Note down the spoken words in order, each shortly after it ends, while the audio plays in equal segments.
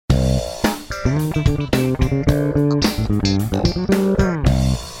Highway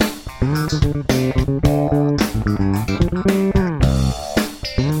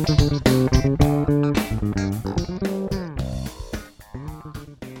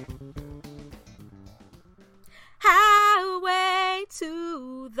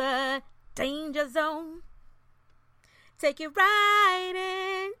to the danger zone. Take you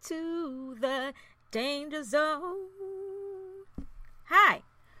right into the danger zone. Hi,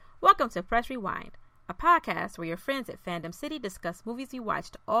 welcome to Press Rewind, a podcast where your friends at Fandom City discuss movies we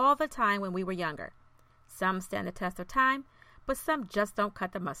watched all the time when we were younger. Some stand the test of time, but some just don't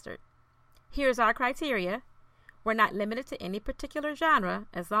cut the mustard. Here's our criteria. We're not limited to any particular genre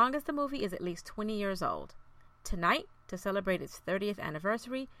as long as the movie is at least 20 years old. Tonight, to celebrate its 30th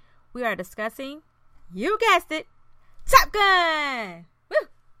anniversary, we are discussing, you guessed it, Top Gun! Woo!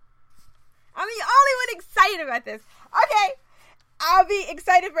 I'm the only one excited about this. Okay, I'll be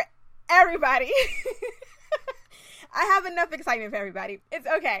excited for everybody. I have enough excitement for everybody. It's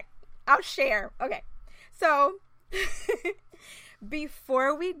okay. I'll share. Okay, so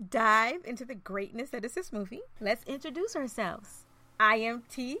before we dive into the greatness that is this movie, let's introduce ourselves. I am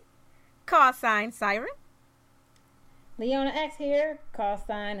T, call sign Siren. Leona X here, call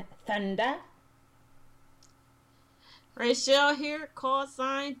sign Thunder. Rachel here, call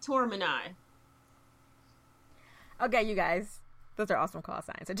sign Tormini. Okay, you guys, those are awesome call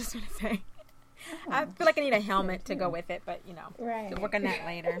signs. I just want to say, I feel like I need a helmet to go with it, but you know, right. We'll work on that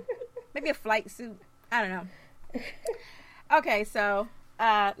later. Maybe a flight suit. I don't know. Okay, so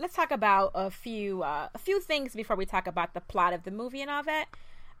let's talk about a few things before we talk about the plot of the movie and all that.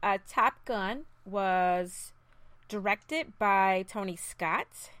 Top Gun was directed by Tony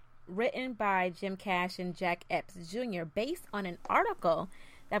Scott, written by Jim Cash and Jack Epps Jr., based on an article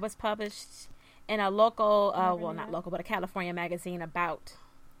that was published in a local, not local, but a California magazine about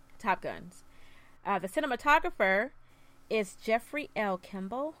Top Guns. The cinematographer is Jeffrey L.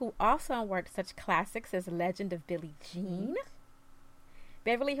 Kimball, who also worked such classics as Legend of Billie Jean,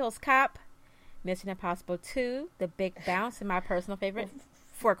 Beverly Hills Cop, Mission Impossible 2, The Big Bounce, and my personal favorite,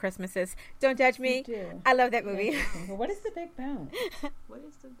 Four Christmases. Don't judge me. I love that movie. What is The Big Bounce? What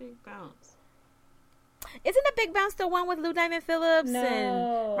is The Big Bounce? Isn't The Big Bounce the one with Lou Diamond Phillips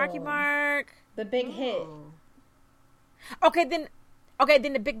and Marky Mark? The Big Hit. Okay, then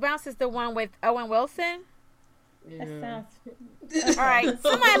The Big Bounce is the one with Owen Wilson. Yeah. That sounds. All right,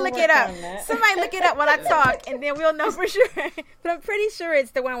 somebody look it up. Somebody look it up while I talk, and then we'll know for sure. But I'm pretty sure it's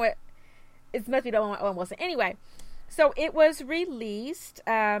the one with. It must be the one with Owen Wilson. Anyway, so it was released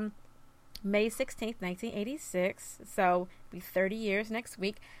May 16th, 1986. So it'll be 30 years next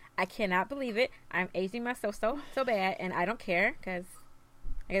week. I cannot believe it. I'm aging myself so bad, and I don't care because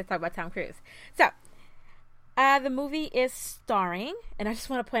I got to talk about Tom Cruise. So. The movie is starring, and I just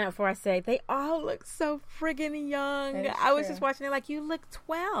want to point out before I say, they all look so friggin' young. I was just watching it like, you look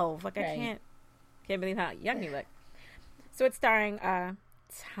 12. Like, right. I can't believe how young you look. So it's starring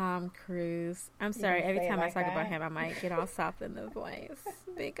Tom Cruise. I'm sorry, every time I talk about him, I might get all soft in the voice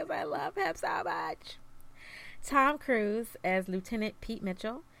because I love him so much. Tom Cruise as Lieutenant Pete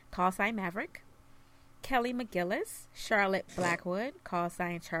Mitchell, call sign Maverick. Kelly McGillis, Charlotte Blackwood, call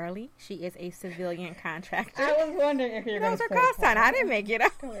sign Charlie. She is a civilian contractor. I was wondering if you're going to say that was her call sign. I didn't make it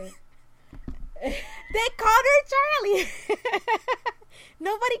up. They called her Charlie.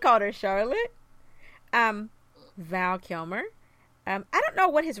 Nobody called her Charlotte. Val Kilmer. I don't know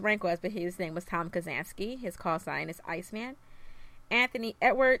what his rank was, but his name was Tom Kazansky. His call sign is Iceman. Anthony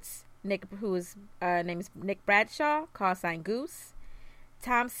Edwards, whose name is Nick Bradshaw, call sign Goose.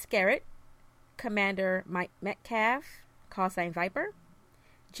 Tom Skerritt, Commander Mike Metcalf, call sign Viper.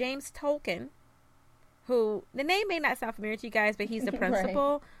 James Tolkien, who, the name may not sound familiar to you guys, but he's the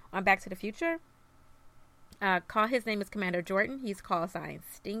principal on Back to the Future. His name is Commander Jordan. He's call sign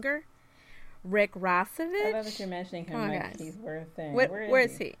Stinger. Rick Rossovich. I love that you're mentioning him like he's worth saying. Where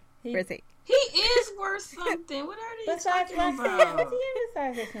is he? Where is he? He is worth something. What are you talking about? What's he in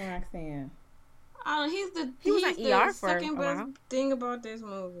besides this from Roxanne? He was on ER for second best thing about this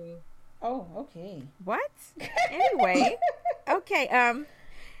movie. Oh, okay. What? Anyway. Okay.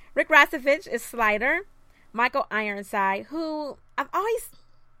 Rick Rossovich is Slider. Michael Ironside, who I've always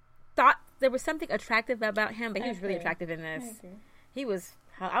thought there was something attractive about him, but he was really attractive in this. He was,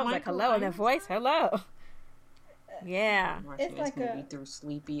 I was like, hello, in that voice. Hello. Yeah. It's like this movie through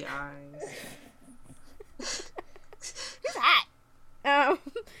sleepy eyes. He's hot.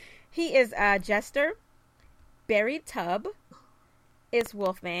 He is Jester. Barry Tubb is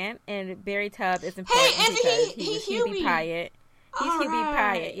Wolfman, and Barry Tubb is important because he's Hubie Pyatt. He's Hubie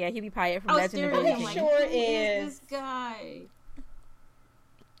Pyatt. Yeah, Hubie Pyatt from Legend of Billie Jean. Sure is. This guy.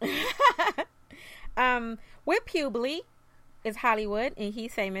 Whip Hubley is Hollywood, and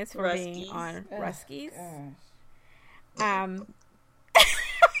he's famous for being on Ruskies.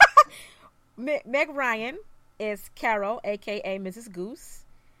 Meg Ryan is Carol, aka Mrs. Goose.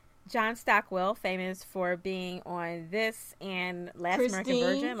 John Stockwell, famous for being on this and Last American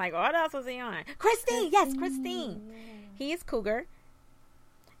Virgin. Like, what else was he on? Christine, yes, Christine. Yeah. He is Cougar.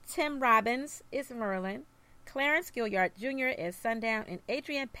 Tim Robbins is Merlin. Clarence Gilliard Jr. is Sundown, and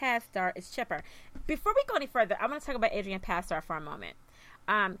Adrian Pasdar is Chipper. Before we go any further, I want to talk about Adrian Pasdar for a moment.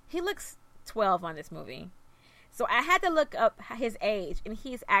 He looks 12 on this movie. So I had to look up his age, and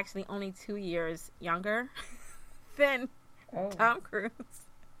he's actually only 2 years younger than Tom Cruise.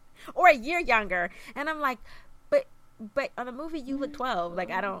 Or a year younger. And I'm like, but on the movie you look 12. Like,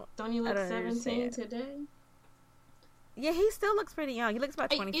 Don't you look 17 today? Yeah, he still looks pretty young. He looks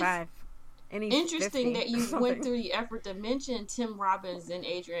about 25. And he's interesting that you went through the effort to mention Tim Robbins and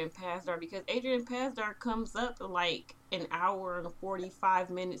Adrian Pasdar, because Adrian Pasdar comes up like an hour and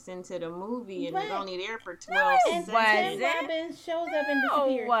 45 minutes into the movie and is only there for 12 seconds. Tim Robbins shows up and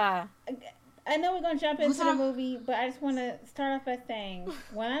disappears. I know we're going to jump into the movie, but I just want to start off by saying,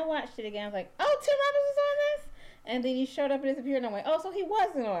 when I watched it again, I was like, oh, Tim Robbins was on this? And then he showed up and disappeared, and I'm like, oh, so he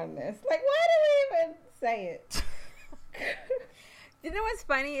wasn't on this. Like, why did we even say it? You know what's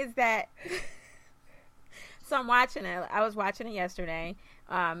funny is that, so I'm watching it. I was watching it yesterday,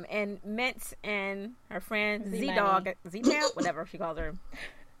 and Mint and her friend Z-Dog, Z-Town, whatever she calls her,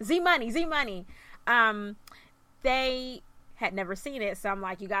 Z-Money, they had never seen it, so I'm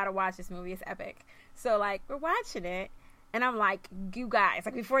like, you gotta watch this movie, it's epic. So, like, we're watching it, and I'm like, you guys,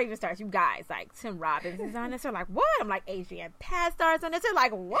 like, before it even starts, you guys, like, Tim Robbins is on this. They're like, what? I'm like, Adrian Pasdar's on this. They're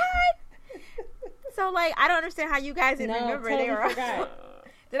like, what? So, like, I don't understand how you guys didn't remember totally they were.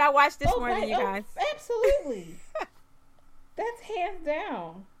 Did I watch this more than you guys? Absolutely. That's hands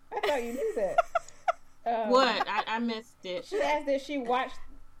down. I thought you knew that. What? I missed it. She asked if she watched.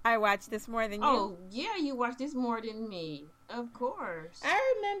 I watched this more than you. Oh, yeah, you watched this more than me. Of course.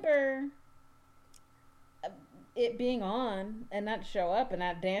 I remember it being on and not show up, and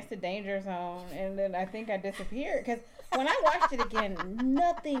I danced to Danger Zone, and then I think I disappeared because when I watched it again,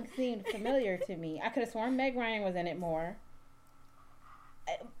 nothing seemed familiar to me. I could have sworn Meg Ryan was in it more.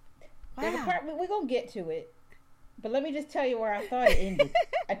 There's a part, we're going to get to it, but let me just tell you where I thought it ended.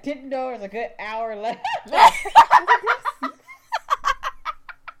 I didn't know there was a good hour left.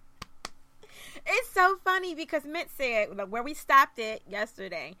 It's so funny because Mint said, like, where we stopped it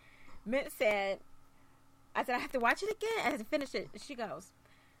yesterday, Mint said, I said, I have to watch it again. I have to finish it. She goes,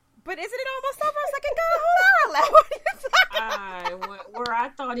 but isn't it almost over? I was like, it got a whole hour left. What are you talking about? Where I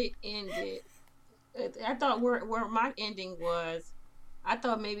thought it ended, I thought where my ending was, I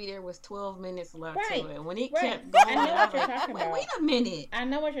thought maybe there was 12 minutes left to it. When it kept going, I know what you're talking about. Wait a minute. I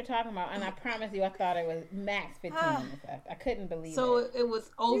know what you're talking about, and I promise you, I thought it was max 15 minutes left. I couldn't believe it. So it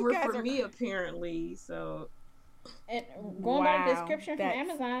was over for me, apparently. So, and going by the description from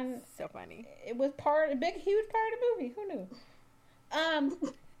Amazon, so funny. It was a big, huge part of the movie. Who knew?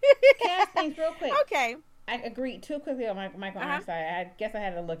 Castings, real quick. Okay. I agree too quickly on Michael Ironside. I guess I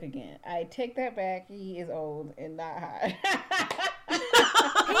had to look again. I take that back. He is old and not hot.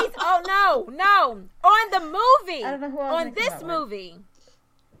 No. On the movie. I don't know who else on this movie.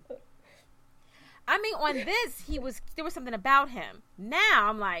 I mean, on this, there was something about him. Now,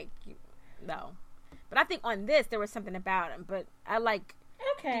 I'm like, no. But I think on this, there was something about him. But I like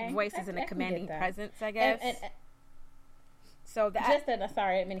deep voices and a commanding presence, I guess. So that.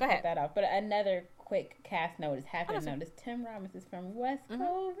 Sorry, I didn't mean to cut that off. But another quick cast notice. Happen to notice Tim Robbins is from West Covina.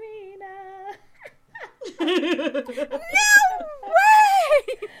 No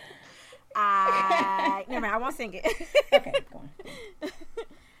way! Never mind, I won't sing it. Okay, go on.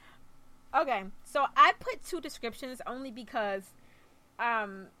 Okay, so I put two descriptions only because I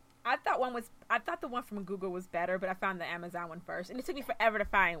thought the one from Google was better, but I found the Amazon one first, and it took me forever to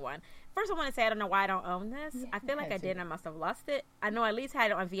find one. First, I want to say I don't know why I don't own this. Yeah, I feel like I did, and I must have lost it. I know I at least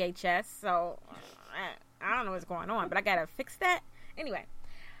had it on VHS, so I don't know what's going on, but I gotta fix that. Anyway,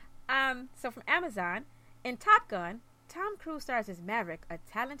 so from Amazon, in Top Gun, Tom Cruise stars as Maverick, a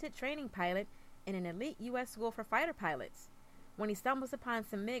talented training pilot in an elite U.S. school for fighter pilots. When he stumbles upon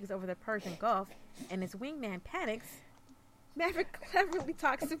some MiGs over the Persian Gulf and his wingman panics, Maverick cleverly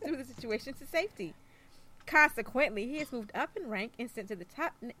talks him through the situation to safety. Consequently, he is moved up in rank and sent to the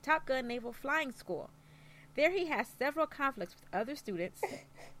Top Gun Naval Flying School. There he has several conflicts with other students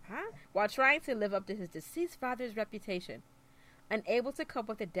while trying to live up to his deceased father's reputation. Unable to cope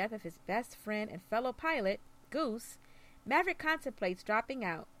with the death of his best friend and fellow pilot, Goose, Maverick contemplates dropping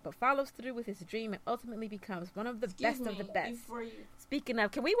out, but follows through with his dream and ultimately becomes one of the best of the best. Speaking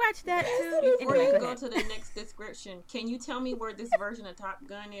of, can we watch that too? Before you go to the next description, can you tell me where this version of Top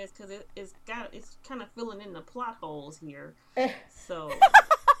Gun is? Because it's kind of filling in the plot holes here. So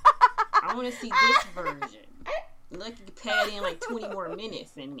I want to see this version. Like you pad in like 20 more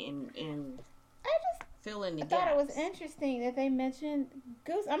minutes and fill in the gaps. I thought it was interesting that they mentioned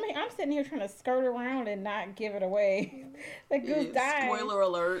Goose. I mean, I'm sitting here trying to skirt around and not give it away. The Goose died. Spoiler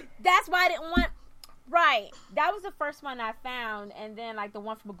alert. That's why I didn't want. Right. That was the first one I found, and then like the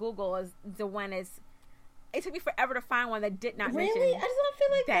one from Google is the one is. It took me forever to find one that did not mention. Really, I just don't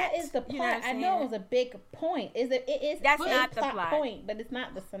feel like that is the plot. You know I know it was a big point. It is that's not the plot point, but it's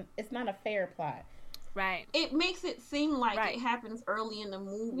not a fair plot. Right. It makes it seem like it happens early in the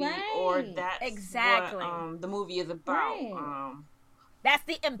movie, or that's what the movie is about. Right. That's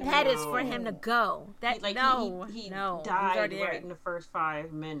the impetus for him to go. That he died right in the first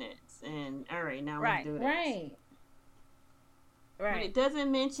 5 minutes, and all right, now we do this. Right. Right. But it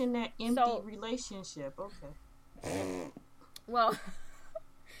doesn't mention that empty relationship. Okay. Well,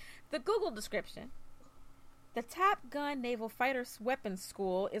 the Google description. The Top Gun Naval Fighter Weapons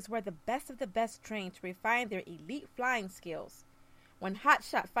School is where the best of the best train to refine their elite flying skills. When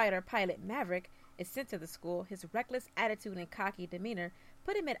hotshot fighter pilot Maverick is sent to the school, his reckless attitude and cocky demeanor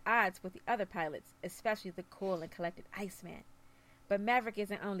put him at odds with the other pilots, especially the cool and collected Iceman. But Maverick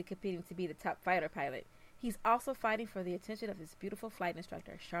isn't only competing to be the top fighter pilot. He's also fighting for the attention of his beautiful flight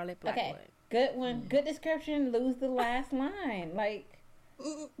instructor, Charlotte Blackwood. Okay, good one. Good description. Lose the last line. Like...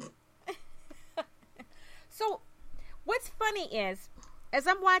 So, what's funny is, as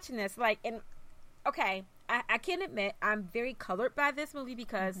I'm watching this, I can admit I'm very colored by this movie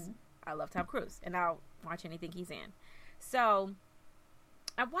because I love Tom Cruise and I'll watch anything he's in. So,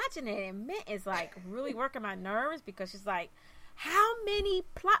 I'm watching it and Mint is like really working my nerves because she's like, how many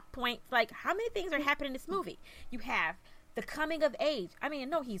plot points, like how many things are happening in this movie? You have the coming of age. I mean,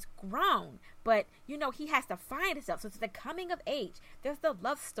 no, he's grown, but you know, he has to find himself. So it's the coming of age. There's the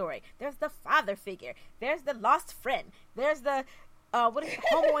love story. There's the father figure. There's the lost friend. There's the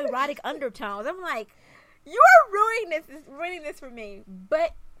homoerotic undertones. I'm like, you're ruining this for me.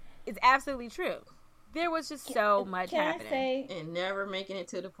 But it's absolutely true. There was just so much happening. And never making it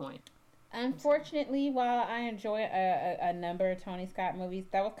to the point. Unfortunately, while I enjoy a number of Tony Scott movies,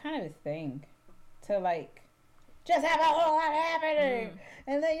 that was kind of his thing. To like just have a whole lot happening.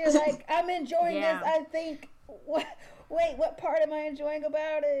 And then you're like, I'm enjoying this. I think, wait, what part am I enjoying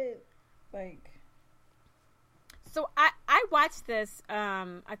about it? Like, so I watched this,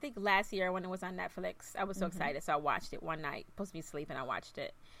 I think last year when it was on Netflix. I was so excited. So I watched it one night, supposed to be asleep, and I watched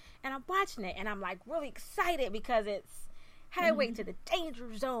it. And I'm watching it, and I'm like really excited because it's Highway to the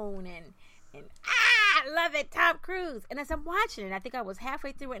Danger Zone, and I love it, Tom Cruise. And as I'm watching it, I think I was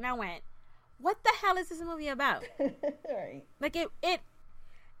halfway through it, and I went, what the hell is this movie about? Right. Like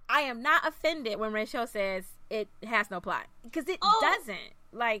I am not offended when Rachel says it has no plot, because it doesn't.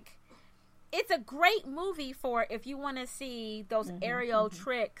 Like, it's a great movie for if you want to see those aerial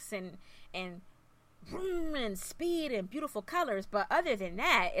tricks and speed and beautiful colors. But other than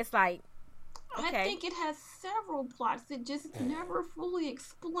that, it's like, okay. I think it has several plots. It just never fully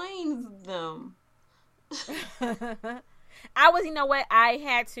explains them. You know what? I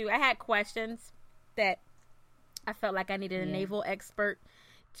had questions that I felt like I needed a naval expert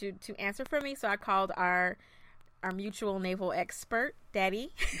to answer for me. So I called our mutual naval expert,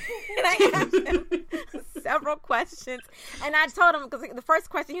 Daddy, and I asked him several questions. And I told him, because the first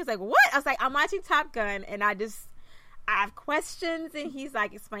question, he was like, what? I was like, I'm watching Top Gun, and I have questions, and he's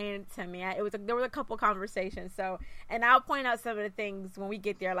like explaining it to me. There were a couple conversations, and I'll point out some of the things when we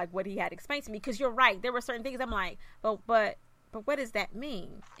get there, like what he had explained to me, because you're right, there were certain things I'm like, but what does that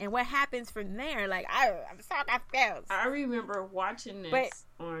mean, and what happens from there? Like, I'm so confused. I remember watching this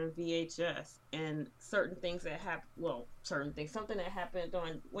on VHS, and certain things that happened. Well, something that happened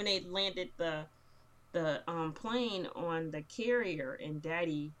when they landed the plane on the carrier, and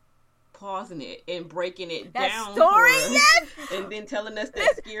Daddy pausing it and breaking it down story, yes, and then telling us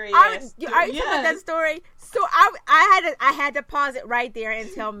that scary ass story. Are you talking about that story? So I had to pause it right there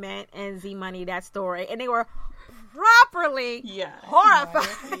and tell Mint and Z Money that story, and they were properly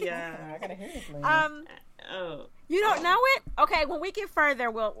horrified. Yeah, I gotta hear this. You don't know it? Okay, when we get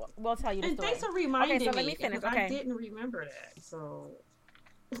further, we'll tell you the story. Thanks for reminding me. So let me finish. Okay, I didn't remember that, so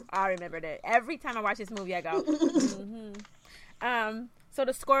I remembered it. Every time I watch this movie, I go. So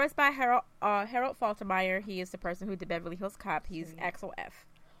the score is by Harold Faltermeyer. He is the person who did Beverly Hills Cop. He's Axel F.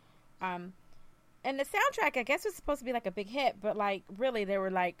 And the soundtrack, I guess, was supposed to be like a big hit, but like really, there were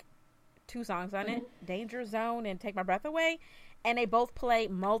like two songs on it, Danger Zone and Take My Breath Away. And they both play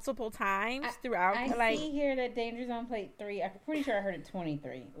multiple times throughout. I see here that Danger Zone played 3. I'm pretty sure I heard it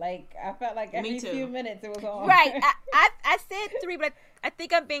 23. Like, I felt like every few minutes it was on. Right. I said 3, but I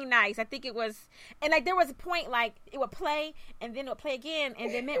think I'm being nice. I think it was, and like there was a point like it would play and then it would play again,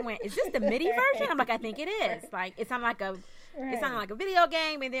 and then it went, is this the MIDI version? I'm like, I think it is. Like, it sounded like a. Right. It sounded like a video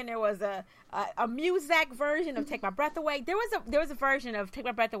game, and then there was a music version of "Take My Breath Away." There was a version of "Take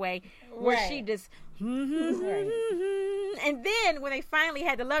My Breath Away" where she just, and then when they finally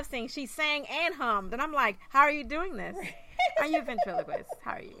had the love scene, she sang and hummed, and I'm like, "How are you doing this? Are you a ventriloquist?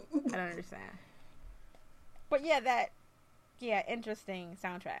 How are you? I don't understand." But yeah, interesting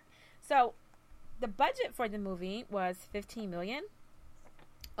soundtrack. So, the budget for the movie was $15 million.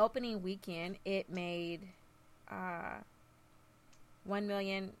 Opening weekend, it made.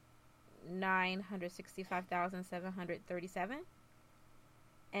 1,965,737,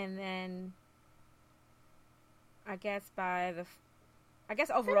 and then I guess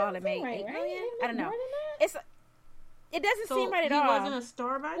overall it made $8 million. I don't know. It doesn't seem right at all. He wasn't a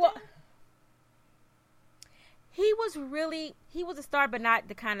star by then? Well, he was a star, but not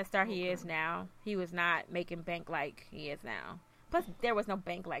the kind of star he is now. He was not making bank like he is now. Plus, there was no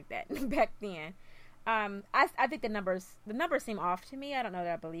bank like that back then. I think the numbers seem off to me. I don't know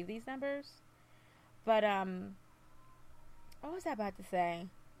that I believe these numbers, but what was I about to say?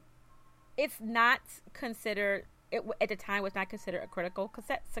 It's not considered. At the time was not considered a critical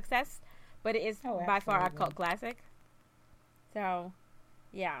success, but it is by far a cult classic. So,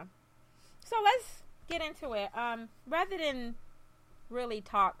 yeah. So let's get into it. Rather than really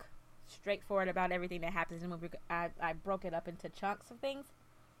talk straightforward about everything that happens in the movie, I broke it up into chunks of things.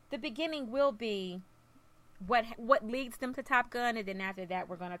 The beginning will be what leads them to Top Gun, and then after that,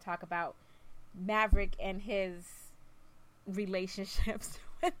 we're going to talk about Maverick and his relationships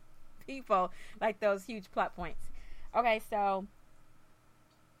with people, like those huge plot points. Okay, so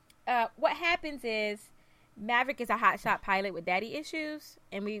what happens is Maverick is a hotshot pilot with daddy issues,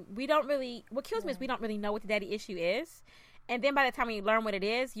 and we don't really. What kills me is we don't really know what the daddy issue is. And then by the time you learn what it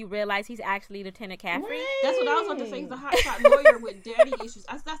is, you realize he's actually Lieutenant Caffrey. Right. That's what I was going to say. He's a hotshot lawyer with daddy issues.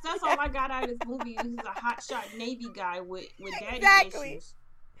 That's all I got out of this movie. He's a hotshot Navy guy with daddy issues.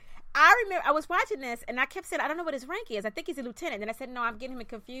 I remember I was watching this, and I kept saying, I don't know what his rank is. I think he's a lieutenant. And then I said, no, I'm getting him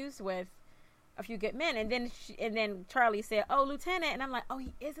confused with A Few Good Men. And then Charlie said, oh, lieutenant. And I'm like, oh,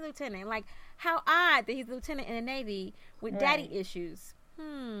 he is a lieutenant. Like, how odd that he's a lieutenant in the Navy with daddy issues.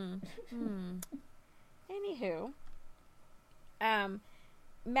 Anywho.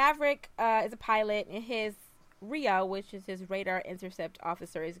 Maverick is a pilot, and his Rio, which is his radar intercept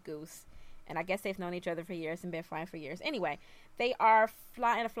officer, is Goose. And I guess they've known each other for years and been flying for years. Anyway, they are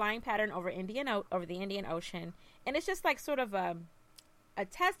flying a flying pattern over the Indian Ocean, and it's just like sort of a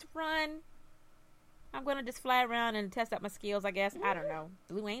test run. I'm gonna just fly around and test out my skills, I guess. I don't know.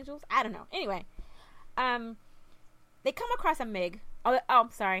 Blue Angels? I don't know. Anyway, they come across a MiG. Oh,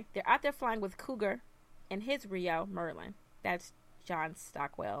 I'm sorry. They're out there flying with Cougar and his Rio, Merlin. That's John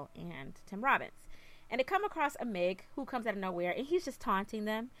Stockwell and Tim Robbins. And they come across a MiG who comes out of nowhere, and he's just taunting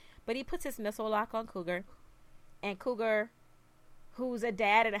them. But he puts his missile lock on Cougar. And Cougar, who's a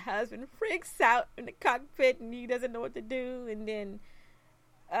dad and a husband, freaks out in the cockpit, and he doesn't know what to do. And then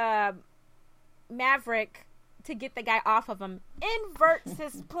Maverick, to get the guy off of him, inverts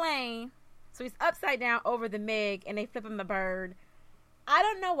his plane. So he's upside down over the MiG, and they flip him the bird. I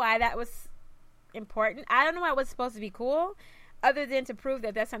don't know why that was important. I don't know why it was supposed to be cool, other than to prove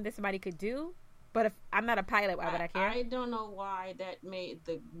that that's something somebody could do. But if I'm not a pilot, why would I care? I don't know why that made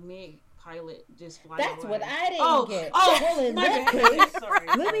the MiG pilot just fly That's away. what I didn't get. Well, in that case,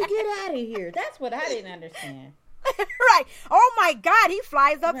 let me get out of here. That's what I didn't understand. Right. Oh my God, he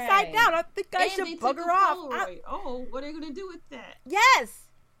flies upside down. I think I should bugger off. Oh, what are they going to do with that? Yes.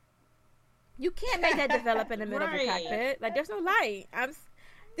 You can't make that develop in the middle of the cockpit. Like, there's no light.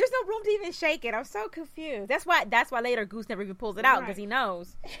 There's no room to even shake it. I'm so confused. That's why later Goose never even pulls it out, because he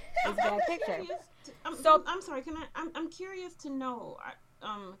knows it's a bad picture. I'm sorry. I'm curious to know.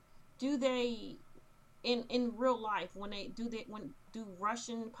 Do they in real life when do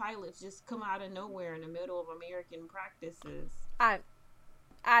Russian pilots just come out of nowhere in the middle of American practices? I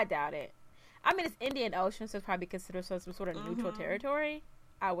doubt it. I mean, it's Indian Ocean, so it's probably considered some sort of neutral territory.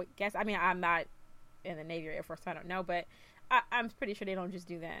 I would guess. I mean, I'm not in the Navy or Air Force, so I don't know, but I'm pretty sure they don't just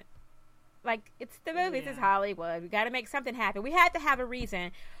do that. Like, it's the movies, it's Hollywood. We got to make something happen. We had to have a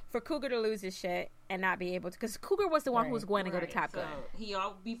reason for Cougar to lose his shit and not be able to, because Cougar was the one who was going to go to Top Gun.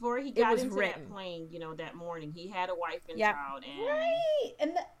 So before he got into that plane, that morning, he had a wife and child. And... Right.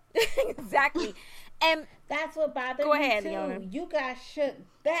 And exactly. And that's what bothered go me ahead, too. Leona. You got shook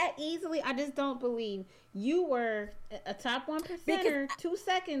that easily. I just don't believe you were a top 1%er 2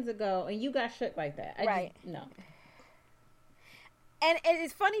 seconds ago, and you got shook like that. No. And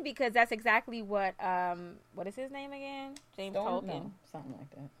it's funny because that's exactly what is his name again? James Storm? Tolkien. No, something like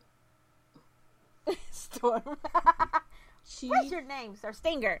that. Storm. What's your name, sir?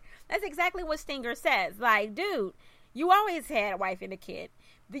 Stinger. That's exactly what Stinger says. Like, dude, you always had a wife and a kid.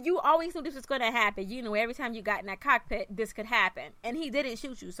 You always knew this was going to happen. You knew every time you got in that cockpit, this could happen. And he didn't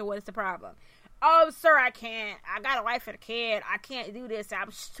shoot you, so what is the problem? Oh, sir, I can't. I got a wife and a kid. I can't do this.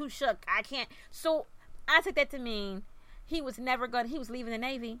 I'm too shook. I can't. So I took that to mean he was leaving the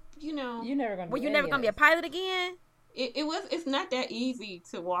Navy. You know. You're never going to Well, you're never going to be a pilot again? It's not that easy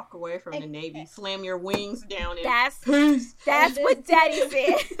to walk away from the Navy, slam your wings down, and that's what Daddy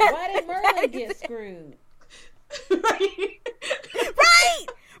said. Why did Merlin get screwed? Right.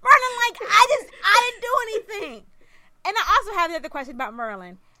 Merlin, like, I didn't do anything. And I also have another question about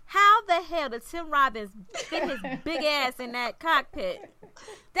Merlin. How the hell did Tim Robbins fit his big ass in that cockpit?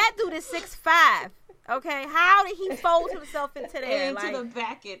 That dude is 6'5". Okay, how did he fold himself into there? Into the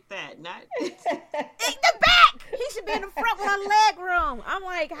back at that, not in the back. He should be in the front with a leg room. I'm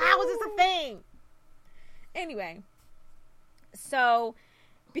like, how is this a thing? Anyway, so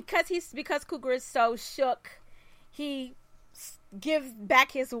because Cougar is so shook, he gives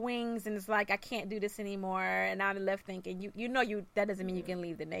back his wings and it's like, I can't do this anymore. And I'm left thinking, that doesn't mean you can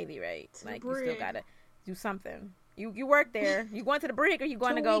leave the Navy, right? Like, you still gotta do something. You work there. You going to the brig, or you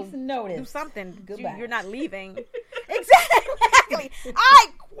going to go do something? You're not leaving. Exactly. I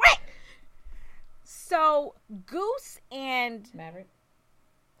quit. So Goose and Maverick.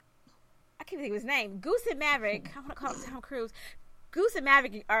 I can't think of his name. Goose and Maverick. I want to call him Tom Cruise. Goose and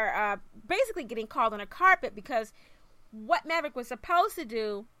Maverick are basically getting called on a carpet because what Maverick was supposed to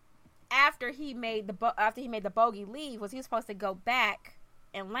do after he made the bogey leave was he was supposed to go back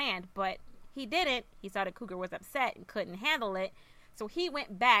and land, but he didn't. He saw that Cougar was upset and couldn't handle it. So he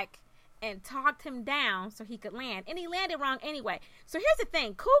went back and talked him down so he could land. And he landed wrong anyway. So here's the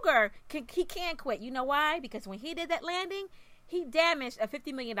thing. Cougar, he can quit. You know why? Because when he did that landing, he damaged a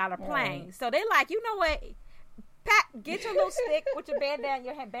 $50 million plane. Right. So they're like, you know what? Pat, get your little stick with your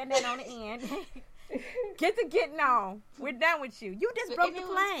bandana on the end. Get to getting on. We're done with you. You just broke the plane.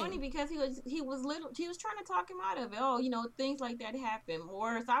 It was funny because he was trying to talk him out of it. Oh, things like that happen.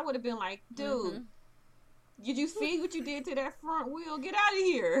 Or I would have been like, dude, did you see what you did to that front wheel? Get out of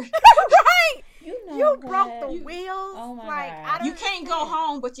here. Right. You broke the wheels. Oh my God. You can't go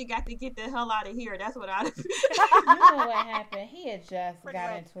home, but you got to get the hell out of here. That's what I'd have. You know what happened? He had just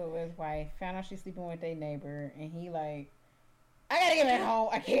got into it with his wife, found out she's sleeping with their neighbor, and he like, I gotta get back home.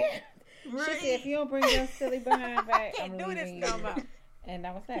 I can't. Right. She said, if you don't bring your silly behind back, I'm leaving you. And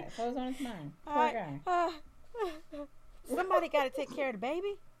that was that. So it was on his mind. Poor guy. Somebody got to take care of the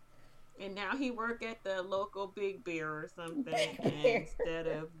baby. And now he work at the local Big Bear or something instead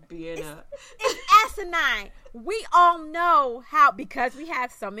of being It's asinine. We all know how, because we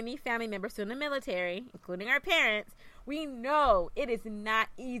have so many family members in the military, including our parents, we know it is not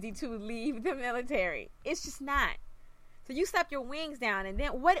easy to leave the military. It's just not. So you slapped your wings down, and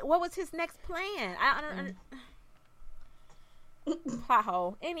then what was his next plan? I don't plot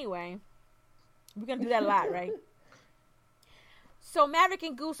hole. Anyway, we're going to do that a lot, right? So Maverick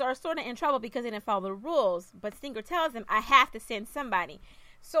and Goose are sort of in trouble because they didn't follow the rules. But Stinger tells them, I have to send somebody.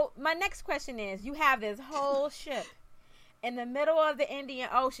 So my next question is, you have this whole ship in the middle of the Indian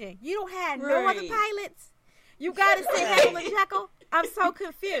Ocean. You don't have no other pilots? You got to send Heckle and Jekyll? I'm so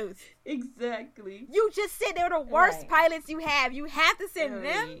confused. Exactly. You just said they were the worst pilots you have. You have to send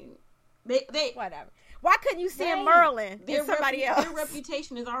them? They whatever. Why couldn't you send Merlin and somebody else? Their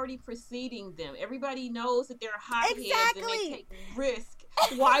reputation is already preceding them. Everybody knows that they're hotheads and they take risk.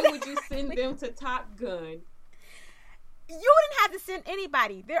 Why would you send them to Top Gun? You didn't have to send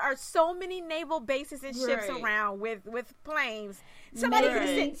anybody. There are so many naval bases and ships around with planes. Somebody could have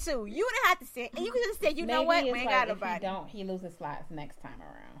sent two. You didn't have to send. And you could have said, you know what? We ain't got nobody. He loses slots next time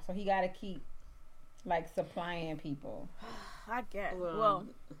around. So he got to keep, supplying people. I guess. Well,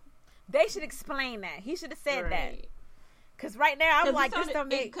 they should explain that. He should have said that. Because right now, I'm like, this don't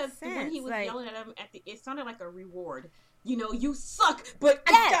make sense. Because when he was yelling at him, it sounded like a reward. You suck, but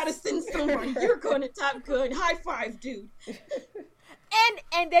I gotta send someone. You're going to Top Gun. High five, dude.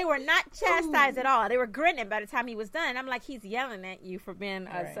 And they were not chastised at all. They were grinning by the time he was done. I'm like, he's yelling at you for being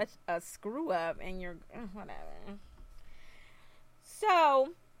such a screw up, and you're whatever.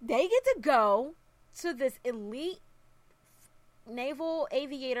 So they get to go to this elite naval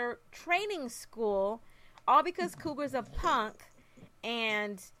aviator training school, all because Cougar's a punk,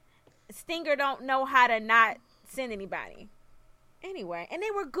 and Stinger don't know how to not send anybody. Anyway, and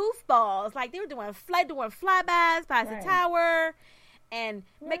they were goofballs. Like, they were doing flybys past the tower and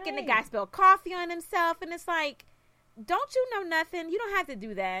making the guy spill coffee on himself. And it's like, don't you know nothing? You don't have to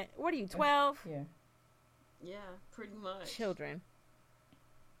do that. What are you, 12? Yeah, pretty much. Children.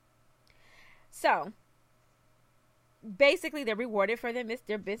 So, basically, they're rewarded for their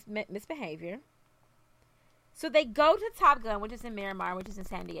misbehavior. So, they go to Top Gun, which is in Miramar, which is in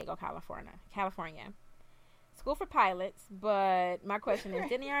San Diego, California. School for pilots, but my question is,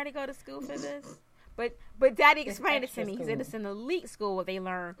 didn't he already go to school for this? But Daddy explained it to me. He said it's an elite school where they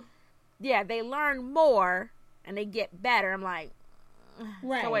learn more and they get better. I'm like,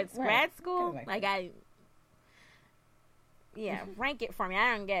 so it's grad school? Rank it for me.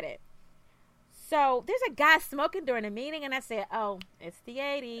 I don't get it. So there's a guy smoking during a meeting, and I said, oh, it's the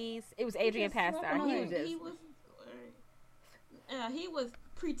 80s. It was Adrian Pasdar. He was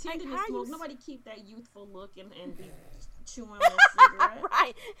pretending to smoke. Nobody keep that youthful look and be chewing on a cigarette.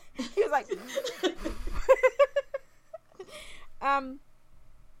 Right. He was like,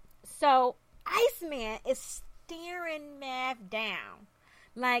 so Iceman is staring Mav down.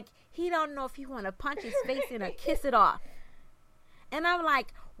 Like, he don't know if he want to punch his face in or kiss it off. And I'm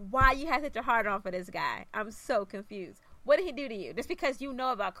like, why you have such a hard on for this guy? I'm so confused. What did he do to you? Just because you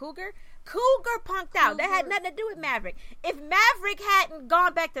know about Cougar? Cougar punked out. That had nothing to do with Maverick. If Maverick hadn't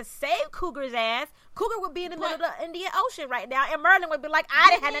gone back to save Cougar's ass, Cougar would be in the middle of the Indian Ocean right now, and Merlin would be like,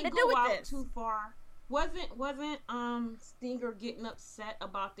 I didn't have nothing to do with this. Too far. Wasn't Stinger getting upset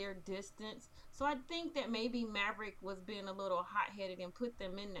about their distance? So I think that maybe Maverick was being a little hot-headed and put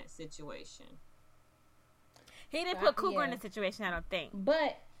them in that situation. He didn't put Cougar in the situation, I don't think.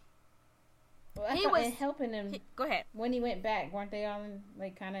 But he was helping him. Go ahead. When he went back, weren't they all in,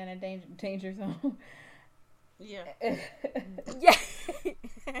 like, kind of in a danger zone? Yeah.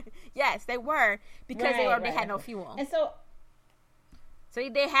 Yes, they were, because they had no fuel. And so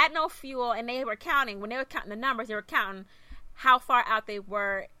they had no fuel, and they were counting. When they were counting the numbers, they were counting how far out they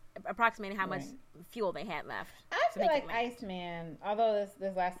were, approximating how much fuel they had left. I feel like Iceman, although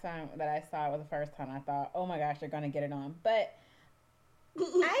this last time that I saw it was the first time, I thought, oh my gosh, they're going to get it on. But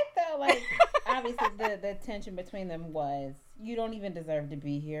I felt like, obviously, the tension between them was, you don't even deserve to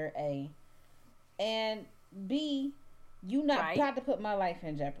be here, A. And B, you not about to put my life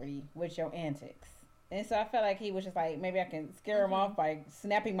in jeopardy with your antics. And so I felt like he was just like, maybe I can scare him off by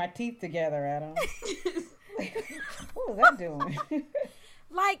snapping my teeth together at him. What was that doing?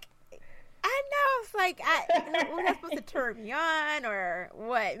 Like, I know, it's like, was that supposed to turn me on or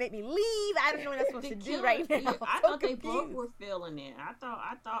what? Make me leave? I don't know what I'm supposed to do right now. I thought they both were feeling it. I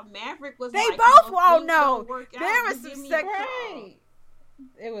thought Maverick was. They both. Oh no, there was some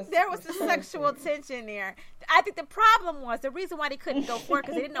there was some sexual tension there. I think the problem was, the reason why they couldn't go for it,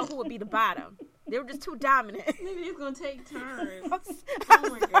 because they didn't know who would be the bottom. They were just too dominant. Maybe it's gonna take turns. Oh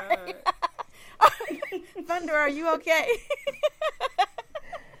my god. Thunder, are you okay?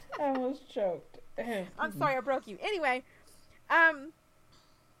 I almost choked. I'm sorry I broke you. Anyway,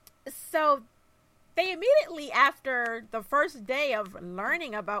 so they immediately, after the first day of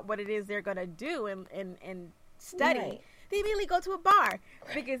learning about what it is they're going to do and study, they immediately go to a bar,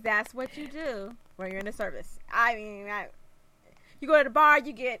 because that's what you do when you're in the service. I mean, you go to the bar,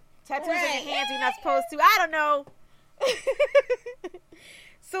 you get tattoos on your hands you're not supposed to. I don't know.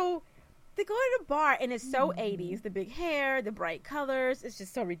 So they go to the bar, and it's so 80s. The big hair, the bright colors. It's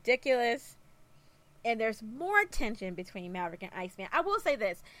just so ridiculous. And there's more tension between Maverick and Iceman. I will say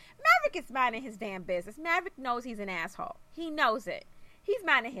this. Maverick is minding his damn business. Maverick knows he's an asshole. He knows it. He's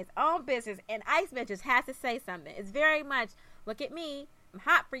minding his own business, and Iceman just has to say something. It's very much, look at me. I'm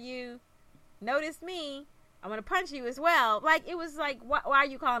hot for you. Notice me. I'm going to punch you as well. Like, it was like, why are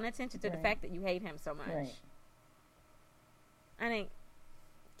you calling attention to the fact that you hate him so much? Right. I didn't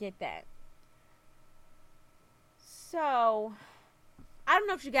get that. So, I don't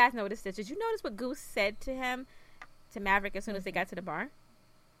know if you guys noticed this. Did you notice what Goose said to Maverick, as soon as they got to the bar?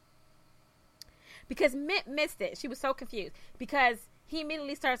 Because Mint missed it. She was so confused. Because he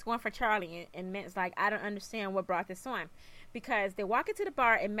immediately starts going for Charlie, and Mint's like, I don't understand what brought this on. Because they walk into the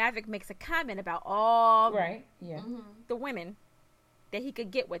bar, and Maverick makes a comment about all the women that he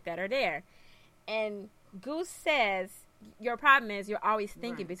could get with that are there. And Goose says, your problem is you're always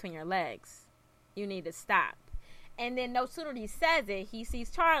thinking between your legs. You need to stop. And then no sooner he says it, he sees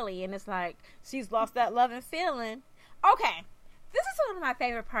Charlie, and it's like, she's lost that love and feeling. Okay, this is one of my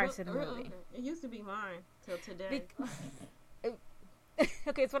favorite parts of the movie. It used to be mine till today.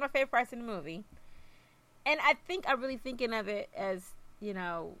 Okay, it's one of my favorite parts in the movie. And I think I'm really thinking of it as,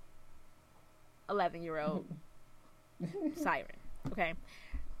 11-year-old Siren. Okay.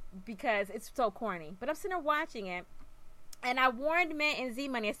 because it's so corny. But I'm sitting there watching it, and I warned Mint and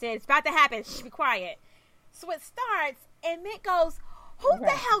Z-Money. I said, it's about to happen. Shh, be quiet. So it starts, and Mint goes, who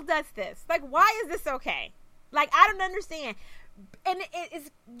the hell does this? Like, why is this okay? Like, I don't understand. And it's,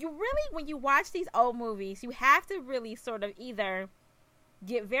 you really, when you watch these old movies, you have to really sort of either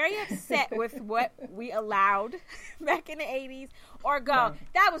get very upset with what we allowed back in the 80s, or go,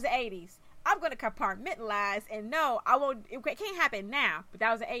 that was the 80s. I'm going to compartmentalize, and no, I won't. It can't happen now. But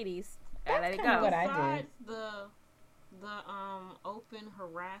that was the 80s. I let it go. What I did. The open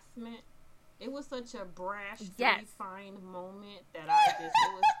harassment, it was such a brash, fine moment that I just,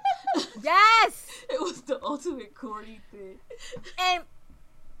 it was yes, it was the ultimate corny thing, and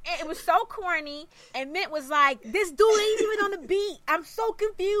it was so corny. And Mint was like, "This dude ain't even on the beat. I'm so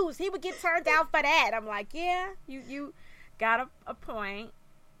confused. He would get turned down for that." I'm like, "Yeah, you got a point.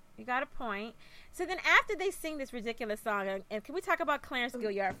 You got a point." So then after they sing this ridiculous song, and can we talk about Clarence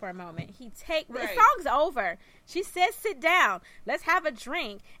Gilliard for a moment? The song's over. She says, sit down. Let's have a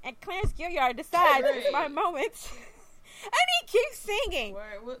drink. And Clarence Gilliard decides, it's my moment. And he keeps singing.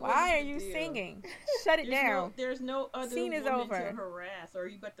 Why are you singing? Shut it down. There's no other scene is woman over. To harass, or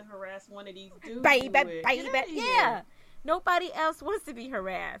you got to harass one of these dudes. Baby. Yeah. Nobody else wants to be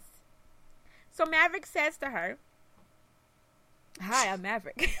harassed. So Maverick says to her, hi, I'm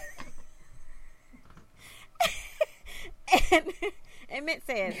Maverick. and Mint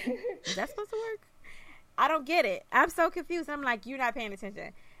says, is that supposed to work? I don't get it. I'm so confused. I'm like, you're not paying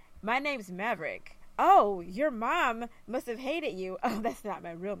attention. My name's Maverick. Oh, your mom must have hated you. Oh, that's not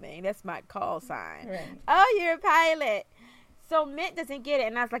my real name. That's my call sign. Right. Oh, you're a pilot. So Mint doesn't get it.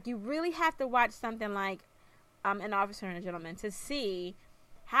 And I was like, you really have to watch something like An Officer and a Gentleman to see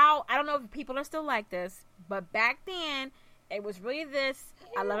how, I don't know if people are still like this, but back then, it was really this.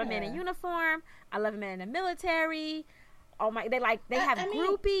 Yeah. I love a man in uniform. I love a man in the military. Oh my! They have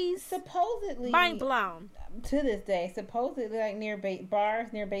groupies. Supposedly, mind blown. To this day, supposedly, like near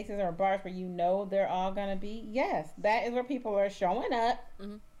bases, or bars where you know they're all gonna be. Yes, that is where people are showing up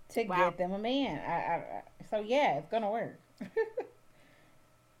to get them a man. So yeah, it's gonna work.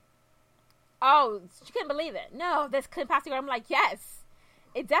 Oh, you couldn't believe it. No, this couldn't possibly work. I'm like, yes,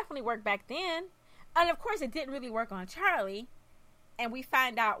 it definitely worked back then, and of course, it didn't really work on Charlie. And we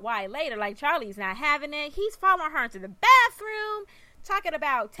find out why later. Like, Charlie's not having it. He's following her into the bathroom, talking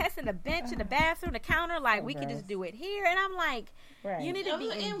about testing the bench in the bathroom, the counter. Like, we can just do it here. And I'm like, you need to be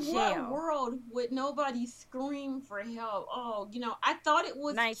in jail. What world would nobody scream for help? Oh, I thought it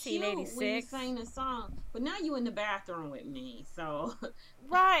was 1986 when you sang the song. But now you in the bathroom with me, so.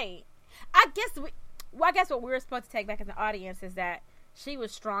 Right. I guess what we were supposed to take back as an audience is that she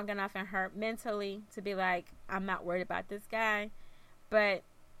was strong enough in her mentally to be like, I'm not worried about this guy. But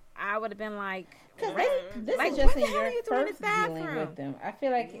I would have been like, this is just in your first dealing with them. I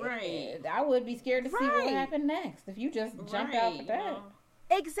feel like I would be scared to see what would happen next if you just jumped out for that.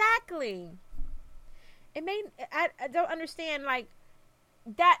 Exactly. I don't understand. Like,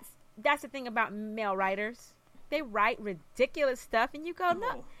 that's the thing about male writers. They write ridiculous stuff, and you go,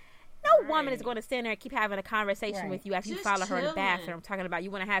 no woman is going to stand there and keep having a conversation with you after you follow her in the bathroom, talking about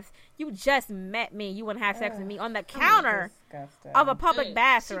you just met me, you want to have sex with me on the counter of a public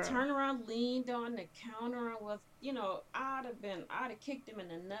bathroom. She turned around, leaned on the counter, and was, I'd have kicked him in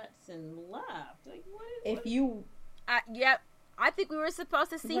the nuts and left. Like, yep. I think we were supposed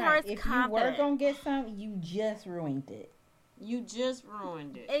to see her as confident. If you were going to get something, you just ruined it.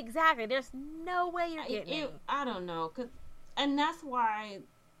 Exactly. There's no way you're getting it. I don't know. And that's why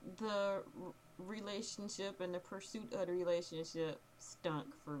the relationship and the pursuit of the relationship stunk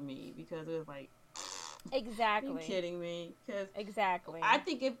for me, because it was like, exactly. Are you kidding me? Cause exactly. I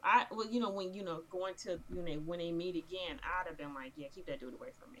think if going to when they meet again, I'd have been like, yeah, keep that dude away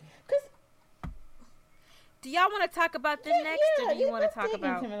from me. Cause do y'all want to talk about them next, or do you want to talk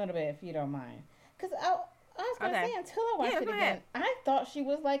about him a little bit if you don't mind? Because I was gonna say, until I watched it again, I thought she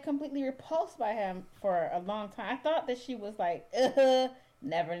was like completely repulsed by him for a long time. I thought that she was like,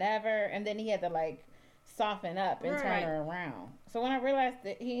 never, and then he had to like soften up and turn her around. So when I realized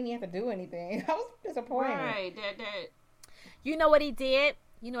that he didn't have to do anything, I was disappointed. Right, You know what he did?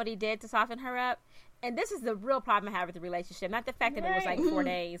 You know what he did to soften her up? And this is the real problem I have with the relationship. Not the fact that it was like 4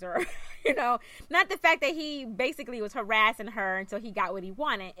 days, or not the fact that he basically was harassing her until he got what he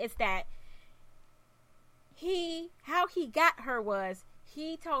wanted. It's that how he got her was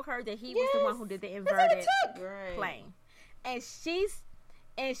he told her that he was the one who did the inverted plane, and she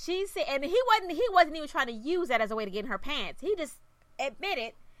said, and he wasn't even trying to use that as a way to get in her pants. He just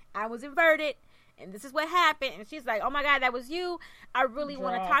admitted, I was inverted, and this is what happened. And she's like, oh my God, that was you. I really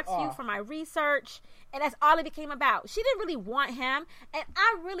want to talk to you for my research. And that's all it became about. She didn't really want him. And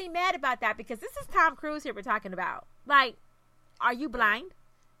I'm really mad about that because this is Tom Cruise here we're talking about. Like, are you blind?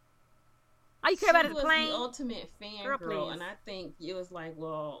 All you care about is playing? The ultimate fan girl, and I think it was like,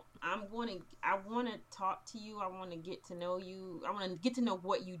 well, I want to talk to you. I want to get to know you. I want to get to know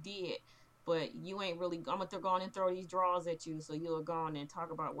what you did, but you ain't really. I'm gonna go on and throw these draws at you, so you'll go on and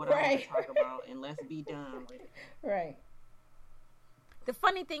talk about what I want to talk about, and let's be done with it. Right. The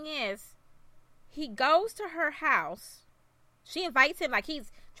funny thing is, he goes to her house. She invites him, like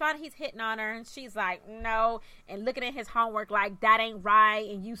he's hitting on her, and she's like, no, and looking at his homework like, that ain't right,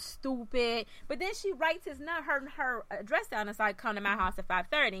 and you stupid. But then she writes her address down, and it's like, come to my house at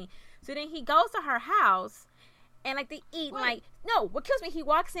 5:30. So then he goes to her house, and like they eat, and like, no, what kills me, he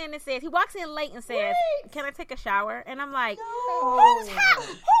walks in late and says, wait, can I take a shower? And I'm like, no. Whose house?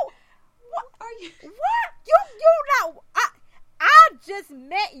 Who? What are you? What? You not, I just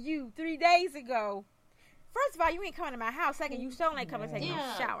met you 3 days ago. First of all, you ain't coming to my house. Second, you still ain't coming to take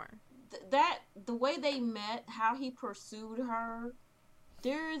a shower. The way they met, how he pursued her,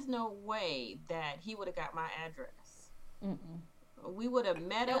 there is no way that he would have got my address. Mm-mm. We would have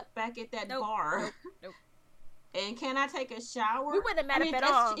met up back at that bar. Nope. And can I take a shower? We wouldn't have met up at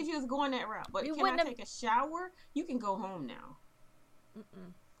all. If you was going that route. But can I take a shower? You can go home now.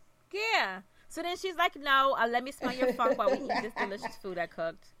 Mm-mm. Yeah. So then she's like, no, let me smell your funk while we eat this delicious food I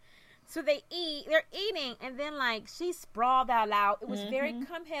cooked. So they're eating, and then, like, she sprawled out loud. It was very,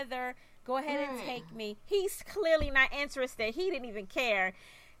 come hither, go ahead and take me. He's clearly not interested. He didn't even care.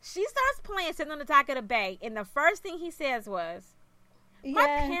 She starts playing, sitting on the dock of the bay, and the first thing he says was, my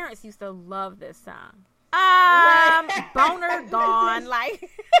parents used to love this song. Boner gone. Like,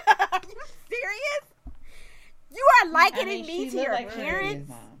 are you serious? You are likening me to your parents?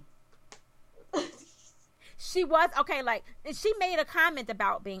 She was, okay, like, she made a comment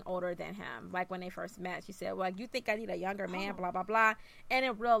about being older than him, like, when they first met. She said, well, you think I need a younger man, blah, blah, blah. And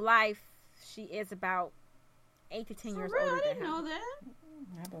in real life, she is about 8 to 10 years older than him. I didn't know that.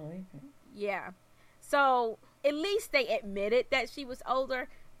 I believe it. Yeah. So, at least they admitted that she was older,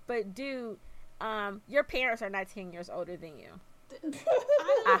 but, dude, your parents are not 10 years older than you.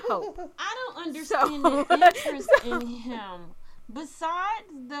 I hope. I don't understand the interest in him. Besides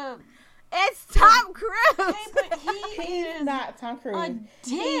the... It's Tom Cruise. Okay, but he's not Tom Cruise. A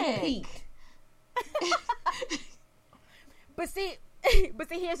dick. But see,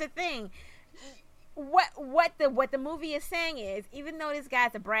 here's the thing. What the movie is saying is, even though this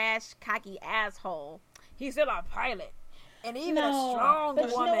guy's a brash, cocky asshole, he's still a pilot. And even a strong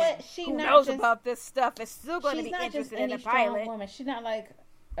woman who knows about this stuff is still going to be interested in a pilot. Woman. She's not like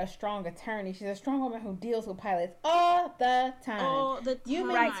a strong attorney. She's a strong woman who deals with pilots all the time. All the time. You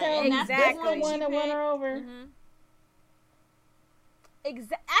may tell me this the one that won her over. Mm-hmm.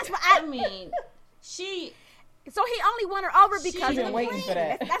 That's what I mean. She. So he only won her over because of the waiting for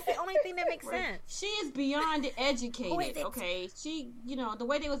that. That's the only thing that makes sense. She is beyond educated. Okay, she, the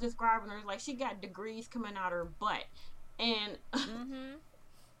way they was describing her, like she got degrees coming out her butt, and.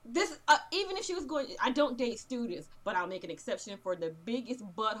 This, even if she was going, I don't date students, but I'll make an exception for the biggest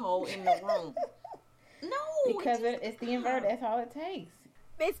butthole in the room. No, because it's the invert. That's all it takes.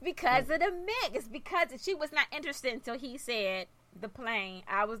 It's because of the mix. It's because she was not interested until he said the plane.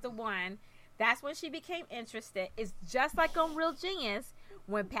 I was the one. That's when she became interested. It's just like on Real Genius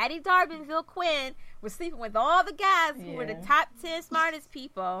when Patty Darbanville Quinn was sleeping with all the guys who were the top 10 smartest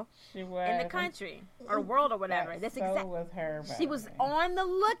people in the country or world or whatever. That's exactly was her. She was on the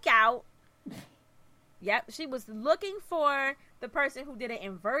lookout. Yep, she was looking for the person who did an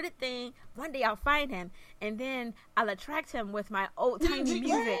inverted thing. One day I'll find him, and then I'll attract him with my old timey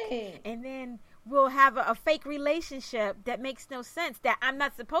music, and then we'll have a fake relationship that makes no sense, that I'm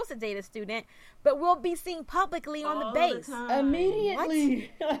not supposed to date a student, but we'll be seen publicly on the base.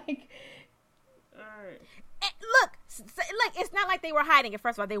 Immediately. Like, look, it's not like they were hiding it.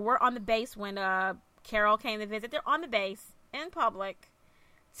 First of all, they were on the base when Carol came to visit. They're on the base in public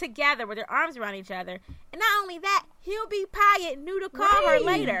together with their arms around each other. And not only that, he'll be Pyatt knew to call her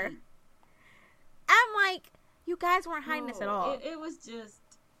later. I'm like, you guys weren't hiding this at all. It was just,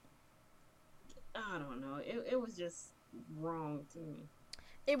 I don't know. It was just wrong to me.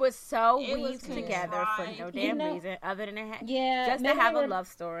 It was so weaved together for no damn reason other than just to have a love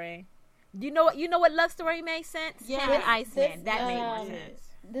story. You know what love story made sense? Yeah, Him and Iceman. That made more sense.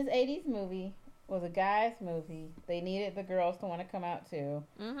 This 80s movie was a guy's movie. They needed the girls to want to come out too.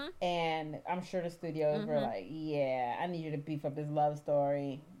 Mm-hmm. And I'm sure the studios were like, yeah, I need you to beef up this love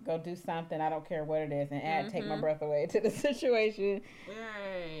story. Go do something. I don't care what it is. And take my breath away to the situation.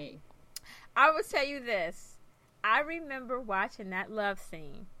 Right. I will tell you this. I remember watching that love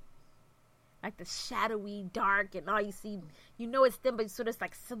scene. Like the shadowy dark and all you see, you know it's them, but sort of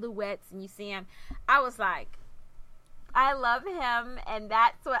like silhouettes and you see him. I was like, I love him, and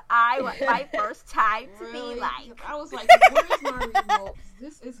that's what I want my first time to be like. I was like, where's my remote?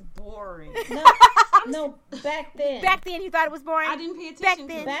 This is boring. No, back then. Back then you thought it was boring? I didn't pay attention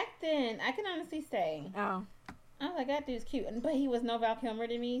to it. Back then, I can honestly say. Oh. I was like, that dude's cute. But he was no Val Kilmer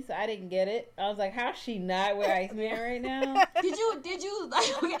to me, so I didn't get it. I was like, how's she not with Iceman right now? Did you, okay,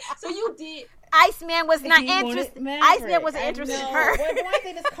 so you did. Iceman was not interested. Iceman wasn't interested in her. Why don't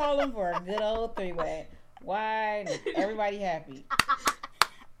they just call him for a good old three-way? Why? Everybody happy.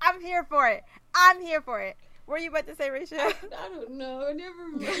 I'm here for it. I'm here for it. What are you about to say, Rachel? I don't know. I never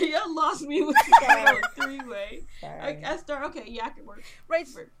remember. Y'all lost me with the three-way. I start, okay, yeah, I can work.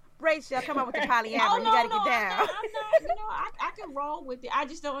 Rachel, come on with the polyamory. Oh, no, you gotta get down. I'm not, I can roll with it. I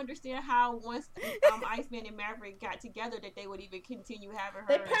just don't understand how once Iceman and Maverick got together that they would even continue having her.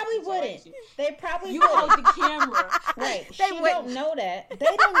 They probably wouldn't. They probably you hold the camera. Right. She don't know that.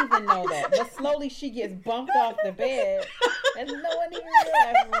 They don't even know that. But slowly she gets bumped off the bed and no one even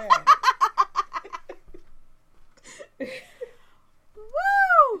realizes it.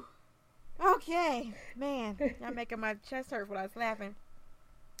 Woo! Okay. Man, I'm making my chest hurt when I was laughing.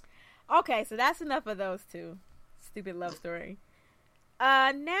 Okay, so that's enough of those two. Stupid love story.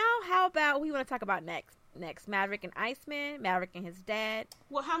 Now, how about we want to talk about next? Maverick and Iceman, Maverick and his dad.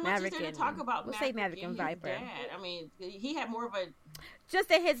 Well, how much Maverick is there to talk about? We'll say Maverick and Viper. Dad. I mean, he had more of a. Just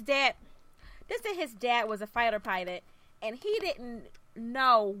that his dad was a fighter pilot, and he didn't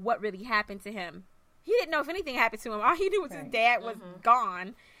know what really happened to him. He didn't know if anything happened to him. All he knew was his dad was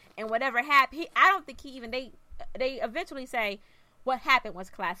gone, and whatever happened, I don't think he even. They eventually say what happened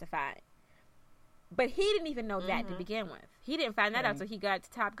was classified. But he didn't even know that to begin with. He didn't find that out until he got to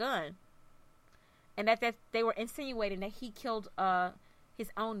Top Gun. And that they were insinuating that he killed his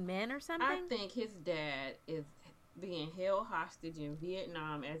own men or something. I think his dad is being held hostage in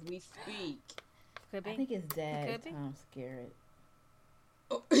Vietnam as we speak. Could be. I think his dad is Tom Skerritt.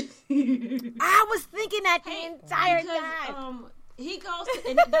 I was thinking that the entire time. He goes to,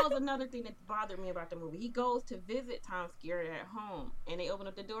 and that was another thing that bothered me about the movie. He goes to visit Tom Skerritt at home, and they open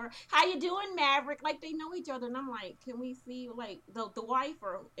up the door. How you doing, Maverick? Like, they know each other, and I'm like, can we see like the wife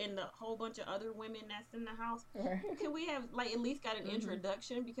or and the whole bunch of other women that's in the house? Can we have like at least got an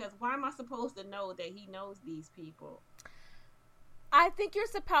introduction? Because why am I supposed to know that he knows these people? I think you're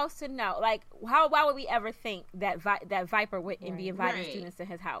supposed to know. Like, why would we ever think that that Viper wouldn't be inviting students to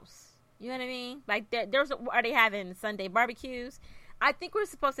his house? You know what I mean? Like, are they having Sunday barbecues? I think we're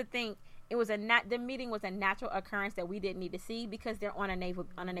supposed to think it was the meeting was a natural occurrence that we didn't need to see because they're on a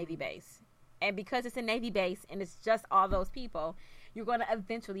Navy base, and because it's a Navy base and it's just all those people, you're going to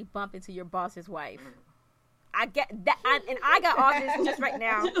eventually bump into your boss's wife. I get that, and I got all this just right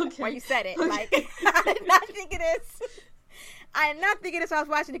now while you said it. Like, I did not think of this. I did not think of this while I was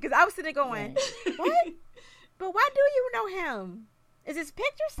watching it because I was sitting there going, "What? But why do you know him? Is his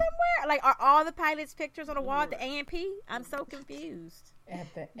picture somewhere? Like, are all the pilots' pictures on the wall at the A&P? I'm so confused."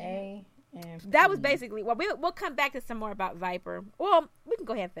 At the A&P. That was basically, well, we'll come back to some more about Viper. Well, we can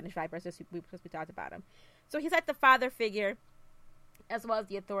go ahead and finish Viper because we talked about him. So he's like the father figure as well as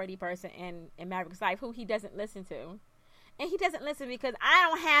the authority person in Maverick's life who he doesn't listen to. And he doesn't listen because I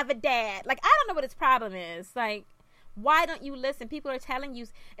don't have a dad. Like, I don't know what his problem is. Like, why don't you listen? People are telling you.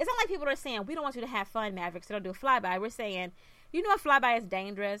 It's not like people are saying, we don't want you to have fun, Maverick, so don't do a flyby. We're saying, you know, a flyby is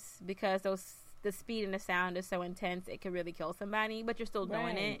dangerous because the speed and the sound is so intense it could really kill somebody, but you're still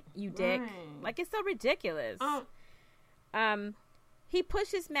doing it, you dick. Like, it's so ridiculous. He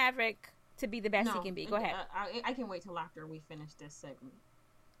pushes Maverick to be the best he can be. Go ahead. I can wait till after we finish this segment.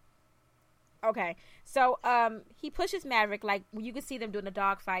 Okay, so he pushes Maverick. Like, you can see them doing the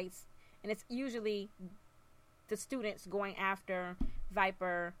dog fights, and it's usually the students going after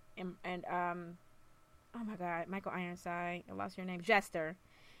Viper and oh my God, Michael Ironside. I lost your name. Jester.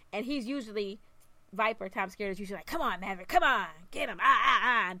 And he's usually, Viper, Tom Skerritt is usually like, come on, Maverick, come on, get him,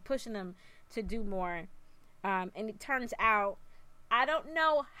 and pushing them to do more. And it turns out, I don't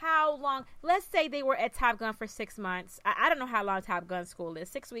know how long, let's say they were at Top Gun for 6 months. I don't know how long Top Gun school is.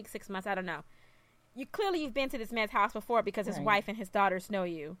 6 weeks, 6 months, I don't know. You've been to this man's house before because his wife and his daughters know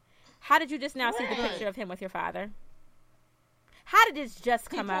you. How did you just now see the picture of him with your father? How did this just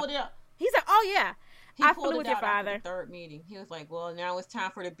come up? He's like, oh yeah. I flew with your father. After the third meeting. He was like, well, now it's time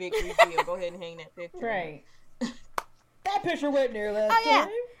for the big reveal. Go ahead and hang that picture. Right. That picture went there last time. Yeah.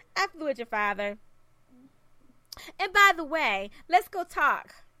 I flew with your father. And by the way, let's go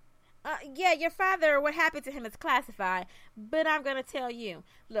talk yeah, your father, what happened to him is classified, but I'm going to tell you.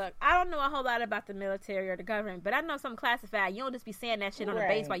 Look, I don't know a whole lot about the military or the government, but I know something classified. You don't just be saying that shit on the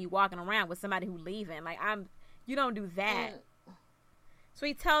base while you walking around with somebody who leaving. Like, you don't do that. So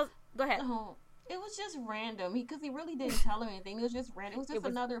he tells, go ahead. It was just random because he really didn't tell him anything. It was just random. It was just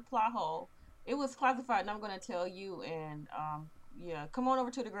another plot hole. It was classified, and I'm going to tell you, and yeah, come on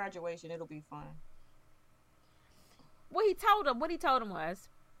over to the graduation. It'll be fun. What he told him was,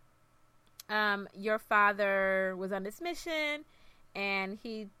 your father was on this mission, and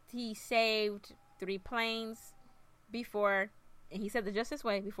he saved 3 planes before, and he said it just this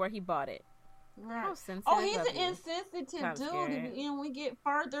way, before he bought it. Right. He's an insensitive dude. You know, we get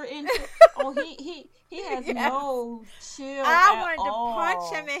further into. He has no chill. I wanted to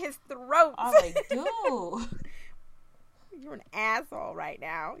punch him in his throat. I was like, dude, you're an asshole right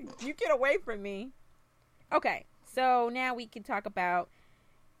now. You get away from me. Okay, so now we can talk about.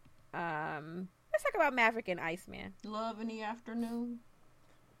 Let's talk about Maverick and Iceman. Love in the afternoon.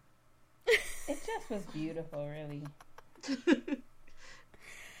 It just was beautiful, really.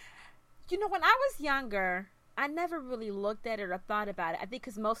 You know, when I was younger, I never really looked at it or thought about it. I think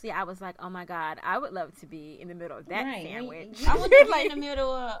because mostly I was like, oh my God, I would love to be in the middle of that sandwich. I would be in the middle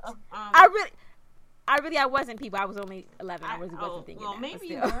of I wasn't, people. I was only 11. I wasn't thinking that. Maybe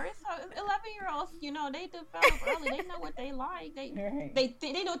you were. 11-year-olds, you know, they develop early. They know what they like. They know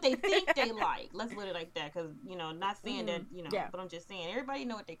what they think they like. Let's put it like that, because, you know, not saying that, you know, but I'm just saying everybody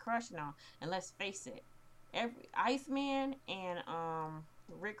know what they crushing on. And let's face it, Iceman and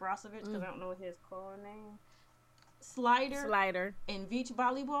Rick Rossovich, because I don't know his car name. Slider and beach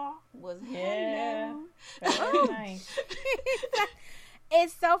volleyball was nice.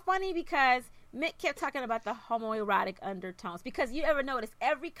 It's so funny because Mick kept talking about the homoerotic undertones, because you ever notice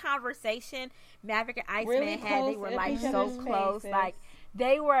every conversation Maverick and Iceman really had, they were like so close, like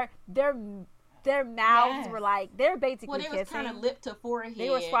they were their mouths were like they're basically kissing. Was kind of lip to forehead. They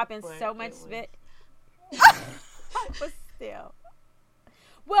were swapping so much spit. But still.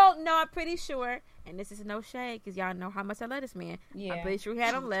 Well, no, I'm pretty sure, and this is no shade, because y'all know how much I love this man. Yeah. I'm pretty sure he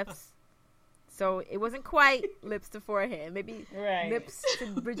had on lips. So it wasn't quite lips to forehead. Maybe lips to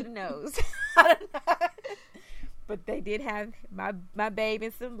bridge of the nose. I don't know. But they did have my babe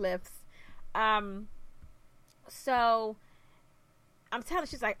and some lips. So I'm telling her,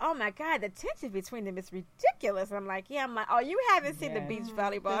 she's like, oh my God, the tension between them is ridiculous. And I'm like, yeah. I'm like, oh, you haven't seen the beach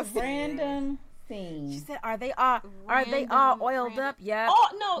volleyball scene. Random scene. She said, are they all oiled up? Yeah. Oh,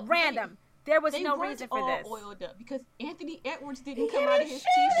 no. Random. There was no reason for this. Oiled up because Anthony Edwards didn't come out of his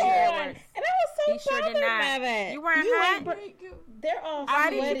t-shirt. And I was so bothered by that. You weren't hot? They're all Why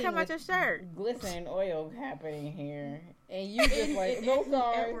did you come out your shirt? Glistening oil happening here. And you just like, no,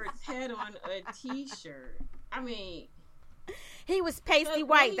 sorry. Edwards had on a t-shirt. I mean, he was pasty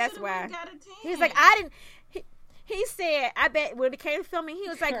white. That's why. He was like, I didn't. He said, I bet when it came to filming, he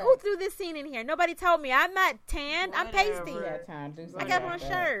was like, who threw this scene in here? Nobody told me. I'm not tanned. I'm pasty. I got on a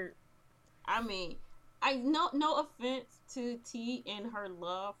shirt. I mean, no offense to T and her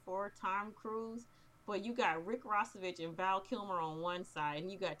love for Tom Cruise, but you got Rick Rossovich and Val Kilmer on one side,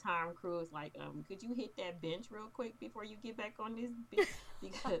 and you got Tom Cruise like, could you hit that bench real quick before you get back on this bench?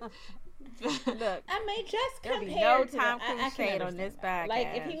 Because look, I mean, just compared no Tom Cruise shade on this back.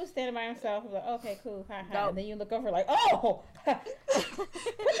 Like if he was standing by himself, like, okay, cool, ha. And then you look over like, oh, put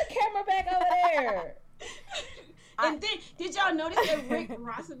the camera back over there. And then, did y'all notice that Rick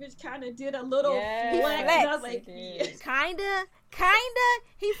Rossovich kind of did a little flex? And I was like, kinda.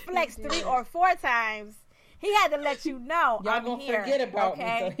 He flexed 3 or 4 times. He had to let you know. Y'all I'm gonna here, forget about me,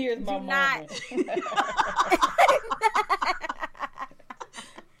 so here's my moment.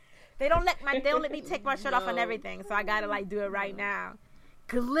 They don't let me take my shirt off and everything, so I gotta like do it right now.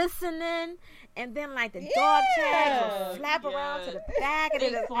 Glistening, and then like the dog tags will flap around to the back,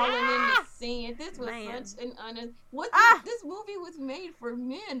 and then falling in the sand. This was such an this movie was made for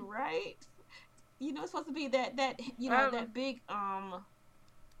men, right? You know, it's supposed to be that that big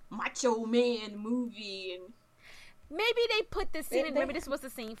macho man movie, and maybe they put this scene in. Maybe this was the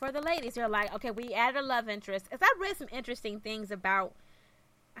scene for the ladies. They're like, okay, we added a love interest. Because I read some interesting things about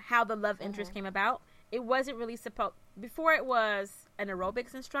how the love interest came about. It wasn't really supposed before. It was an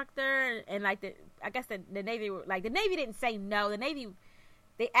aerobics instructor, and like I guess the Navy were like, the Navy didn't say no. The Navy,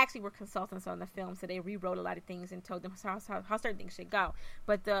 they actually were consultants on the film, so they rewrote a lot of things and told them how certain things should go.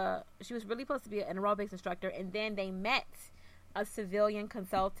 But she was really supposed to be an aerobics instructor, and then they met a civilian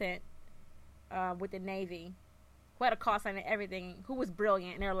consultant with the Navy who had a call sign and everything, who was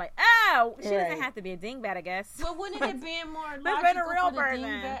brilliant, and they were like, oh, she doesn't have to be a dingbat, I guess. But wouldn't it have been more logical for the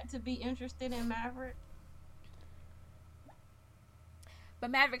dingbat to be interested in Maverick?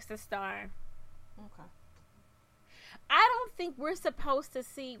 But Maverick's the star. Okay. I don't think we're supposed to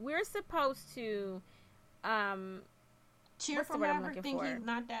see. We're supposed to cheer for Maverick. Think he's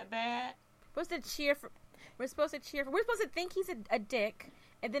not that bad. We're supposed to cheer for. We're supposed to think he's a dick,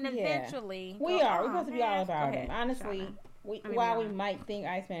 and then eventually we're supposed to be all about him. Honestly, while we might think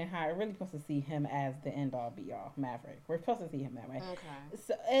Iceman high, we're really supposed to see him as the end all be all Maverick. We're supposed to see him that way. Okay.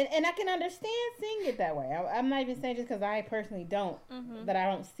 So and I can understand seeing it that way. I'm not even saying just because I personally don't that I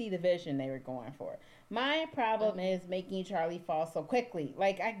don't see the vision they were going for. My problem is making Charlie fall so quickly.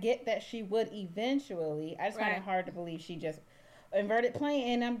 Like, I get that she would eventually. I just find it hard to believe she just inverted plane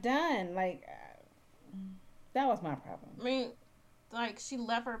and I'm done. Like, that was my problem. I mean, like, she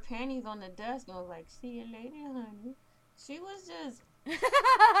left her panties on the desk and was like, "See you later, honey." She was just...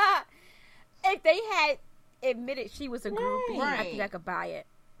 If they had admitted she was a groupie, I think I could buy it.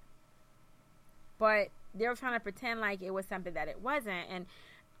 But they were trying to pretend like it was something that it wasn't. And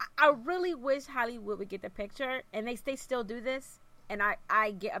I really wish Hollywood would get the picture. And they still do this. And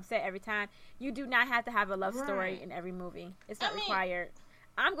I get upset every time. You do not have to have a love story in every movie. It's not required.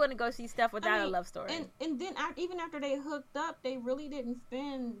 I'm going to go see stuff without a love story. And then even after they hooked up, they really didn't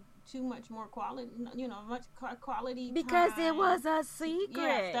spend too much more quality, much quality because time. It was a secret.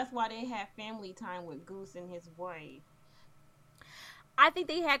 Yes, that's why they had family time with Goose and his wife. I think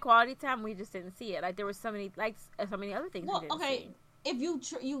they had quality time. We just didn't see it. Like, there were so many other things. Well, we didn't see. If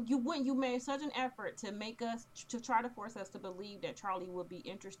you made such an effort to try to force us to believe that Charlie would be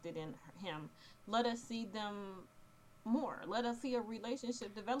interested in him, let us see them more. Let us see a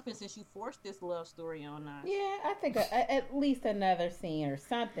relationship developing since you forced this love story on us. Yeah, I think at least another scene or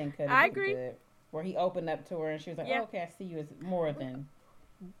something could have been good. Where he opened up to her and she was like, oh, okay, I see you as more than...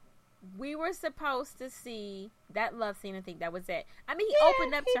 We were supposed to see that love scene and think that was it. I mean, he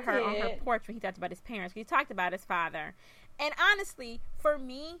opened up to her on her porch when he talked about his parents. He talked about his father. And honestly, for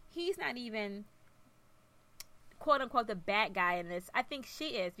me, he's not even... quote unquote the bad guy in this. I think she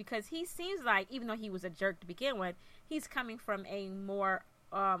is, because he seems like, even though he was a jerk to begin with, he's coming from a more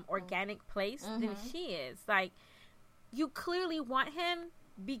organic place than she is. Like, you clearly want him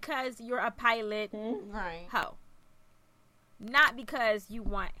because you're a pilot hoe, not because you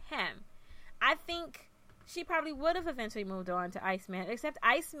want him. I think she probably would have eventually moved on to Iceman, except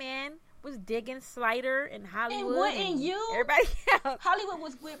Iceman was digging Slider and Hollywood and everybody else. Hollywood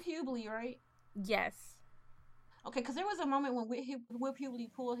was Whip Hubley, right? Yes. Okay, because there was a moment when Whip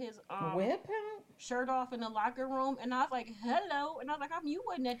Hubley pulled his Whip shirt off in the locker room, and I was like, "Hello," and I was like, "You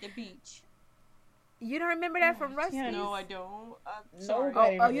wasn't at the beach." You don't remember that from Rusty? No, I don't. Sorry.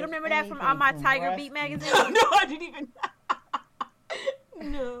 Oh, you don't remember that from On My Tiger Beat magazine? No, I didn't even.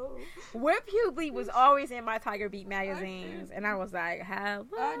 No. Whip Hubley was always in my Tiger Beat magazines, and I was like, "Hello,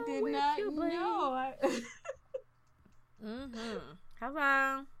 I did Whip not Hubley." know.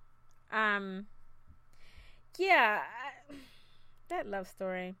 Hello. Yeah, that love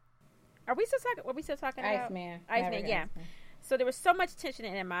story. Are we still talking? What we still talking about? Iceman, yeah. So there was so much tension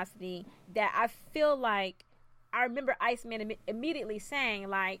and animosity that I feel like I remember Iceman immediately saying,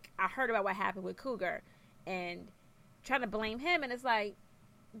 like, I heard about what happened with Cougar, and trying to blame him, and it's like,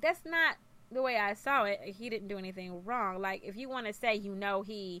 that's not the way I saw it. He didn't do anything wrong. Like, if you want to say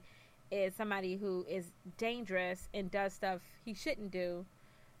he is somebody who is dangerous and does stuff he shouldn't do,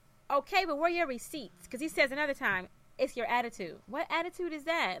 okay, but where are your receipts? Because he says another time, it's your attitude. What attitude is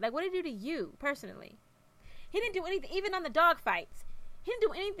that? Like, what did he do to you, personally? He didn't do anything, even on the dog fights. He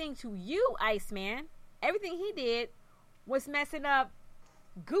didn't do anything to you, Iceman. Everything he did was messing up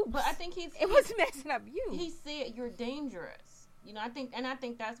Goose. But I think it was messing up you. He said, you're dangerous. I think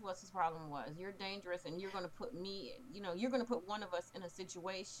that's what his problem was. You're dangerous, and you're going to put me, you're going to put one of us in a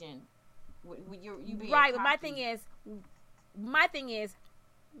situation with you being right, cocky. But my thing is,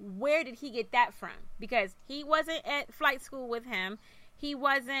 where did he get that from? Because he wasn't at flight school with him. He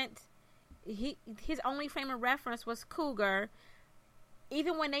wasn't. His only frame of reference was Cougar.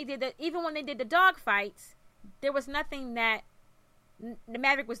 Even when they did the dog fights, there was nothing that the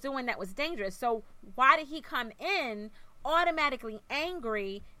Maverick was doing that was dangerous. So why did he come in automatically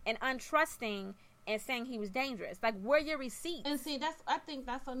angry and untrusting and saying he was dangerous? Like, where are your receipts? And see, I think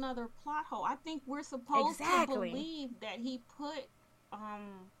that's another plot hole. I think we're supposed to believe that he put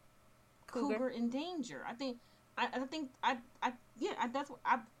Cougar in danger.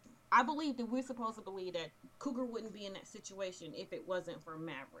 I believe that we're supposed to believe that Cougar wouldn't be in that situation if it wasn't for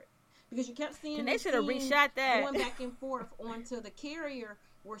Maverick, because you kept seeing they should have reshot that going back and forth onto the carrier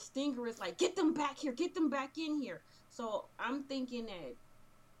where Stinger is like, get them back here, get them back in here. So I'm thinking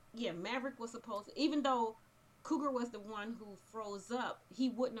that Maverick was supposed to, even though Cougar was the one who froze up, he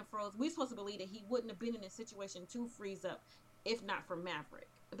wouldn't have froze. We're supposed to believe that he wouldn't have been in a situation to freeze up if not for Maverick.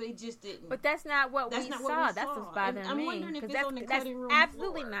 But it just didn't. But that's not what we saw. That's what's bothering me. I'm wondering if it's on the cutting room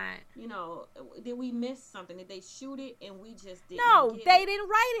absolutely floor. not. You know, did we miss something? Did they shoot it and we just didn't? No, they didn't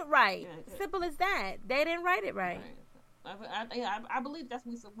write it right. Yeah, simple as that. They didn't write it right. I believe that's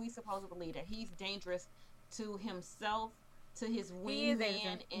we supposed to believe that he's dangerous to himself, to his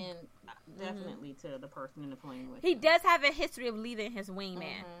wingman, and definitely to the person in the plane with him. He does have a history of leaving his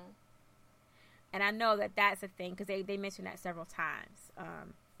wingman. And I know that that's a thing because they mentioned that several times.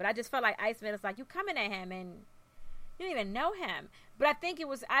 But I just felt like Iceman is like, you coming at him and you don't even know him. But I think it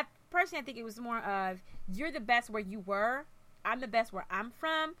was more of, you're the best where you were, I'm the best where I'm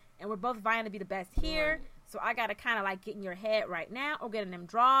from, and we're both vying to be the best here. Right. So I got to kind of like get in your head right now, or get in them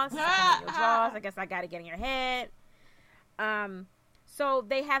draws. I guess I got to get in your head. So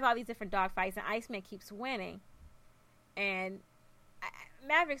they have all these different dog fights, and Iceman keeps winning. And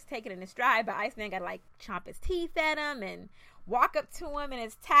Maverick's taking it in his stride, but Iceman got to like chomp his teeth at him and walk up to him in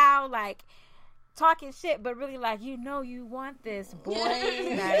his towel, like talking shit, but really like, you know, you want this, boy.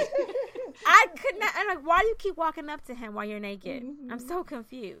 Like, I could not. I'm like, why do you keep walking up to him while you're naked? I'm so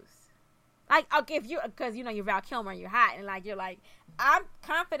confused. Like, okay, because you know you're Val Kilmer, and you're hot, and like you're like, I'm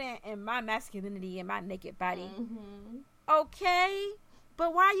confident in my masculinity and my naked body. Okay.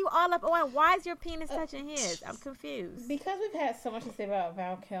 But why are you all up on? Why is your penis touching his? I'm confused. Because we've had so much to say about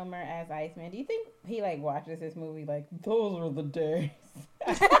Val Kilmer as Iceman. Do you think he like watches this movie like, those were the days?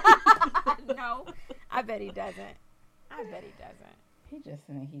 No, I bet he doesn't. He just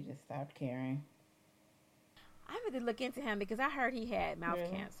stopped caring. I had to look into him because I heard he had mouth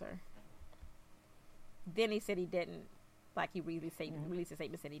cancer. Then he said he didn't. Like he released a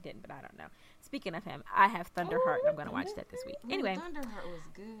statement said he didn't, but I don't know. Speaking of him, I have Thunderheart. I'm going to watch that this week. Anyway, Thunderheart was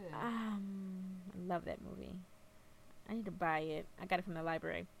good. I love that movie. I need to buy it. I got it from the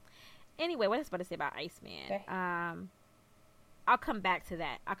library. Anyway, what I was about to say about Iceman. Okay. I'll come back to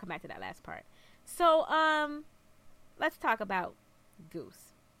that. I'll come back to that last part. So, let's talk about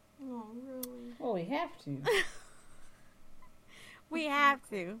Goose. Oh, really? Well, we have to. We have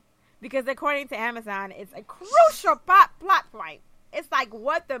to. Because according to Amazon, it's a crucial plot point. It's like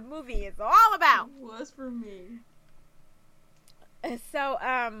what the movie is all about. It was for me. So,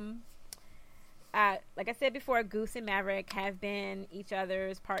 like I said before, Goose and Maverick have been each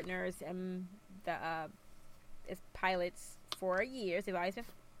other's partners and as pilots for years. They've always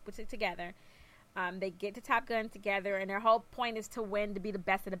been together. They get to Top Gun together, and their whole point is to win, to be the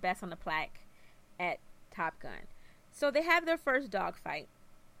best of the best on the plaque at Top Gun. So they have their first dogfight.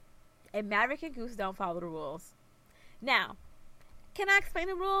 And Maverick and Goose don't follow the rules. Now, can I explain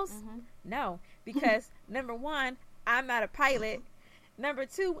the rules? No, because number one, I'm not a pilot. Number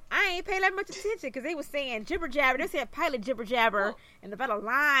two, I ain't paying that much attention because they were saying jibber jabber. They said pilot jibber jabber and about a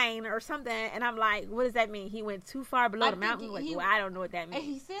line or something. And I'm like, what does that mean? He went too far below the mountain? I don't know what that means.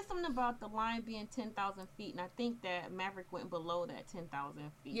 He said something about the line being 10,000 feet, and I think that Maverick went below that 10,000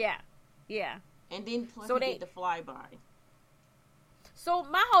 feet. Yeah. And then plus he did the flyby. So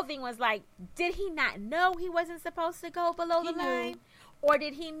my whole thing was like, did he not know he wasn't supposed to go below the line? Or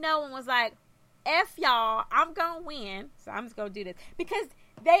did he know and was like, F y'all, I'm going to win, so I'm just going to do this. Because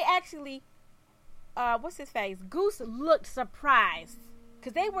they actually, what's his face? Goose looked surprised.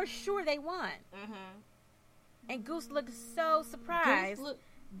 Because they were sure they won. And Goose looked so surprised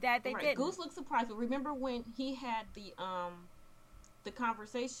that they didn't. Goose looked surprised. But remember when he had the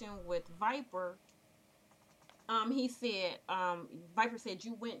conversation with Viper, he said, Viper said,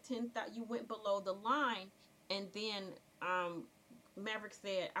 you went below the line, and then Maverick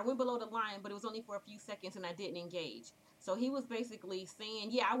said, I went below the line, but it was only for a few seconds, and I didn't engage. So he was basically saying,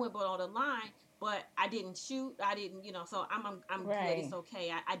 yeah, I went below the line, but I didn't shoot. I didn't, so I'm good. It's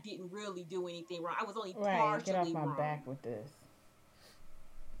okay. I didn't really do anything wrong. I was only partially wrong. Get off my back with this.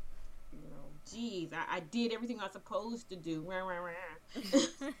 Geez, I did everything I was supposed to do.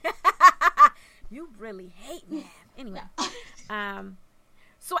 You really hate Mav. Anyway,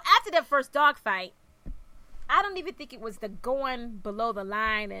 so after that first dogfight, I don't even think it was the going below the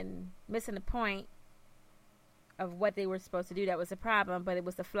line and missing the point of what they were supposed to do that was the problem, but it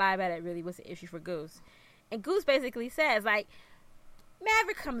was the flyby that really was the issue for Goose. And Goose basically says, like,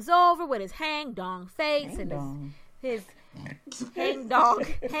 Maverick comes over with his hang dong face and his hang dog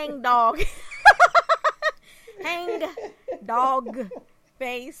face.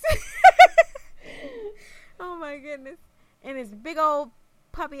 Oh my goodness. And his big old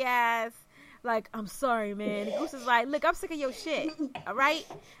puppy ass, like, I'm sorry, man. And Goose is like, look, I'm sick of your shit. All right?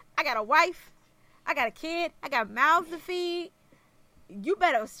 I got a wife. I got a kid. I got mouths to feed. You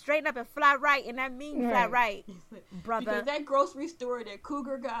better straighten up and fly right, and that means fly right, brother. Because that grocery store that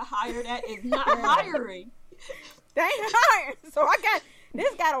Cougar got hired at is not hiring. They ain't hiring. So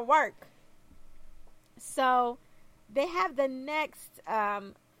this got to work. So they have the next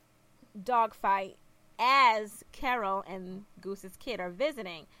dog fight as Carol and Goose's kid are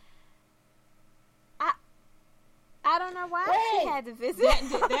visiting. I don't know why she had to visit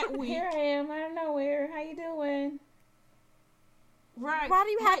that week. Here I am out of nowhere. How you doing? Right. Why do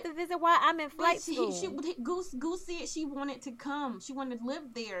you have to visit while I'm in flight school? Goose said she wanted to come. She wanted to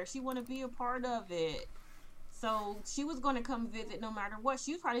live there. She wanted to be a part of it. So she was going to come visit no matter what.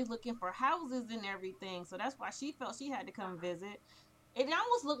 She was probably looking for houses and everything. So that's why she felt she had to come visit. It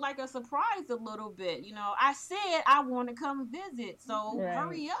almost looked like a surprise a little bit. You know, I said I want to come visit. So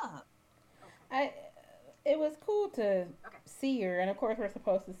hurry up. It was cool to see her. And, of course, we're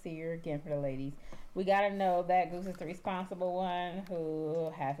supposed to see her again for the ladies. We got to know that Goose is the responsible one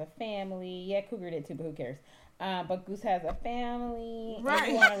who has a family. Yeah, Cougar did too, but who cares? But Goose has a family. Right.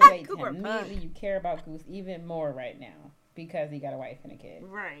 And you want to relate to him. Immediately, you care about Goose even more right now because he got a wife and a kid.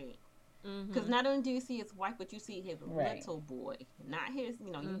 Right. Because not only do you see his wife, but you see his little boy. Not his,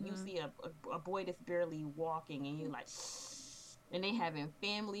 you see a boy that's barely walking and you're like... And they having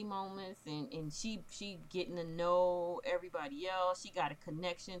family moments, and she getting to know everybody else. She got a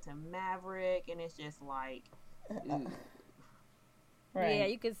connection to Maverick, and it's just like, right. Yeah,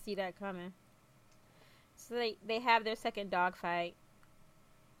 you could see that coming. So they have their second dog fight,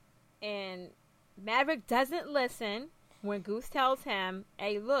 and Maverick doesn't listen when Goose tells him,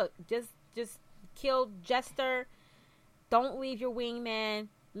 "Hey, look, just kill Jester. Don't leave your wingman.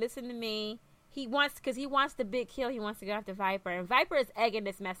 Listen to me." He wants the big kill. He wants to go after Viper, and Viper is egging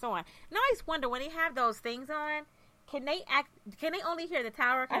this mess on. And I always wonder when they have those things on, can they only hear the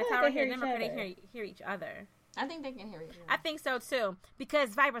tower? Can the tower hear them, or can they hear each other? I think they can hear each other. I think so too, because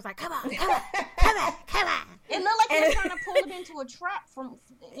Viper's like, come on. It looked like he was trying to pull it into a trap from,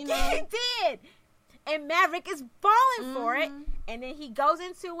 He did. And Maverick is falling for it, and then he goes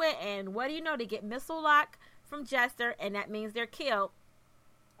into it, and what do you know? They get missile lock from Jester, and that means they're killed.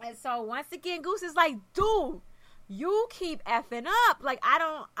 And so once again, Goose is like, dude, you keep effing up. Like, I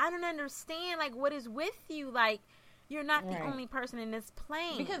don't understand. Like, what is with you? Like, you're not the only person in this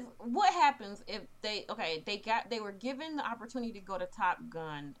plane. Because what happens if they were given the opportunity to go to Top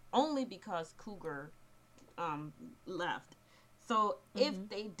Gun only because Cougar left. So if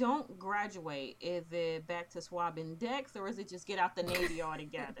they don't graduate, is it back to swabbing decks, or is it just get out the Navy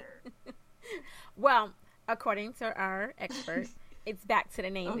altogether? Well, according to our expert, it's back to the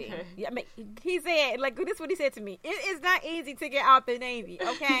Navy. Okay. Yeah, I mean, he said, like, this is what he said to me. It is not easy to get out the Navy,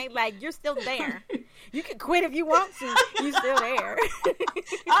 okay? Like, you're still there. You can quit if you want to. You're still there.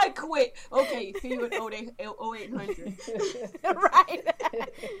 I quit. Okay, see you at 0800. Right.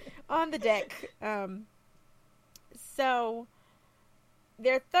 On the deck. So,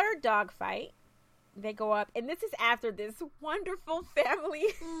 their third dog fight, they go up, and this is after this wonderful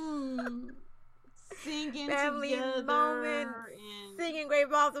family... singing family together moment, singing Great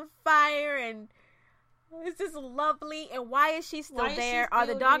Balls of Fire, and it's just lovely. And why is she still there? Are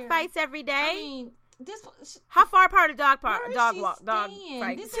the dog fights every day? I mean, how far apart are dog fights?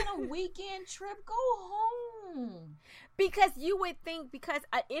 This is a weekend trip. Go home. Because you would think, because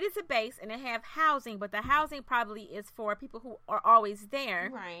it is a base and they have housing, but the housing probably is for people who are always there,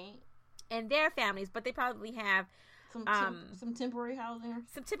 right? And their families, but they probably have. Some temporary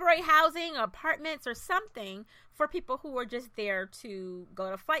housing, apartments, or something for people who are just there to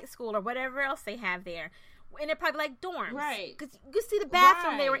go to flight school or whatever else they have there. And they're probably like dorms, right? Because you see the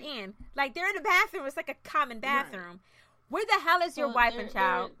bathroom they were in, like they're in the bathroom. It's like a common bathroom. Right. Where the hell is your wife and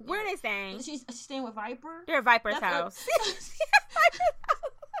child? Where are they staying? She's staying with Viper. They're at Viper's house.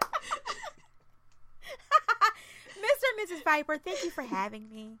 Mr. and Mrs. Viper, thank you for having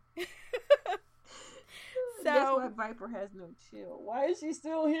me. So, that's why Viper has no chill. Why is she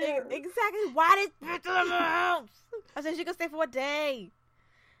still here? Exactly. Why did the house? I said she could stay for a day.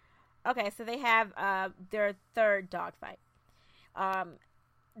 Okay, so they have their third dog fight.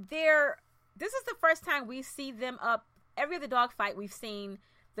 This is the first time we see them up. Every other dog fight we've seen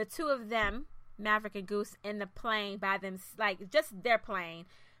the two of them, Maverick and Goose, in the plane by them, like just their plane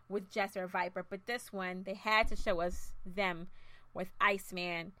with Jester and Viper. But this one, they had to show us them with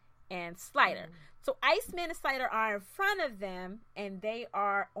Iceman and Slider. So Iceman and Slider are in front of them, and they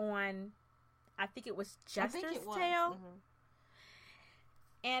are on, I think it was Jester's tail.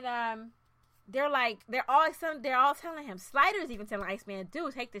 And they're all telling him. Slider's even telling Iceman,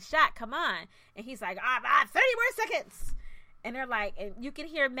 dude, take the shot, come on. And he's like, 30 more seconds. And they're like, and you can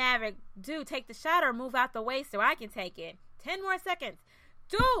hear Maverick, dude, take the shot or move out the way so I can take it. 10 more seconds.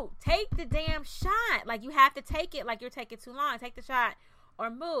 Dude, take the damn shot. Like, you have to take it, like you're taking too long. Take the shot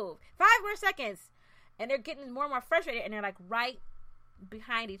or move. 5 more seconds. And they're getting more and more frustrated, and they're like right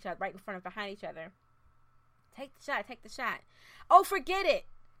behind each other, right in front of behind each other. Take the shot. Oh, forget it.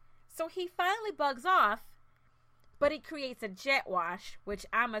 So he finally bugs off, but he creates a jet wash, which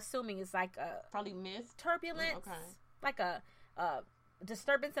I'm assuming is like a probably mist, turbulence, like a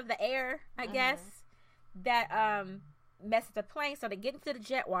disturbance of the air, I guess, that messes the plane. So they get into the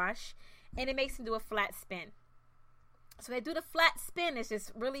jet wash, and it makes them do a flat spin. So they do the flat spin. It's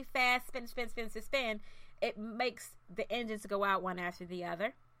just really fast spin. It makes the engines go out one after the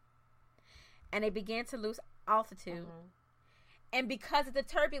other, and they begin to lose altitude. And because of the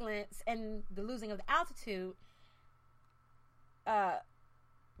turbulence and the losing of the altitude,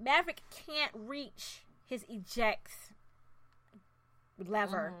 Maverick can't reach his eject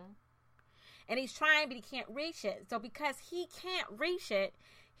lever. And he's trying, but he can't reach it. So because he can't reach it,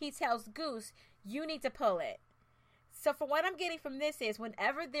 he tells Goose, you need to pull it. So for what I'm getting from this is,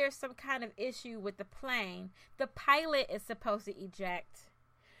 whenever there's some kind of issue with the plane, the pilot is supposed to eject.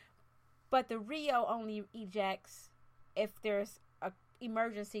 But the Rio only ejects if there's an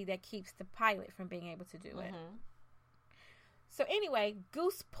emergency that keeps the pilot from being able to do it. So anyway,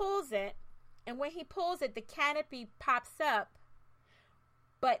 Goose pulls it, and when he pulls it, the canopy pops up,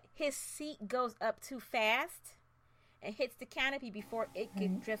 but his seat goes up too fast and hits the canopy before it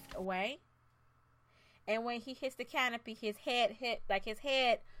can drift away. And when he hits the canopy, his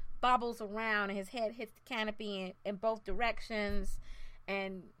head bobbles around, and his head hits the canopy in both directions,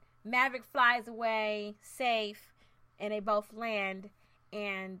 and Maverick flies away safe, and they both land,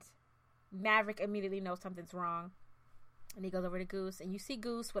 and Maverick immediately knows something's wrong, and he goes over to Goose, and you see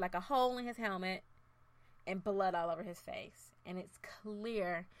Goose with like a hole in his helmet and blood all over his face, and it's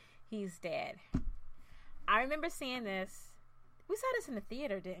clear he's dead. I remember seeing this. We saw this in the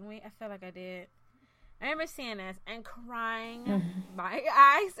theater, didn't we? I feel like I did. I remember seeing this and crying my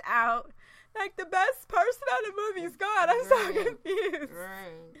eyes out. Like, the best person on the movie's gone. I'm so confused.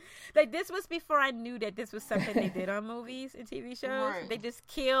 Like, this was before I knew that this was something they did on movies and TV shows. They just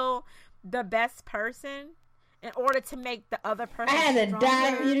kill the best person in order to make the other person I had to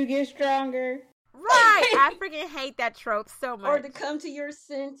die for you to get stronger. Right. I freaking hate that trope so much. Or to come to your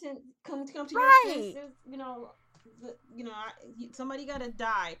sentence, come to your senses, somebody gotta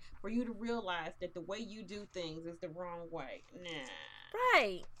die for you to realize that the way you do things is the wrong way. Nah.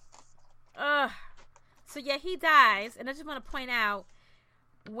 Right. So yeah, he dies, and I just want to point out,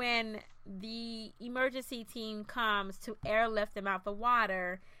 when the emergency team comes to airlift him out the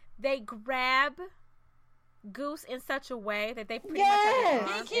water, they grab Goose in such a way that they pretty much have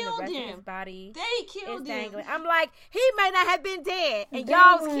his arms, they killed and the rest him. Of his body they killed him. Dangling. I'm like, he may not have been dead, and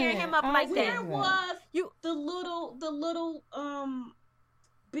y'all's carrying him up like that. Where was the little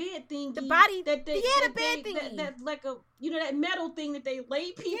bed thingy? The body that they had a bed thingy. That's like a that metal thing that they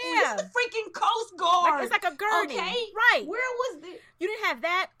lay people. Yeah. It's the freaking Coast Guard. It's like a gurney. Okay, right? Where was the? You didn't have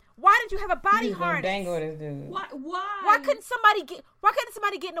that. Why did you have a body harness? Dangle this dude. Why couldn't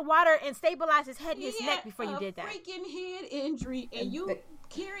somebody get in the water and stabilize his head and his neck before you did that? Freaking head injury, and you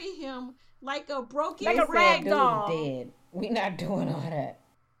carry him like a broken, like a rag doll. Dead. We not doing all that.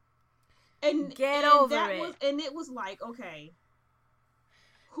 And get over it. And it was like, okay,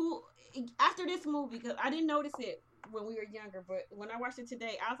 who after this movie? Because I didn't notice it when we were younger, but when I watched it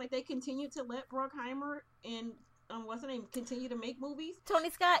today, I was like, they continue to let Bruckheimer and what's her name continue to make movies. Tony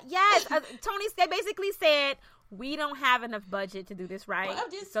Scott, yes. Tony Scott basically said, we don't have enough budget to do this right,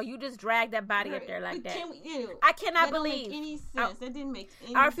 so you just drag that body up there like that. I cannot believe. That didn't make any sense. That didn't make any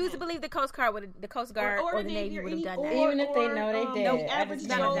sense. I refuse to believe the Coast Guard or the Navy would have done that. Even if they know they did. No average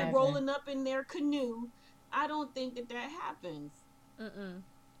Joe rolling up in their canoe. I don't think that happens.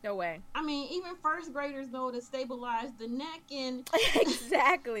 No way. I mean, even first graders know to stabilize the neck and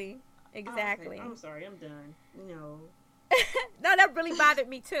exactly. I'm sorry, I'm done. No, that really bothered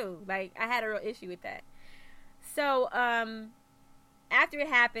me too. Like, I had a real issue with that. So, after it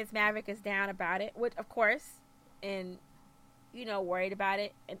happens, Maverick is down about it, which, of course, and, worried about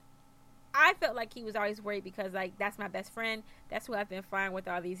it. And I felt like he was always worried because, like, that's my best friend. That's who I've been flying with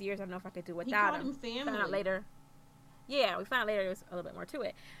all these years. I don't know if I could do without him. He called him family. Found out later. Yeah, we found out later there was a little bit more to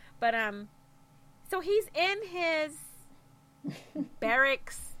it. But, so he's in his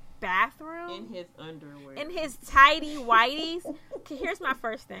barracks bathroom. In his underwear. In his tidy whities. Okay, here's my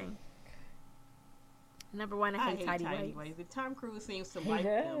first thing. Number one, I hate tidy whities. But Tom Cruise seems to like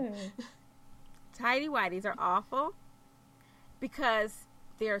them. Tidy whities are awful because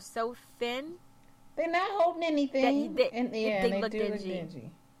they're so thin. They're not holding anything. They look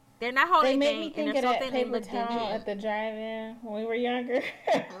dingy. They're not holding anything. They make me think of that paper towel at the drive-in when we were younger.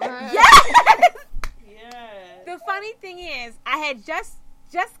 Yes! The funny thing is, I had just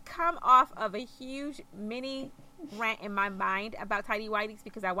just come off of a huge mini rant in my mind about tidy whities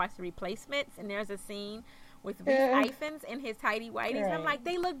because I watched The Replacements, and there's a scene with Reese Ifans in his tidy whities, and I'm like,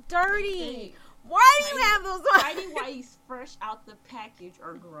 they look dirty. Why do you have those on? Tidy whities fresh out the package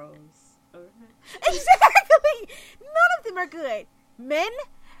are gross. Exactly. None of them are good. Men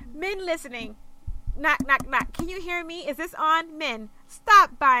listening. Knock, knock, knock. Can you hear me? Is this on? Men,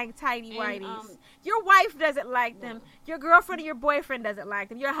 stop buying tidy whities. Your wife doesn't like them. Your girlfriend or your boyfriend doesn't like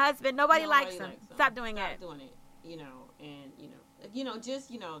them. Your husband, nobody likes them. Stop doing it. Stop doing it. You know, and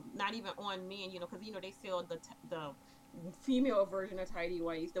just not even on men. Because they sell the female version of tidy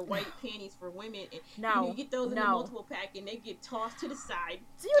whities, the white panties for women. And, you get those in the multiple pack, and they get tossed to the side.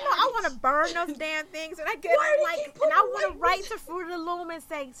 Do you know I want to burn those damn things? And I get and I want to write to Fruit of the Loom and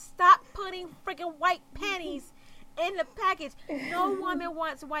say, stop putting freaking white panties in the package. No woman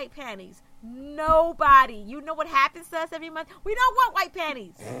wants white panties. Nobody. You know what happens to us every month? We don't want white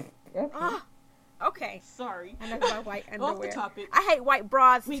panties. Okay. Sorry. I know about white underwear. Off the topic. I hate white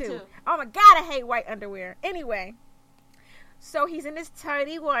bras Me too. Oh my God, I hate white underwear. Anyway. So he's in his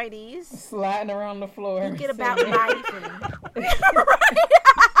tidy whities, sliding around the floor. Thinking about life.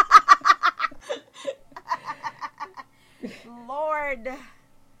 Lord.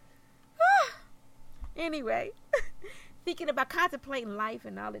 Anyway, thinking about contemplating life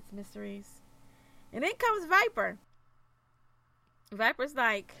and all its mysteries. And then comes Viper. Viper's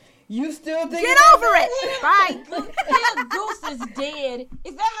like, you still think get over it. Bye. Little Goose is dead.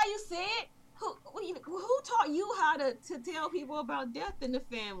 Is that how you say it? Who taught you how to tell people about death in the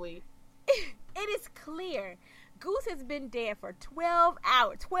family? It is clear. Goose has been dead for 12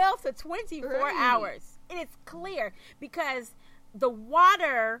 hours. 12 to 24 hours. It is clear because the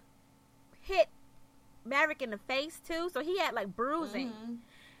water hit Maverick in the face too, so he had like bruising. Mm-hmm.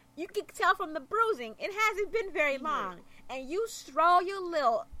 You can tell from the bruising, it hasn't been very long. And you stroll your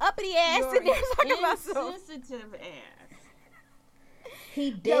little uppity ass in there talking about some insensitive ass.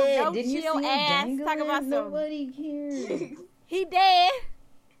 He dead. No Didn't you see him dangling? Talk about nobody cares. He dead.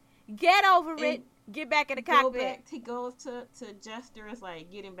 Get over it. Get back in the cockpit. He goes to Jester. It's like,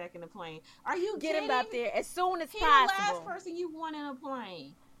 get him back in the plane. Are you get kidding? Him up there as soon as possible. He's the last person you want in a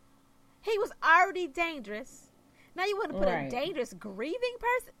plane. He was already dangerous. Now you want to put a dangerous grieving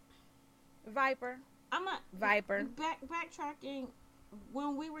person? Viper. Viper. Backtracking.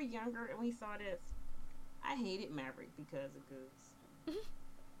 When we were younger and we saw this, I hated Maverick because of Goose.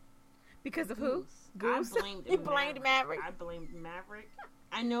 Because of who? Goose? I blamed You blamed Maverick? I blamed Maverick.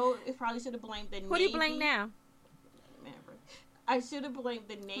 I know it probably should have blamed the Navy. Who do you blame now? Maverick. I should have blamed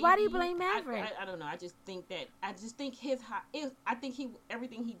the Navy. Why do you blame Maverick? I don't know. I just think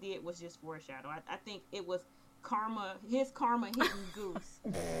everything he did was just foreshadow. I think it was karma. His karma hitting Goose.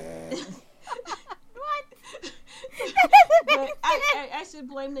 What? But I should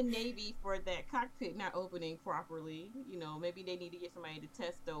blame the Navy for that cockpit not opening properly. Maybe they need to get somebody to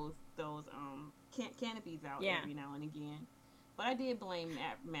test those canopies out every now and again. But I did blame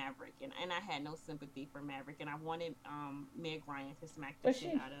Maverick, and I had no sympathy for Maverick, and I wanted Meg Ryan to smack the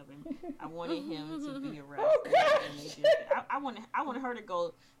shit out of him. I wanted him to be arrested. I wanted her to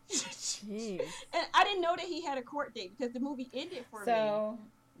go. Jeez. And I didn't know that he had a court date because the movie ended for me.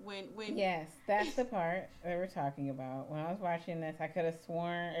 When yes, that's the part that we're talking about. When I was watching this, I could have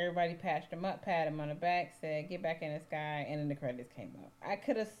sworn everybody patched him up, patted him on the back, said "Get back in the sky," and then the credits came up. I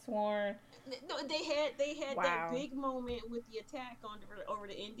could have sworn they had that big moment with the attack over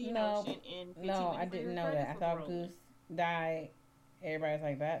the Indian Ocean. No, I didn't know that. I thought Goose died. Everybody was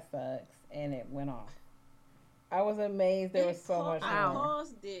like, "That sucks," and it went off. I was amazed there was so much. I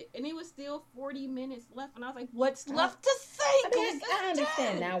paused it, and it was still 40 minutes left, and I was like, "What's left to say?" I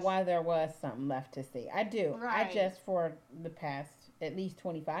understand now why there was something left to see. I do. Right. I just, for the past at least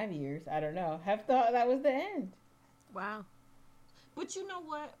 25 years, I don't know, have thought that was the end. Wow. But you know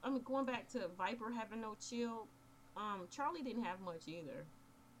what? I mean, going back to Viper having no chill, Charlie didn't have much either.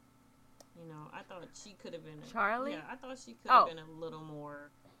 I thought she could have been Charlie. Yeah, I thought she could have been a little more.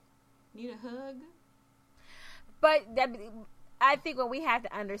 Need a hug. But I think what we have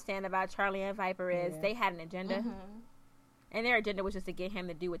to understand about Charlie and Viper is they had an agenda. And their agenda was just to get him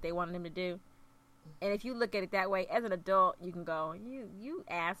to do what they wanted him to do. And if you look at it that way, as an adult, you can go, you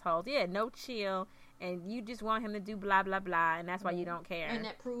assholes. Yeah, no chill. And you just want him to do blah, blah, blah. And that's why you don't care. And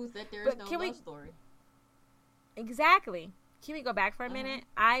that proves that there is no love story. Exactly. Can we go back for a minute?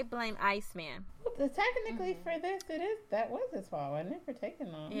 I blame Iceman. Well, technically for this, that was his fault, wasn't it? For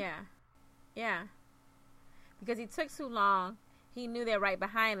taking long. Yeah. Yeah. Because he took too long. he knew they're right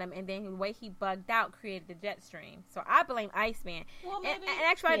behind him, and then the way he bugged out created the jet stream. So I blame Iceman. Well, and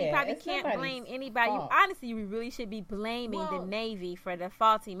actually, you probably can't blame anybody. Honestly, you really should be blaming the Navy for the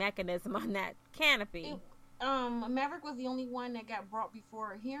faulty mechanism on that canopy. Maverick was the only one that got brought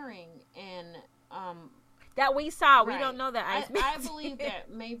before a hearing, and that we saw. Right. We don't know that Iceman. I believe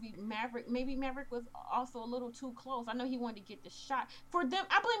that maybe Maverick was also a little too close. I know he wanted to get the shot. For them,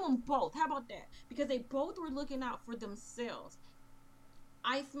 I blame them both. How about that? Because they both were looking out for themselves.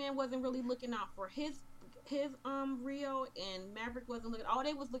 Iceman wasn't really looking out for his Rio, and Maverick wasn't looking. All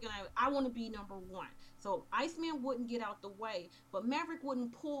they was looking at, I want to be number one. So Iceman wouldn't get out the way, but Maverick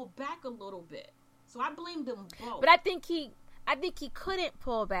wouldn't pull back a little bit. So I blame them both. But I think he couldn't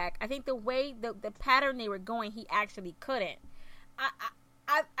pull back. I think the way the pattern they were going, he actually couldn't.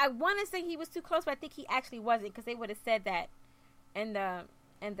 I want to say he was too close, but I think he actually wasn't, because they would have said that in the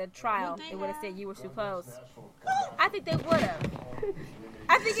trial. They would have said you were too close. I think they would have.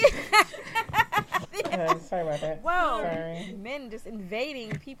 I think it. Sorry about that. Whoa, sorry. Men just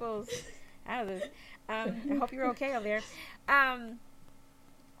invading people's houses. I hope you're okay over there.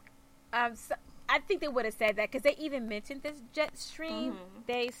 So I think they would have said that, because they even mentioned this jet stream. Mm-hmm.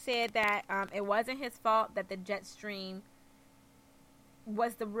 They said that it wasn't his fault, that the jet stream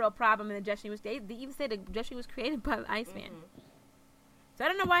was the real problem, and the jet stream was. They even said the jet stream was created by the Iceman. Mm-hmm. So I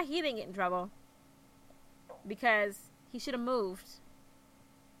don't know why he didn't get in trouble, because he should have moved.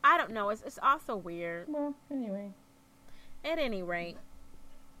 I don't know. It's also weird. Well, anyway. At any rate,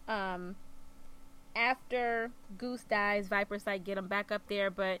 after Goose dies, Viper's like, get him back up there,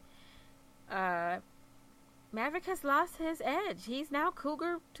 but Maverick has lost his edge. He's now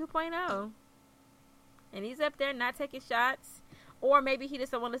Cougar 2.0. And he's up there not taking shots. Or maybe he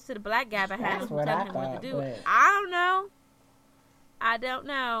just don't want to listen to the black guy behind him telling him what to do. But I don't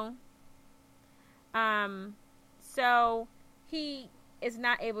know. So he is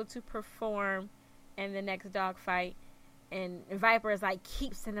not able to perform in the next dogfight. And Viper is like,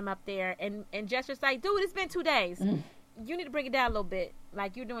 keep sending him up there. And Jester's like, dude, it's been 2 days. You need to bring it down a little bit.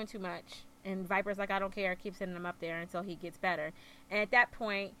 Like, you're doing too much. And Viper's like, I don't care. Keep sending him up there until he gets better. And at that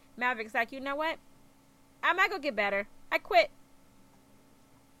point, Maverick's like, you know what? I'm not going to get better. I quit.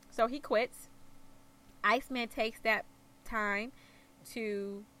 So he quits. Iceman takes that time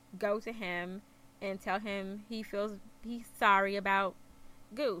to go to him and tell him he's sorry about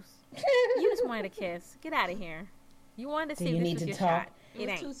Goose. You just wanted a kiss. Get out of here. You wanted to see if this was your shot. It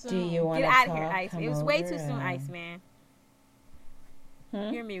ain't. Do you want to get out of here, Ice? It was way too soon, Iceman.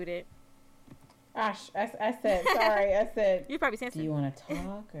 You're muted. I said, sorry. I said, you probably said, do you want to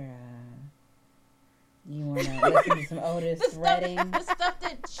talk, or you want to listen to some Otis Redding? The stuff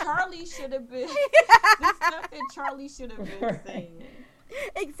that Charlie should have been. Saying.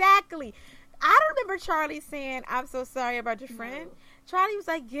 Exactly. I don't remember Charlie saying, I'm so sorry about your friend. No. Charlie was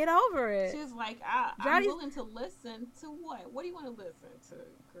like, get over it. She was like, I'm willing to listen to what? What do you want to listen to,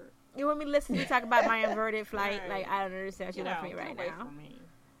 Kurt? You want me to listen to you talk about my inverted flight? Right. Like, I don't understand what you want from me right now.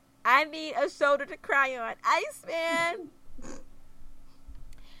 I need a shoulder to cry on. Iceman!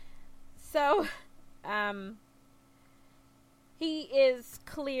 So, he is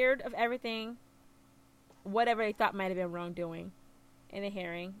cleared of everything, whatever they thought might have been wrongdoing in the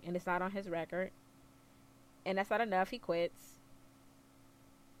hearing, and it's not on his record. And that's not enough. He quits.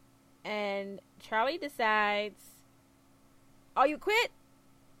 And Charlie decides, oh, you quit?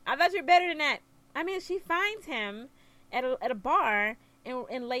 I thought you were better than that. I mean, she finds him at a bar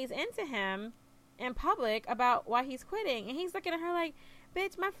and lays into him in public about why he's quitting. And he's looking at her like,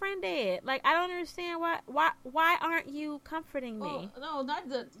 bitch, my friend dead. Like, I don't understand why aren't you comforting me? Well, no,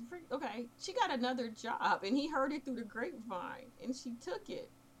 okay. She got another job, and he heard it through the grapevine, and she took it.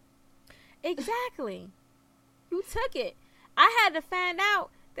 Exactly. You took it. I had to find out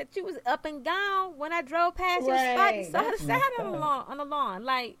that you was up and gone when I drove past your spot and saw the sign on the lawn.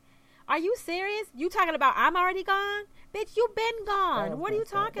 Like, are you serious? You talking about I'm already gone? Bitch, you been gone. What are you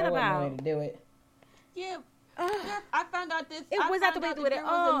talking about? That wasn't the way to do it. Yeah. I found out this. It was not the way to do it at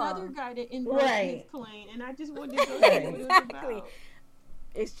all. There was another guy that involved his plane, and I just wanted to go see what it was about.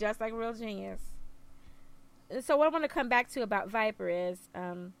 It's just like Real Genius. So what I want to come back to about Viper is,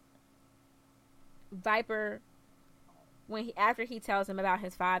 Viper, after he tells him about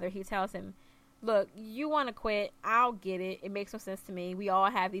his father, he tells him, look, you want to quit, I'll get it. It makes no sense to me. We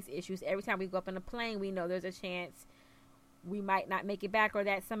all have these issues. Every time we go up in a plane, we know there's a chance we might not make it back, or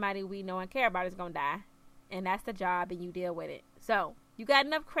that somebody we know and care about is going to die. And that's the job, and you deal with it. So, you got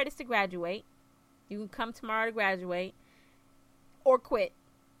enough credits to graduate. You can come tomorrow to graduate, or quit.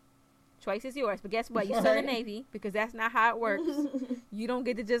 Choice is yours. But guess what? You're still in the Navy, because that's not how it works. You don't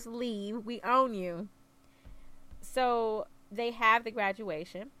get to just leave. We own you. So, they have the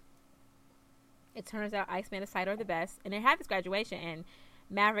graduation. It turns out Iceman and Slider are the best. And they have this graduation, and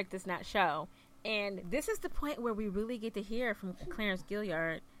Maverick does not show. And this is the point where we really get to hear from Clarence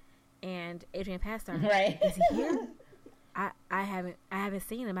Gilliard and Adrian Pasdar. Right. Is he here? I haven't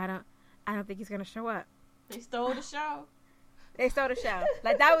seen him. I don't think he's gonna show up. They stole the show. They stole the show.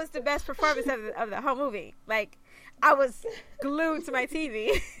 Like, that was the best performance of the whole movie. Like, I was glued to my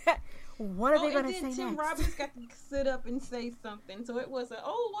TV. What are they gonna say next? Tim Robbins got to sit up and say something, so it was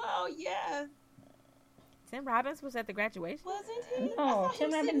wow, yeah. Tim Robbins was at the graduation? Wasn't he? No,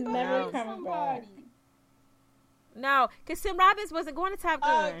 Tim Robbins never coming back. No, because Tim Robbins wasn't going to Top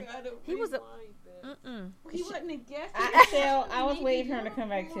Gun. He was he wasn't a guest. I was waiting for him to come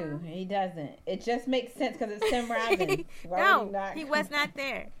back too. He doesn't. It just makes sense because it's Tim Robbins. No, he was not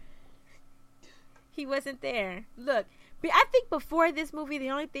there. He wasn't there. Look, I think before this movie, the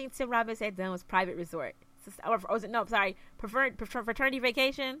only thing Tim Robbins had done was Private Resort. Or was it? No, sorry, Fraternity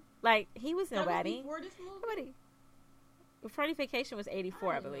Vacation. Like, he was nobody. That was before this movie? Nobody. Fraternity Vacation was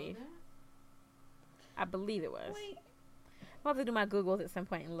 84, I believe. I believe it was. Wait. I'll have to do my Googles at some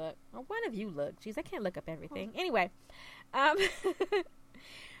point and look. Or one of you look. Jeez, I can't look up everything. Anyway.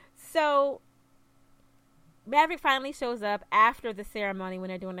 So, Maverick finally shows up after the ceremony when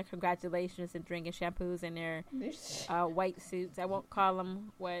they're doing the congratulations and drinking shampoos in their white suits. I won't call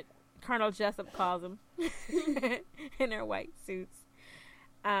them what Colonel Jessup calls them. In their white suits.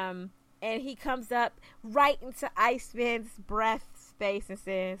 And he comes up right into Iceman's breath space and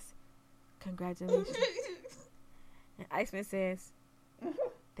says, "Congratulations." And Iceman says,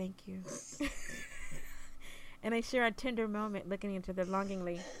 "Thank you." And they share a tender moment looking into them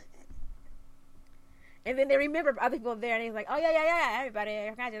longingly. And then they remember other people there, and he's like, "Oh, yeah, everybody,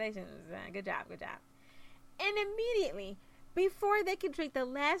 congratulations. Good job. And immediately, before they can drink the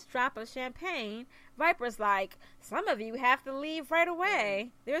last drop of champagne, Viper's like, "Some of you have to leave right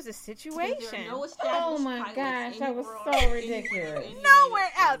away. There's a situation." Oh my gosh, that was so ridiculous.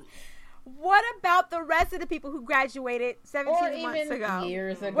 Nowhere else. What about the rest of the people who graduated 17 months ago?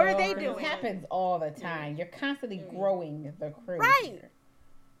 Years ago. What are they doing? It happens all the time. You're constantly growing the crew. Right.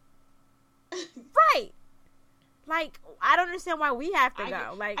 Right. Like, I don't understand why we have to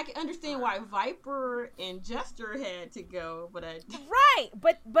go. Like, I can understand why Viper and Jester had to go, but right.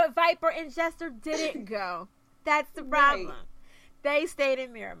 But Viper and Jester didn't go. That's the problem. Right. They stayed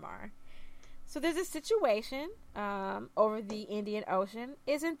in Miramar. So there's a situation over the Indian Ocean.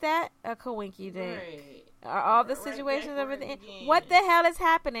 Isn't that a coinky dink? Right. Are all the situations over the What the hell is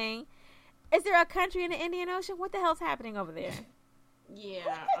happening? Is there a country in the Indian Ocean? What the hell's happening over there?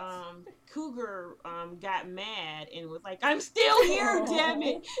 Yeah, Cougar got mad and was like, "I'm still here, damn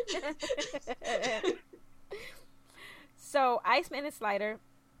it!" So Iceman and Slider,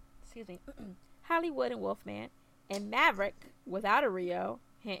 Hollywood and Wolfman, and Maverick, without a Rio,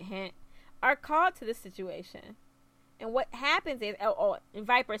 hint hint, are called to the situation. And what happens is, and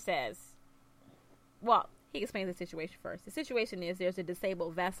Viper says, well, he explains the situation first. The situation is there's a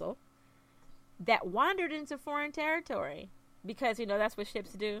disabled vessel that wandered into foreign territory. Because, that's what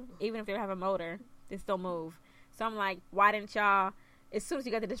ships do. Even if they don't have a motor, they still move. So I'm like, why didn't y'all, as soon as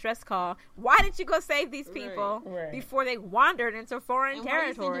you got the distress call, why didn't you go save these people before they wandered into foreign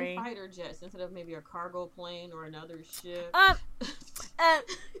territory? Why are you sending fighter jets instead of maybe a cargo plane or another ship? Are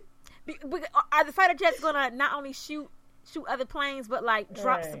the fighter jets going to not only shoot other planes, but like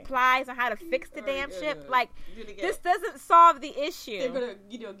drop supplies on how to fix the damn ship? Like, this doesn't solve the issue. They're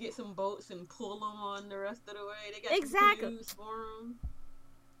gonna, get some boats and pull them on the rest of the way. They got some canoes for them.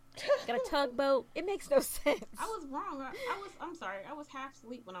 Got a tugboat. It makes no sense. I was wrong. I'm sorry. I was half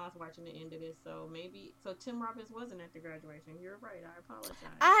asleep when I was watching the end of this. So Tim Robbins wasn't at the graduation. You're right. I apologize.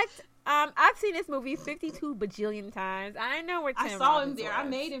 I've seen this movie 52 bajillion times. I know where Tim Robbins saw him there. was. I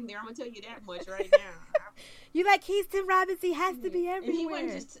made him there. I'm gonna tell you that much right now. You like, he's Tim Robbins. He has to be everywhere. And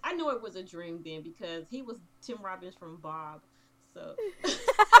he wasn't I know it was a dream then because he was Tim Robbins from Bob. So.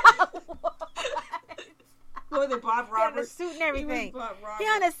 More than Bob Roberts. He had a suit and everything. He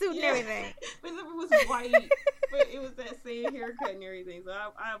had a suit and everything. But it was white. But it was that same haircut and everything. So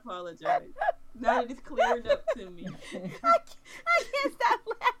I apologize. Now that it's cleared up to me. I can't stop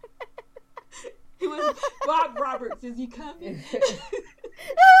laughing. It was Bob Roberts. Is he coming?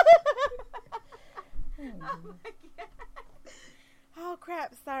 Oh my God. Oh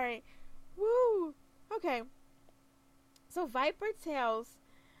crap, sorry. Woo. Okay. So Viper tells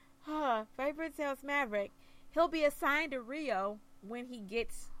Maverick he'll be assigned to Rio when he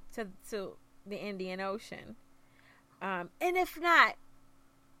gets to the Indian Ocean. And if not,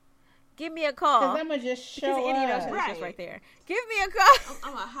 Give me a call. Because I'm going to just show up. Right there. Give me a call.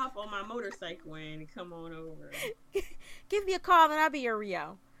 I'm going to hop on my motorcycle and come on over. Give me a call and I'll be your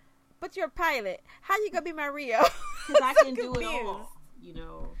Rio. But you're a pilot. How you going to be my Rio? Because I can do it all. You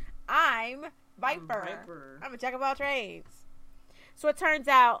know. I'm Viper. I'm a jack of all trades. So it turns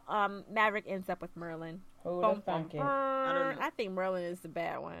out Maverick ends up with Merlin. Who the thunk it? I think Merlin is the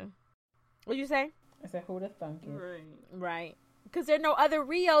bad one. What'd you say? I said, who the thunk it? Right. Because there are no other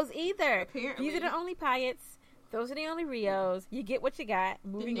Rios either. Apparently. These are the only pilots. Those are the only Rios. You get what you got.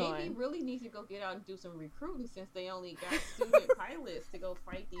 Moving on. The Navy really needs to go get out and do some recruiting since they only got student pilots to go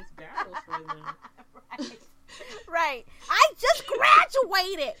fight these battles for them. Right. I just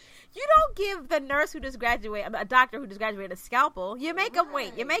graduated. You don't give the nurse who just graduated, a doctor who just graduated, a scalpel. You make them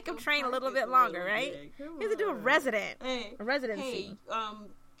wait. You make them train a little bit longer, right? You have to do a residency. Hey,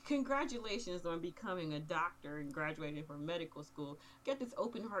 congratulations on becoming a doctor and graduating from medical school. Get this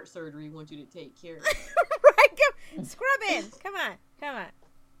open heart surgery. We want you to take care of. Right, scrub in. Come on.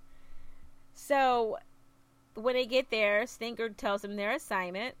 So when they get there, Stinger tells them their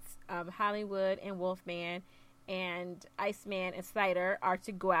assignments. Hollywood and Wolfman and Iceman and Slider are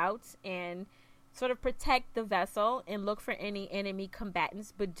to go out and sort of protect the vessel and look for any enemy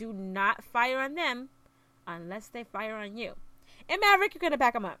combatants, but do not fire on them unless they fire on you. And Maverick, you're going to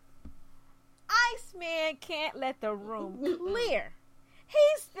back him up. Iceman can't let the room clear.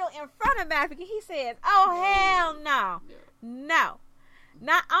 He's still in front of Maverick and he says, oh, hell no. No.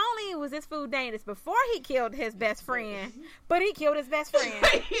 Not only was this fool dangerous before he killed his best friend, but he killed his best friend.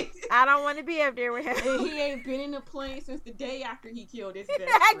 I don't want to be up there with him. And he ain't been in a plane since the day after he killed his best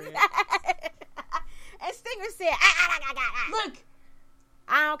friend. And Stinger said, look,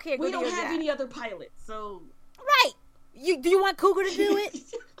 I don't care. We don't have any other pilots, so... Right. Do you want Cougar to do it?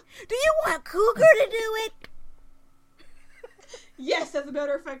 Do you want Cougar to do it? Yes, as a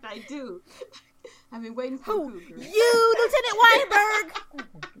matter of fact, I do. I've been waiting for Cougar. You, Lieutenant Weinberg.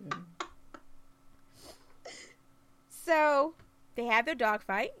 So they have their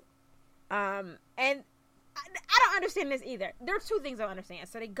dogfight, and I don't understand this either. There are two things I don't understand.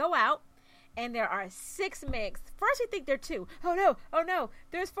 So they go out, and there are 6 MiGs. First, you think there are 2. Oh no,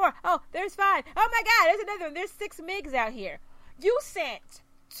 there's 4. Oh, there's 5. Oh my God, there's another one. There's 6 MiGs out here. You sent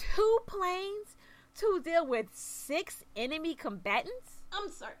 2 planes to deal with 6 enemy combatants? I'm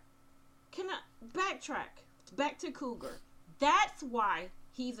sorry. Can I backtrack? Back to Cougar. That's why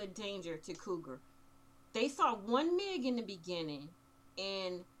he's a danger to Cougar. They saw 1 MiG in the beginning,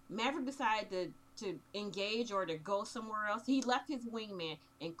 and Maverick decided to engage or to go somewhere else. He left his wingman,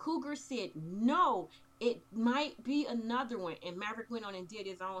 and Cougar said, no, it might be another one. And Maverick went on and did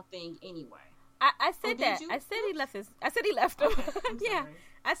his own thing anyway. I said that. I said he left his. I said he left him. Okay, yeah,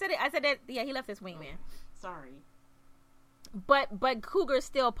 I said it. I said that. Yeah, he left his wingman. Sorry, but Cougar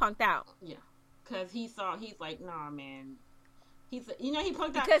still punked out. Yeah, because he's like, nah, man. He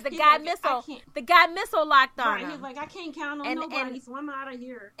punked out because the guy missile locked on him. He's like, I can't count on nobody, so I'm out of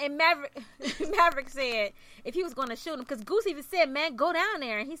here. And Maverick said if he was going to shoot him, because Goose even said, man, go down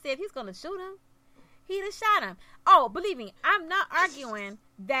there. And he said if he's going to shoot him, he'd have shot him. Oh, believe me, I'm not arguing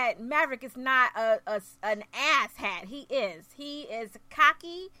that Maverick is not an asshat. He is. He is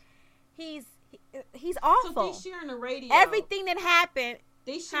cocky. He's awful. So they sharing the radio. Everything that happened.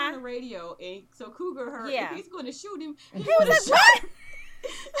 They sharing the radio, and so Cougar heard if he's going to shoot him, he was like, what?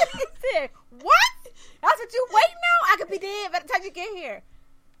 He said, what? That's what you waiting on? I could be dead by the time you get here.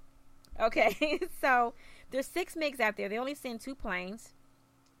 Okay, so there's 6 MiGs out there. They only send 2 planes.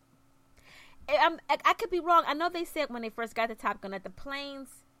 I could be wrong. I know they said when they first got the Top Gun that the planes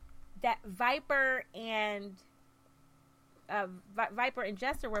that Viper and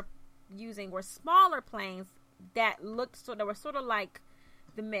Jester were using were smaller planes that were sort of like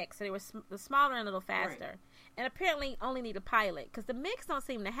the MiG, so they were smaller and a little faster, right. And apparently only need a pilot because the MiGs don't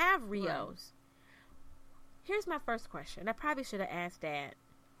seem to have Rios. Right. Here's my first question. I probably should have asked Dad.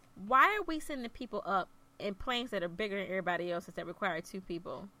 Why are we sending people up in planes that are bigger than everybody else's that require 2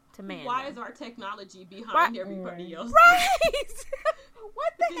 people to man? Why is our technology behind everybody else? Right.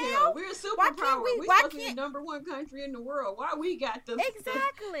 What the hell? We're a superpower. We're supposed to be the #1 country in the world. Why we got this?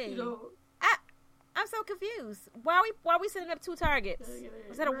 Exactly. I'm so confused. Why are we sending up 2 targets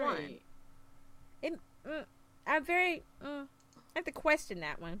instead of 1? I have to question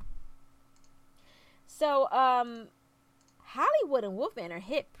that one. So, Hollywood and Wolfman are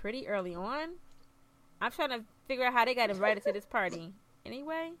hit pretty early on. I'm trying to figure out how they got invited to this party.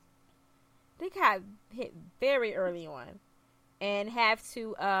 Anyway, they got hit very early on and have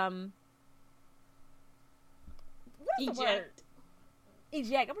to eject.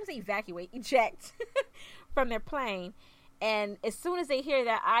 I'm going to say evacuate. Eject from their plane. And as soon as they hear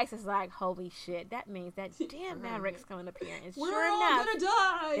that, Ice is like, holy shit, that means that damn Maverick's coming up here. And we're all gonna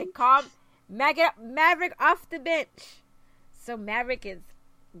die. They call Maverick off the bench. So Maverick is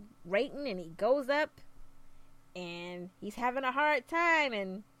rating, and he goes up, and he's having a hard time,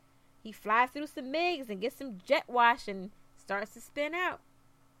 and he flies through some MiGs and gets some jet wash and starts to spin out.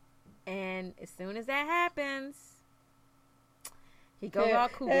 And as soon as that happens, he goes all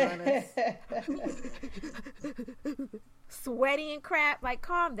cool on us. Sweaty and crap, like,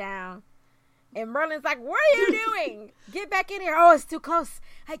 calm down. And Merlin's like, what are you doing? Get back in here. Oh, it's too close.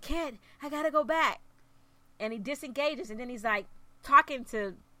 I can't. I gotta go back. And he disengages, and then he's like talking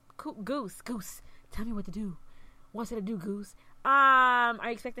to Goose. Goose, tell me what to do. What should I do, Goose? Are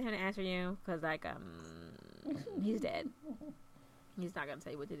you expecting him to answer you? Because, like, he's dead. He's not gonna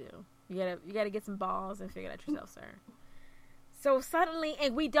tell you what to do. You gotta get some balls and figure it out yourself, sir. So suddenly,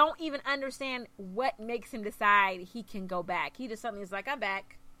 and we don't even understand what makes him decide he can go back. He just suddenly is like, I'm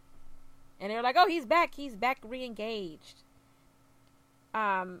back. And they're like, oh, he's back. He's back re-engaged.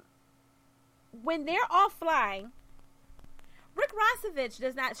 When they're all flying, Rick Rossovich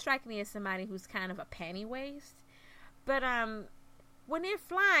does not strike me as somebody who's kind of a panty waist. But when they're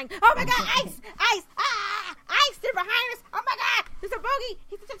flying, oh my God, Ice! Ice, they're behind us! Oh my God, there's a bogey!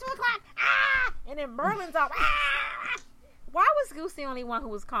 He's at 2 o'clock! Ah! And then Merlin's all, ah! Why was Goose the only one who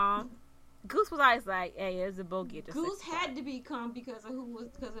was calm? Goose was always like, hey, there's a bogey. Goose had to be calm because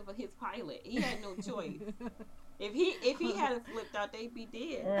of his pilot. He had no choice. If he had flipped out, they'd be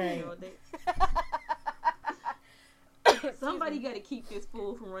dead. Right. You know, somebody got to keep this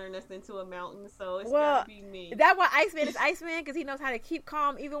fool from running us into a mountain, so it's got to be me. That's why Iceman is Iceman, because he knows how to keep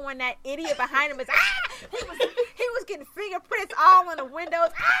calm even when that idiot behind him is, he was getting fingerprints all on the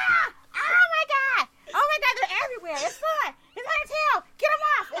windows. Ah! Oh my God! Oh my God, they're everywhere. It's fun. It's on his tail. Get him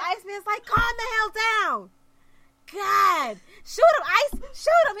off. And Iceman's like, calm the hell down. God. Shoot him, Ice.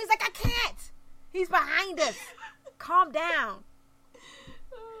 Shoot him. He's like, I can't. He's behind us. Calm down.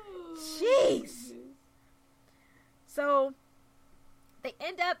 Jeez. So they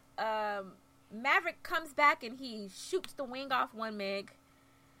end up, Maverick comes back and he shoots the wing off one MiG.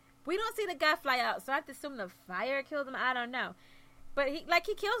 We don't see the guy fly out, so I have to assume the fire killed him. I don't know. But he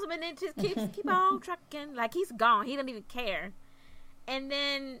kills him and then just keep on trucking. Like, he's gone. He doesn't even care. And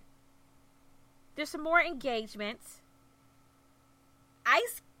then there's some more engagements.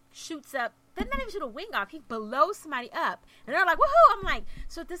 Ice shoots up. Doesn't even shoot a wing off. He blows somebody up. And they're like, woohoo! I'm like,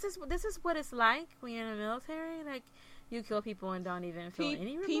 so this is what it's like when you're in the military? Like, you kill people and don't even feel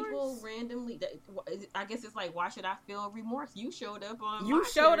any remorse? People randomly, I guess it's like, why should I feel remorse? You showed up on You my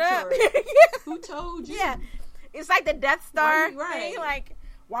showed territory. up. Yeah. Who told you? Yeah. It's like the Death Star right. thing. Like,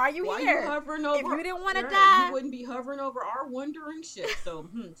 why are you why here? You hovering over, if you didn't want to right, die, you wouldn't be hovering over our wandering ship. So,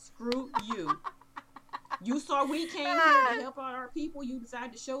 screw you. You saw we came here to help out our people. You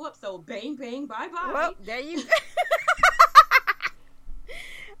decided to show up. So, bang, bang, bye, bye. Well, there you.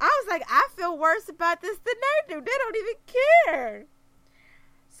 I was like, I feel worse about this than they do. They don't even care.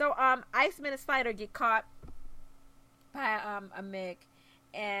 So, Iceman and Spider get caught by a MiG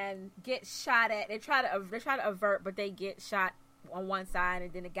and get shot at. They try to avert, but they get shot on one side,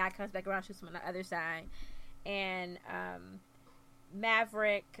 and then the guy comes back around, shoots them on the other side. And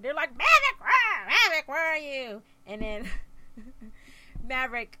Maverick, they're like, Maverick, where are you? And then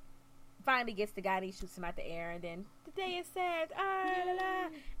Maverick finally gets the guy, and he shoots him out the air, and then the day is saved.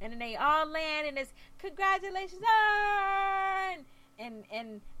 And then they all land, and it's congratulations on.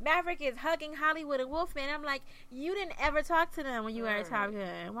 And Maverick is hugging Hollywood and Wolfman. I'm like, you didn't ever talk to them when you were at Top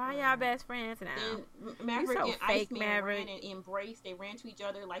Gun. Why are y'all best friends now? And Maverick so and fake, Iceman Maverick. ran and embraced. They ran to each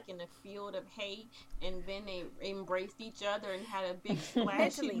other like in a field of hay, and then they embraced each other and had a big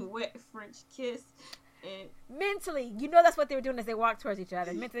splashing wet French kiss. And mentally, you know that's what they were doing as they walked towards each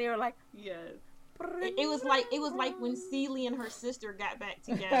other. Mentally, they were like, yes. It was like when Celie and her sister got back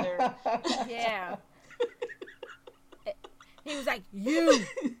together. Yeah. He was like,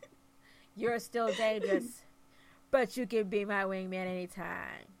 you're still dangerous, but you can be my wingman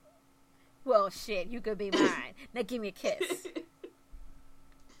anytime. Well, shit, you could be mine. Now give me a kiss.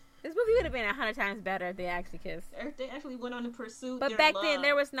 This movie would have been 100 times better if they actually kissed. If they actually went on a pursuit. But back then,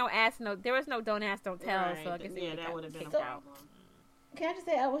 there was no don't ask, don't tell. Right. So I guess that would have been a problem. Can I just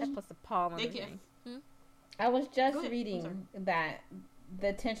say, That puts a palm on the thing. I was just reading that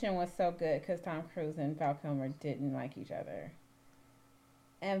the tension was so good because Tom Cruise and Val Kilmer didn't like each other.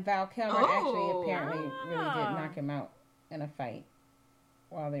 And Val Kilmer actually apparently really did knock him out in a fight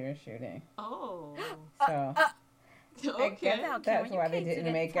while they were shooting. Oh. So, okay. That's why they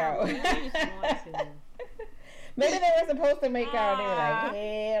didn't make out. Maybe they were supposed to make out and they were like,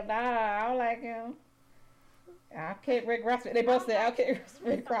 hell nah, I don't like him. I'll kick Rick Rossovich. They both said, I'll kick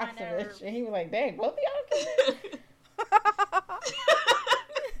Rick Rossovich. And he was like, dang, both of y'all kick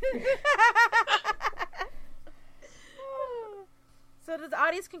So there's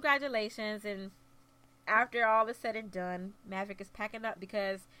all these congratulations, and after all is said and done, Maverick is packing up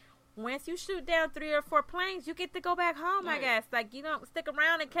because once you shoot down 3 or 4 planes, you get to go back home, I guess. Like, you don't stick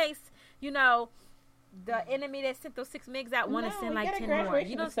around in case, the enemy that sent those 6 MiGs out want to send like 10 more.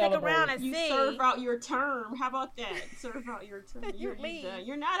 You don't stick around and you serve out your term. How about that? Serve out your term.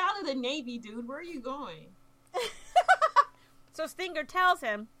 You're not out of the Navy, dude. Where are you going? So Stinger tells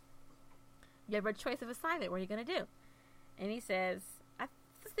him, you have a choice of assignment. What are you going to do? And he says, I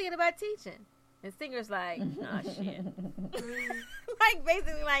was thinking about teaching. And Stinger's like, oh, shit. Like,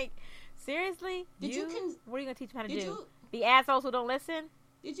 basically, like, seriously? What are you going to teach him how to do? The assholes who don't listen?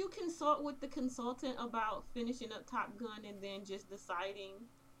 Did you consult with the consultant about finishing up Top Gun and then just deciding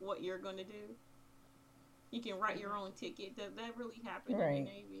what you're going to do? You can write your own ticket. Does that really happen in the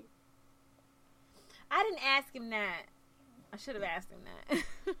Navy? I didn't ask him that. I should have asked him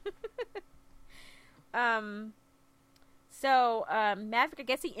that. So Maverick, I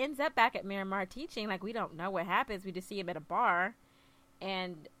guess he ends up back at Miramar teaching. Like, we don't know what happens. We just see him at a bar.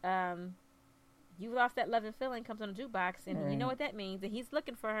 And You Lost That Love and Feeling comes on a jukebox, and you know what that means. And he's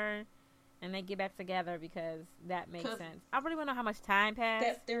looking for her, and they get back together because that makes sense. I really want to know how much time passed.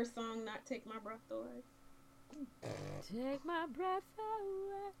 That's their song, not Take My Breath Away. Take my breath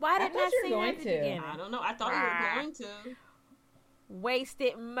away. Why didn't I sing that at the beginning? I don't know. I thought you were going to.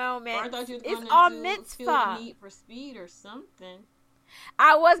 Wasted moment. Or I thought you were going to feel the need for speed or something.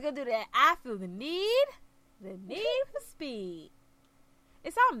 I was going to do that. I feel the need for speed.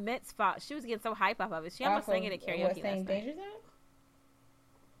 It's all Mint's fault. She was getting so hype off of it. She almost sang it at karaoke last night.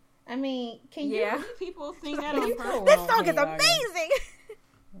 I mean, can you... Yeah. People sing that on purpose. This song is amazing.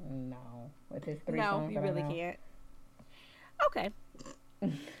 No. With his 3 songs. No, you really can't. Okay.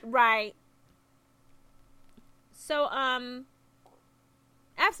 Right. So, I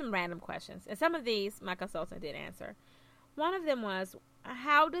have some random questions. And some of these, my consultant did answer. One of them was,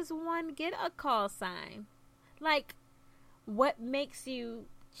 how does one get a call sign? Like, what makes you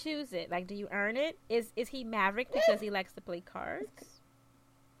choose it? Like, do you earn it? Is he Maverick because he likes to play cards?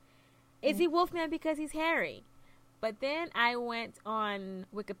 Is he Wolfman because he's hairy? But then I went on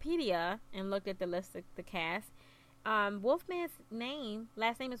Wikipedia and looked at the list of the cast. Wolfman's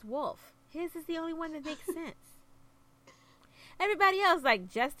last name is Wolf. His is the only one that makes sense. Everybody else, like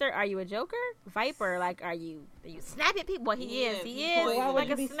Jester, are you a Joker? Viper, like, are you snapping people? Well, he is. He is like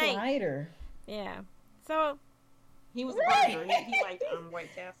a snake. Slider? Yeah. So he was a burger. He liked White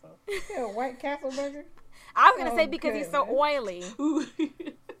Castle. Yeah, White Castle burger. I was gonna say because he's so oily.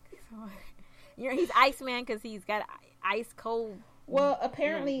 He's Iceman because he's got ice cold. Well,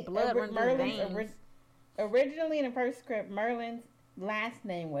 apparently, Merlin's originally in the first script, Merlin's last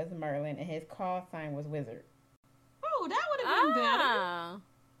name was Merlin and his call sign was Wizard. Oh, that would have been better.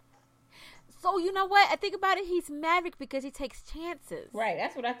 So you know what? I think about it. He's Maverick because he takes chances. Right.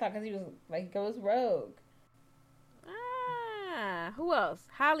 That's what I thought because he was like goes rogue. Who else?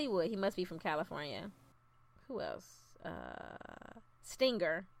 Hollywood. He must be from California. Who else?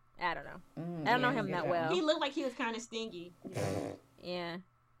 Stinger. I don't know. I don't know him that well. He looked like he was kind of stingy. Yeah.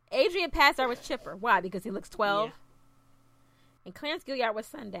 Adrian Pasdar was Chipper. Why? Because he looks 12. Yeah. And Clarence Gilliard was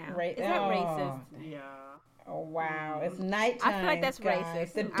Sundown. Right. Is that racist? Yeah. Oh wow! It's nighttime. I feel like that's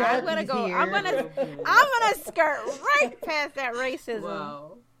racist. The I'm gonna go. Here. I'm gonna skirt right past that racism.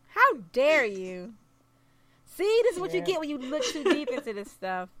 Whoa. How dare you? See, this is what you get when you look too deep into this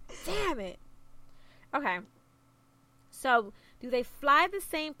stuff. Damn it. Okay. So, do they fly the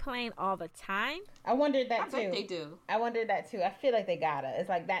same plane all the time? I wondered that too. I bet they do. I wondered that too. I feel like they gotta. It's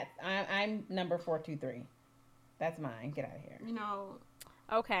like that. I'm number 423. That's mine. Get out of here. You know.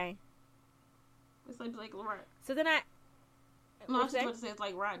 Okay. It's like right. So then I was just about to say it's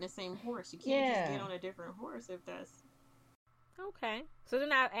like riding the same horse. You can't just get on a different horse if that's. Okay. So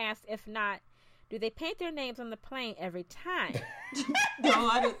then I asked, if not, do they paint their names on the plane every time? No,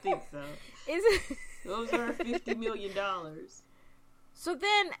 I don't think so. Those are $50 million. So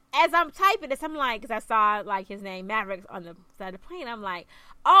then, as I'm typing this, I'm like, because I saw like his name Maverick on the side of the plane. I'm like,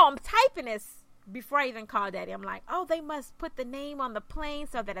 oh, I'm typing this before I even called Daddy. I'm like, oh, they must put the name on the plane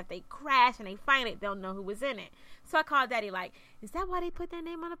so that if they crash and they find it, they'll know who was in it. So I called Daddy like, is that why they put their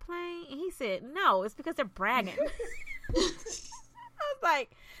name on the plane? And he said, no, it's because they're bragging. I was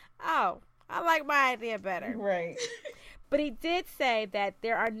like, oh, I like my idea better. Right. But he did say that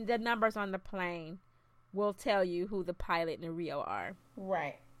the numbers on the plane will tell you who the pilot and the Rio are.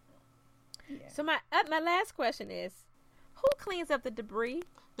 Right. Yeah. So my last question is, who cleans up the debris?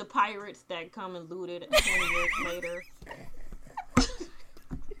 the pirates that come and loot it 20 years later.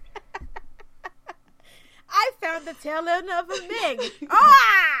 I found the tail end of a MiG.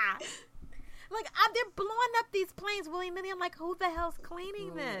 Ah! Like, they're blowing up these planes willy-nilly. I'm like, who the hell's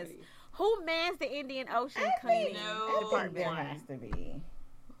cleaning this? Who mans the Indian Ocean cleaning department? There has to be.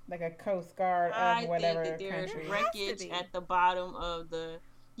 Like a Coast Guard of whatever country. There's wreckage at the bottom of the...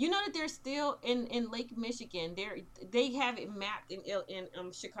 You know that they're still in Lake Michigan. They have it mapped in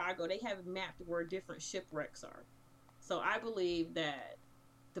Chicago. They have it mapped where different shipwrecks are. So I believe that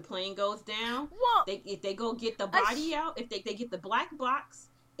the plane goes down. Well, if they go get the body out, if they get the black box,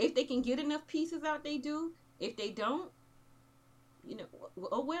 if they can get enough pieces out, they do. If they don't,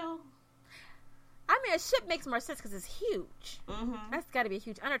 oh well. I mean, a ship makes more sense because it's huge. Mm-hmm. That's got to be a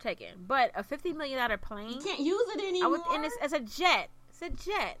huge undertaking. But a $50 million plane, you can't use it anymore. And it's as a jet. It's a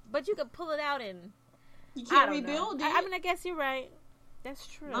jet, but you could pull it out and you can't rebuild it. I mean, I guess you're right. That's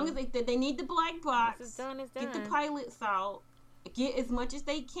true. As long as they need the black box, it's done. Get the pilots out, get as much as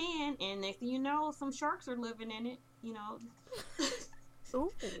they can, and next thing you know, some sharks are living in it. Ooh,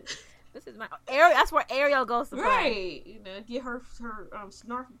 this is my Ariel. That's where Ariel goes to play. Right. Get her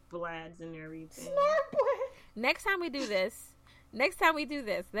snarf blads and everything. Next time we do this,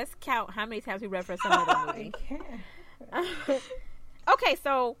 let's count how many times we reference another movie. Okay,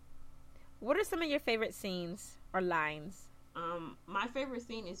 so what are some of your favorite scenes or lines? My favorite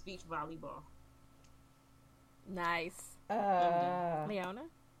scene is beach volleyball. Nice. Leona?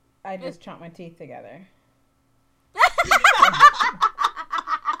 I just chomped my teeth together.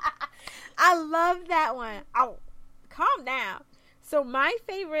 I love that one. Oh, calm down. So my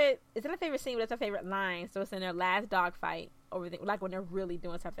favorite, it's not a favorite scene, but it's a favorite line. So it's in their last dogfight like when they're really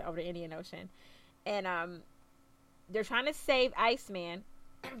doing something over the Indian Ocean. And they're trying to save Iceman.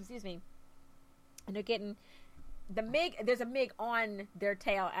 Excuse me. And they're getting the MiG. There's a MiG on their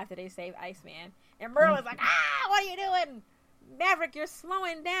tail after they save Iceman. And Merlin's like, what are you doing? Maverick, you're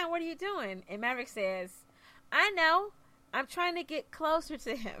slowing down. What are you doing? And Maverick says, I know. I'm trying to get closer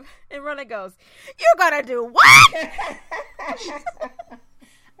to him. And Merlin goes, you're going to do what?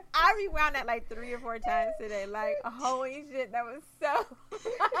 I rewound that like 3 or 4 times today. Like, holy shit, that was so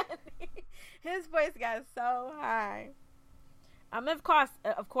funny. His voice got so high. Of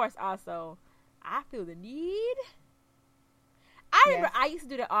course, also, I feel the need. I remember I used to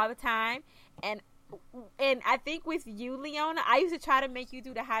do that all the time, and I think with you, Leona, I used to try to make you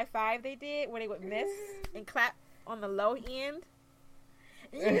do the high five they did when they would miss and clap on the low end.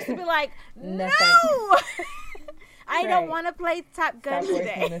 And you used to be like, no, I don't want to play Top Gun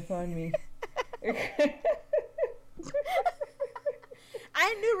today. This on me.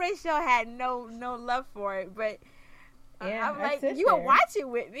 I knew Rachel had no love for it, but I'm like, you were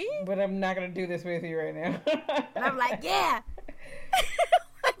watching with me. But I'm not going to do this with you right now. And I'm like, yeah.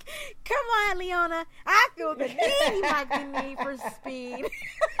 Like, come on, Leona. I feel the need, like the need for speed.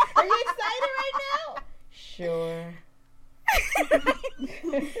 Are you excited right now? Sure.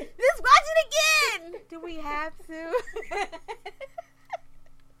 Let's watch it again. Do we have to?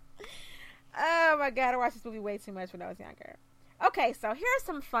 Oh my God, I watched this movie way too much when I was younger. Okay, so here are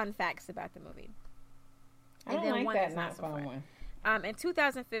some fun facts about the movie. I don't like that not fun one. In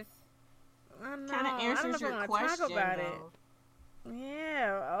 2015, kind of answers your question, talk about it.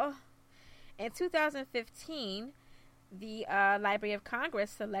 Yeah. In 2015, the Library of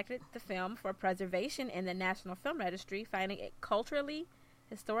Congress selected the film for preservation in the National Film Registry, finding it culturally,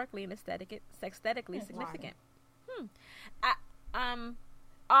 historically, and aesthetically significant.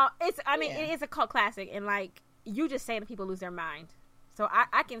 It is a cult classic, and like you just saying, people lose their mind. So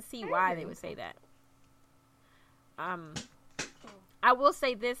I can see why they would say that. I will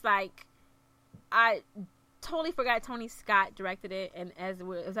say this, like, I totally forgot Tony Scott directed it, and as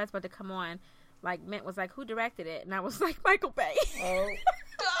that's about to come on, like, Mint was like, who directed it? And I was like, Michael Bay. Oh.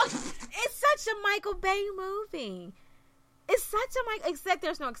 It's such a Michael Bay movie. Except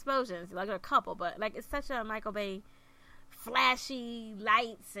there's no explosions. Like, there are a couple, but, like, it's such a Michael Bay flashy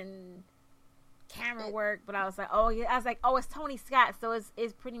lights and camera work. But I was like, it's Tony Scott, so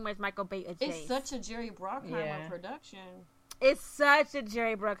it's pretty much Michael Bay adjacent. It's such a Jerry Bruckheimer production. It's such a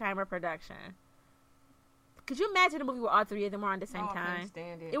Jerry Bruckheimer production. Could you imagine a movie where all 3 of them were on the same time? I can't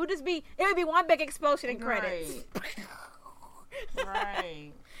stand it. It would be one big explosion and credits.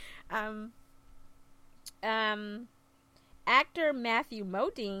 Right. Actor Matthew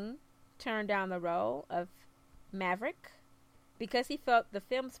Modine turned down the role of Maverick because he felt the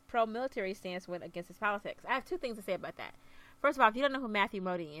film's pro-military stance went against his politics. I have 2 things to say about that. First of all, if you don't know who Matthew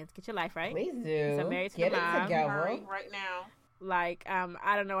Modine is, get your life right. Please do. He's married to the mom. Get it together right now. Like,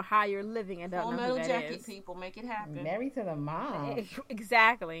 I don't know how you're living. I don't know Full who that Metal is. Jacket, people, make it happen. Married to the Mob.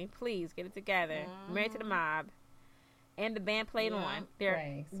 Exactly. Please get it together. Married to the Mob. And the band played on.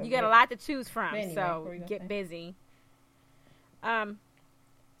 Right. So you got a lot to choose from. Anyway, so get busy.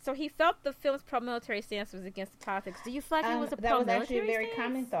 So he felt the film's pro-military stance was against the politics. Do you feel like it was a pro-military stance? That was actually a very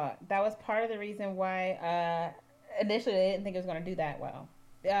common thought. That was part of the reason why initially they didn't think it was going to do that well.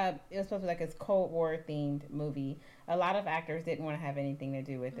 It was supposed to be like a Cold War themed movie. A lot of actors didn't want to have anything to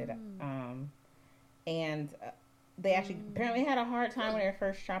do with it. And they actually apparently had a hard time when they were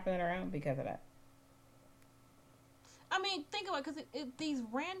first shopping it around because of that. I mean, think about it, because these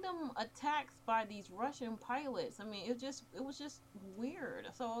random attacks by these Russian pilots. I mean, it was just weird.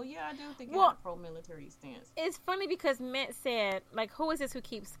 So yeah, I do think it had a pro-military stance. It's funny because Mint said, like, who is this who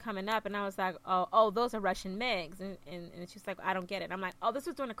keeps coming up? And I was like, oh, those are Russian MiGs. And she's like, I don't get it. I'm like, oh, this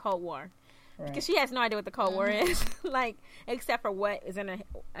was during the Cold War. Right. Because she has no idea what the Cold War is, like, except for what is in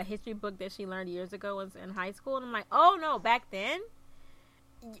a history book that she learned years ago in high school. And I'm like, oh no, back then,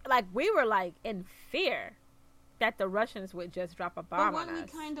 like, we were like in fear that the Russians would just drop a bomb on us. But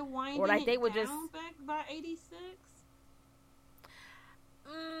weren't we kind of winding or like they would down just back by 86?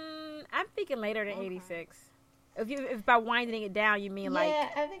 I'm thinking later than 86. If by winding it down you mean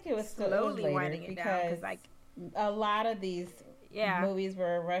I think it was slowly winding it down, because like a lot of these movies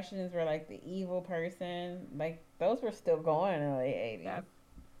where Russians were like the evil person, like those were still going in the late 80s. Yeah.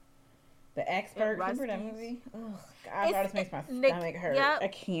 The Expert, remember that movie? Oh God, that just makes my stomach hurt. Yep. I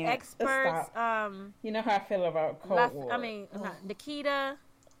can't. Experts. You know how I feel about Cold War. I mean, Nikita.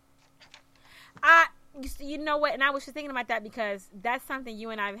 You know what? And I was just thinking about that because that's something you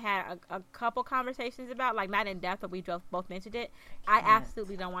and I have had a couple conversations about, like not in depth, but we both mentioned it. I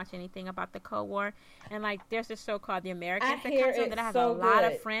absolutely don't watch anything about the Cold War, and like there's this show called The Americans that comes on that I have a lot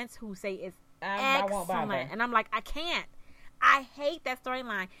of friends who say it's excellent, and I'm like, I can't. I hate that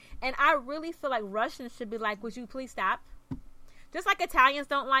storyline. And I really feel like Russians should be like, would you please stop? Just like Italians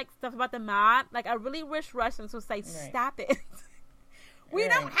don't like stuff about the mob. Like, I really wish Russians would say, stop it. We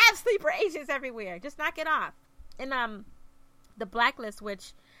don't have sleeper agents everywhere. Just knock it off. And The Blacklist,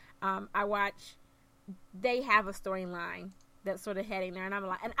 which I watch, they have a storyline that's sort of heading there. And I'm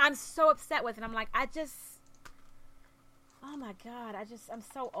like, and I'm so upset with it. I'm like, oh my God, I'm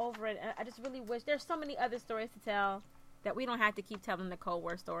so over it. I just really wish there's so many other stories to tell that we don't have to keep telling the Cold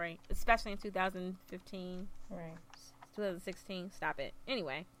War story, especially in 2015. Right. 2016. Stop it.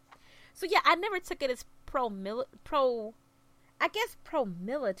 Anyway. So, yeah, I never took it as pro-military,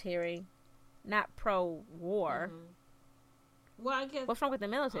 not pro-war. Mm-hmm. Well, I guess... What's wrong with the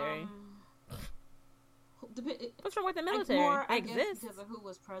military? What's wrong with the military? I guess because of who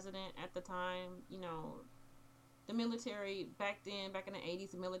was president at the time. You know, the military, back in the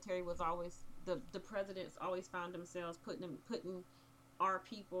 80s, the military was always... The presidents always found themselves putting our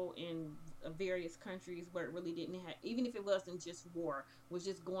people in various countries where it really didn't have, even if it wasn't just war, was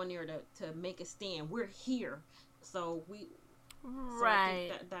just going there to make a stand. We're here, so we. Right.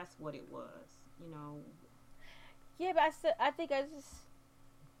 So I think that's what it was, you know. Yeah, but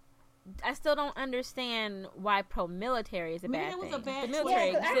I still don't understand why pro-military is a bad thing. The military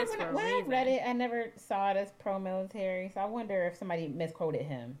exists for a reason. When I read it, I never saw it as pro-military, so I wonder if somebody misquoted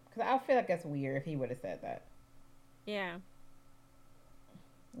him. Because I feel like that's weird if he would have said that. Yeah.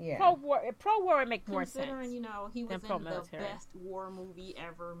 Yeah. Pro-war would make more sense. Considering, you know, he was in the best war movie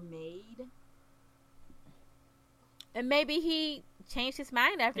ever made. And maybe he changed his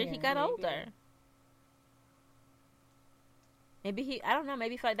mind after he got older. Maybe I don't know,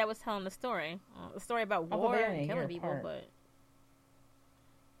 maybe he felt like that was telling the story. A story about war and killing people, but...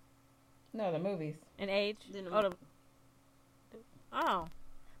 No, the movies. And age? But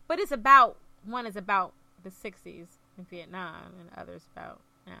it's about... One is about the 60s in Vietnam, and the other's about...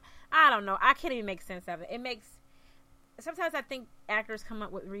 I don't know. I can't even make sense of it. It makes... Sometimes I think actors come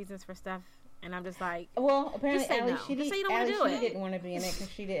up with reasons for stuff, and I'm just like... Well, apparently, she didn't want to be in it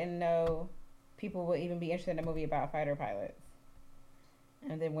because she didn't know people would even be interested in a movie about fighter pilots.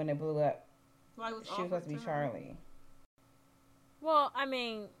 And then when it blew up, she was supposed to be Charlie. Well, I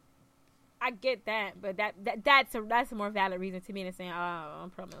mean, I get that, but that's a more valid reason to me than saying, "Oh, I'm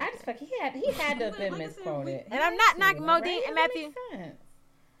pro-military." I just like he had to have been misquoted. And I'm not Modine and Matthew.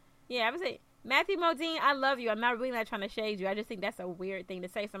 Yeah, I would say Matthew Modine. I love you. I'm not really not trying to shade you. I just think that's a weird thing to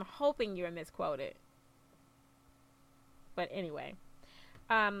say. So I'm hoping you're misquoted. But anyway,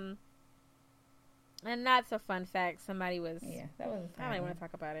 and that's a fun fact. Somebody was. Yeah, that was. I don't even want to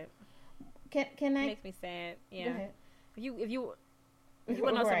talk about it. Can I? It makes me sad. Yeah. If you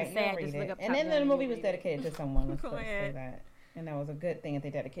want to know something sad, just look up. And then the movie was dedicated to someone. Let's say that, and that was a good thing that they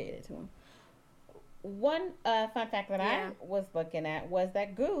dedicated it to him. one fun fact that I was looking at was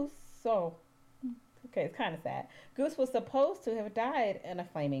that Goose. So, okay, it's kind of sad. Goose was supposed to have died in a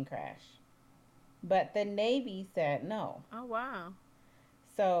flaming crash, but the Navy said no. Oh wow.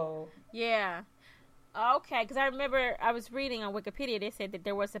 So yeah. Okay, because I remember I was reading on Wikipedia. They said that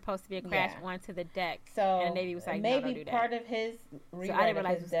there was supposed to be a crash onto the deck, so and the Navy was like, maybe no, don't do that. Part of his rewrite of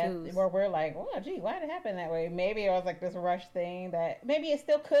his death, where we're like, oh, gee, why did it happen that way? Maybe it was like this rush thing that maybe it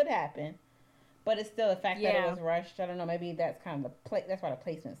still could happen, but it's still the fact that it was rushed. I don't know. Maybe that's kind of that's why the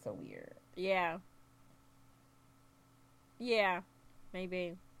placement's so weird. Yeah. Yeah,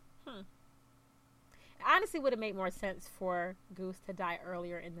 maybe. Honestly, would have made more sense for Goose to die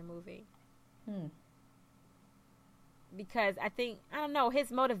earlier in the movie. Because I don't know,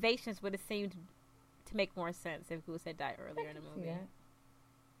 his motivations would have seemed to make more sense if Goose had died earlier in the movie.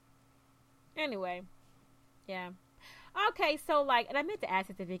 Anyway, yeah. Okay, so and I meant to ask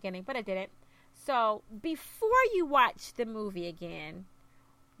at the beginning, but I didn't. So, before you watch the movie again,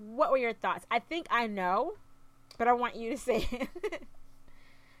 what were your thoughts? I think I know, but I want you to say it.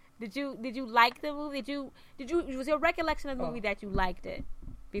 Did you like the movie? Was your recollection of the movie that you liked it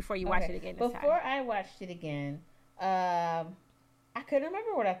before you watched it again this time? Before I watched it again, I couldn't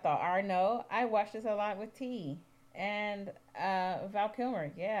remember what I thought. I know I watched this a lot with T and Val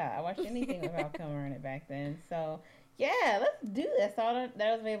Kilmer. Yeah, I watched anything with Val Kilmer in it back then. So yeah, let's do this. All that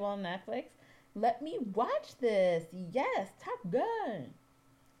was available on Netflix. Let me watch this. Yes, Top Gun.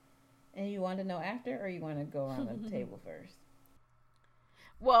 And you want to know after, or you want to go around the table first?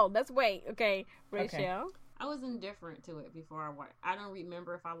 Well, let's wait. Okay, Rachel. Okay. I was indifferent to it before I watched. I don't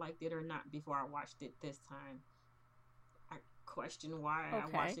remember if I liked it or not before I watched it this time. I question why I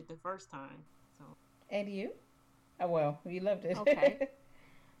watched it the first time. So. And you? Oh well, you loved it. Okay.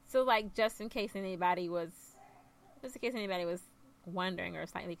 So, just in case anybody was wondering or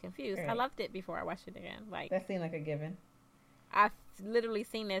slightly confused, right. I loved it before I watched it again. That seemed like a given. I've literally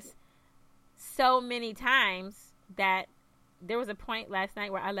seen this so many times that there was a point last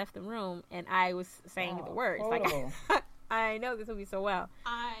night where I left the room and I was saying the words. I know this movie so well.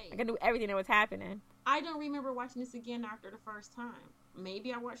 I can do everything that was happening. I don't remember watching this again after the first time.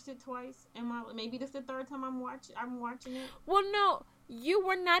 Maybe I watched it twice. Maybe this is the third time I'm watching it. Well, no, you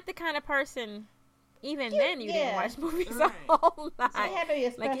were not the kind of person. Even then, you didn't watch movies a whole lot. So it had to be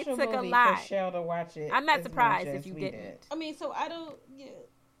a special movie for Shell to watch it. I'm not surprised if you didn't. I mean, so I don't. Yeah.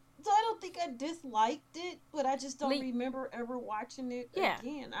 So I don't think I disliked it, but I just don't remember ever watching it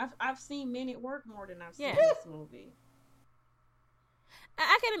again. I've seen Men at Work more than I've seen this movie.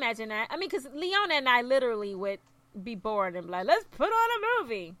 I can imagine that. I mean, because Leona and I literally would be bored and be like, let's put on a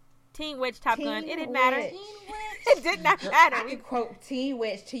movie. Teen Witch, Top Gun. It didn't matter. It did not matter. I could quote Teen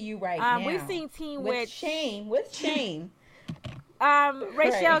Witch to you right now. We've seen Teen Witch. With shame.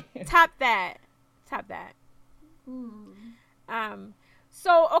 Rachel, top that.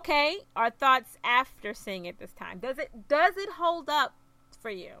 So, okay, our thoughts after seeing it this time. Does it hold up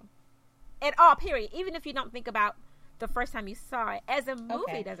for you? At all, period. Even if you don't think about the first time you saw it. As a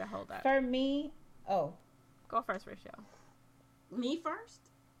movie, does it hold up? For me, Go first, Rachel. Me first?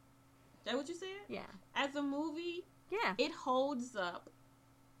 Is that what you said? Yeah. As a movie, it holds up.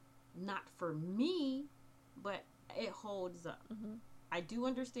 Not for me, but it holds up. Mm-hmm. I do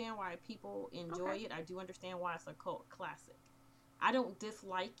understand why people enjoy it. I do understand why it's a cult classic. I don't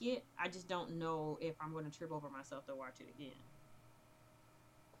dislike it. I just don't know if I'm going to trip over myself to watch it again.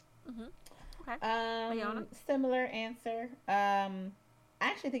 Mm-hmm. Okay. Leona? Similar answer. I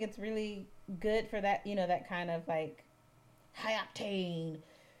actually think it's really good for that, that kind of high octane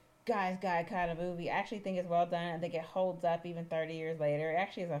guy kind of movie. I actually think it's well done. I think it holds up even 30 years later. It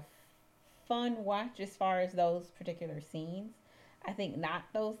actually is a fun watch as far as those particular scenes. I think not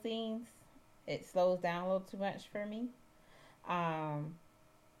those scenes. It slows down a little too much for me.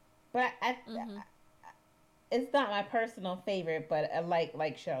 But it's not my personal favorite, but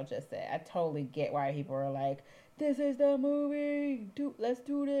like Shell just said, I totally get why people are like, this is the movie, let's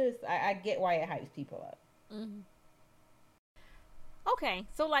do this. I get why it hypes people up. Mm-hmm. Okay,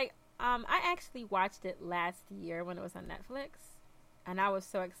 so I actually watched it last year when it was on Netflix, and I was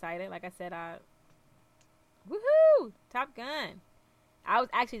so excited. Like I said, woohoo, Top Gun.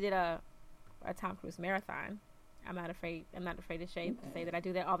 I did a Tom Cruise marathon. I'm not afraid to say that I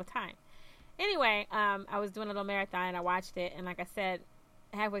do that all the time. Anyway, I was doing a little marathon and I watched it, and like I said,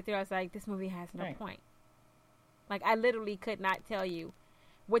 halfway through I was like, this movie has no point. I literally could not tell you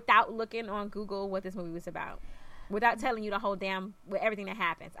without looking on Google what this movie was about. Without telling you the whole with everything that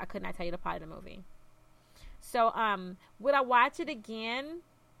happens. I could not tell you the plot of the movie. So, would I watch it again?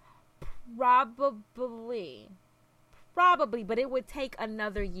 Probably. Probably, but it would take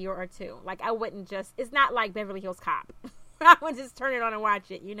another year or two. Like, I wouldn't just, it's not like Beverly Hills Cop. I wouldn't just turn it on and watch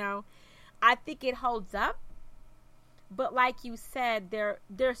it, you know? I think it holds up, but like you said, there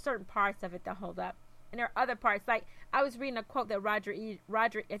are certain parts of it that hold up. And there are other parts, like, I was reading a quote that I think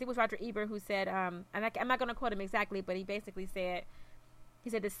it was Roger Ebert who said, and I'm not going to quote him exactly, but he basically said,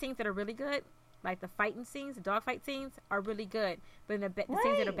 the scenes that are really good, like the fighting scenes, the dogfight scenes, are really good. But the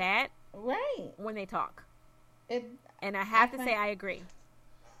scenes that are bad, when they talk. And I have to say, I agree.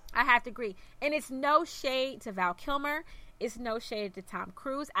 I have to agree. And it's no shade to Val Kilmer. It's no shade to Tom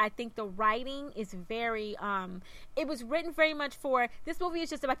Cruise. I think the writing is very, it was written very much for, this movie is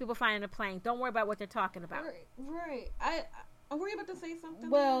just about people flying a plane. Don't worry about what they're talking about. Right. Were you about to say something?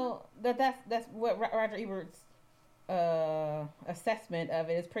 Well, that's what Roger Ebert's assessment of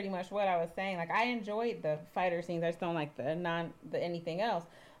it is pretty much what I was saying. Like, I enjoyed the fighter scenes. I just don't like the anything else.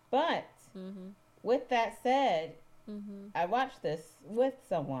 But with that said, I watched this with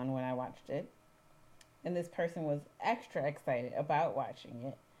someone when I watched it, and this person was extra excited about watching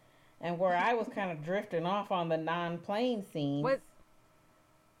it, and where I was kind of drifting off on the non-plane scenes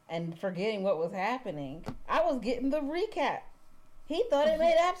and forgetting what was happening, I was getting the recap. He thought it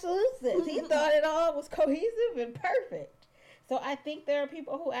made absolute sense. He thought it all was cohesive and perfect. So I think there are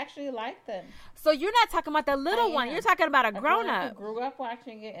people who actually like them. So you're not talking about the little one. You're talking about a grown-up who grew up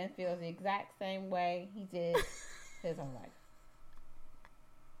watching it and feels the exact same way he did his whole life.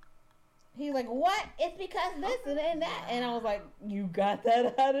 He's like, what? It's because this and that. And I was like, you got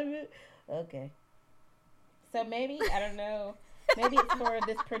that out of it? Okay. So maybe, I don't know, maybe it's for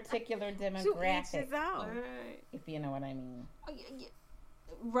this particular demographic. If you know what I mean.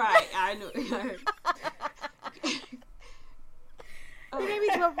 Right, I know. Maybe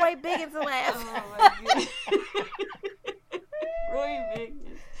to avoid Biggins to laugh. Oh my god. Roy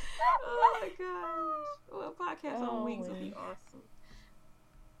Biggins. Oh my gosh. Well, a podcast on wings would be awesome.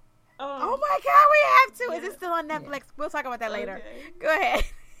 Oh my god, we have to. Is it still on Netflix? Yeah. We'll talk about that later. Okay. Go ahead.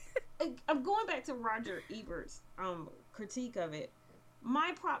 I'm going back to Roger Ebert's critique of it.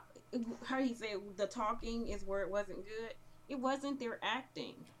 How he said the talking is where it wasn't good. It wasn't their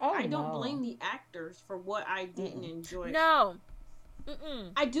acting. I don't blame the actors for what I didn't enjoy. No.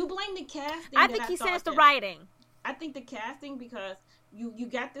 I do blame the casting. I think he said it's the writing. I think the casting, because you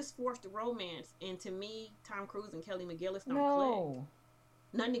got this forced romance, and to me, Tom Cruise and Kelly McGillis don't click.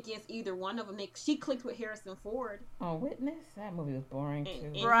 Nothing against either one of them. She clicked with Harrison Ford. Oh, Witness? That movie was boring too.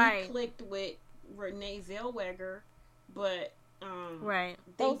 And he clicked with Renee Zellweger, but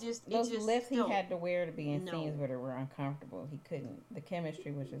those lifts he had to wear to be in scenes where they were uncomfortable. He couldn't. The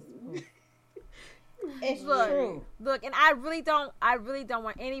chemistry was just. It's true. Look, and I really don't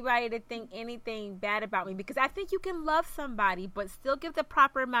want anybody to think anything bad about me, because I think you can love somebody but still give the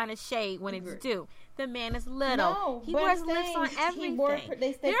proper amount of shade when it's due. The man is little. No, he wears lifts on everything.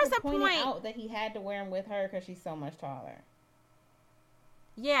 There's a point out that he had to wear them with her because she's so much taller.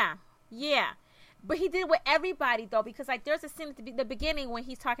 Yeah. But he did it with everybody though, because like there's a scene at the beginning when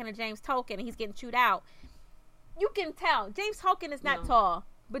he's talking to James Tolkien and he's getting chewed out. You can tell James Tolkien is not tall.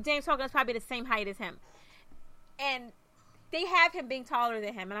 But James Tolkien is probably the same height as him. And they have him being taller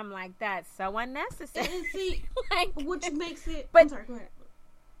than him. And I'm like, that's so unnecessary. And see, which makes it... But, I'm sorry, go ahead.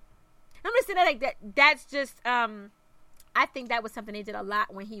 I'm just saying that, like, that's just... I think that was something they did a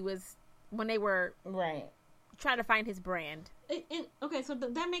lot when they were... trying to find his brand. Okay, so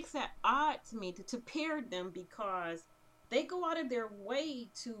that makes that odd to me to pair them, because they go out of their way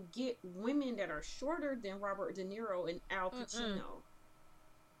to get women that are shorter than Robert De Niro and Al Pacino.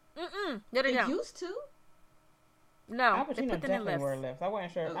 No, they used to. No, Al Pacino definitely wore lifts. I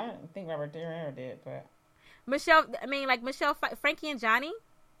wasn't sure. I don't think Robert De Niro did, but Michelle, Frankie and Johnny.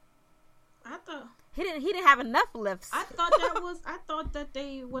 I thought he didn't have enough lifts. I thought that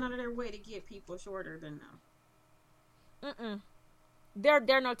they went out of their way to get people shorter than them.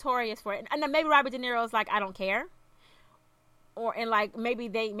 They're notorious for it, and then maybe Robert De Niro's like, I don't care. And like maybe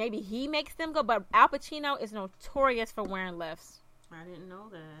he makes them go, but Al Pacino is notorious for wearing lifts. I didn't know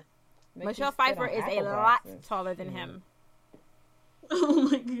that. Michelle Pfeiffer is a lot taller than him. Oh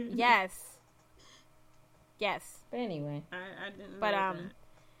my goodness. Yes. But anyway, I didn't know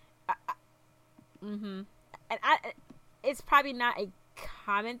that. And it's probably not a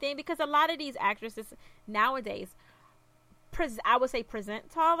common thing, because a lot of these actresses nowadays, I would say, present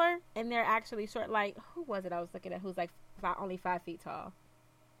taller, and they're actually short. Like, who was it I was looking at who's like only 5 feet tall?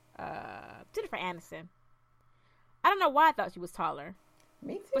 Jennifer Aniston. I don't know why I thought she was taller.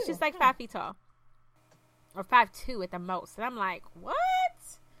 Me too. But she's like 5 feet tall. Or 5'2" at the most. And I'm like, what?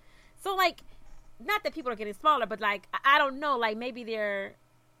 So, like, not that people are getting smaller, but, like, I don't know. Like, maybe they're...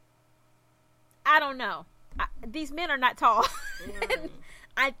 I don't know. these men are not tall.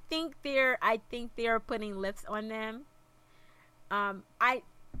 I think they're putting lifts on them. Tom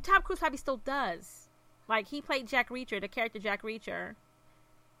Cruise probably still does. Like, he played Jack Reacher, the character Jack Reacher.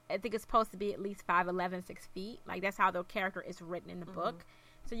 I think it's supposed to be at least 5'11", 6 feet. Like, that's how the character is written in the book.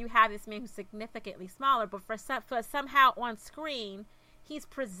 So you have this man who's significantly smaller, but for somehow on screen, he's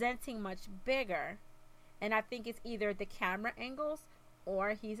presenting much bigger. And I think it's either the camera angles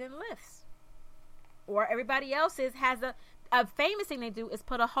or he's in lifts. Or everybody else has a famous thing they do is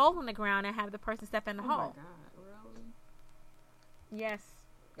put a hole in the ground and have the person step in the hole. Oh my God, really? Yes.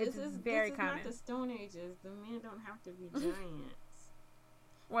 This is very common. Not the Stone Ages. The men don't have to be giants.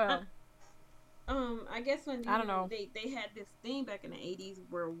 Well, I guess when I don't know. They had this thing back in the 80s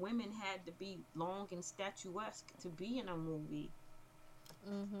where women had to be long and statuesque to be in a movie.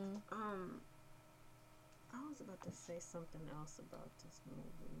 I was about to say something else about this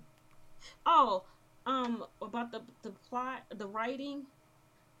movie. Oh, about the plot, the writing.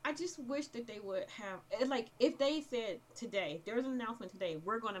 I just wish that they would have, like, if they said today, there's an announcement today,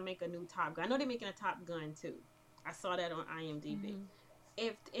 we're going to make a new Top Gun. I know they're making a Top Gun too. I saw that on IMDb.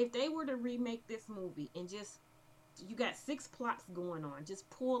 If they were to remake this movie and just, you got 6 plots going on, just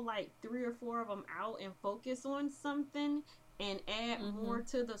pull like 3 or 4 of them out and focus on something and add more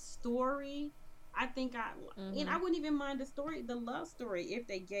to the story. I think and I wouldn't even mind the love story, if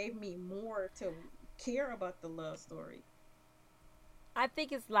they gave me more to care about the love story. I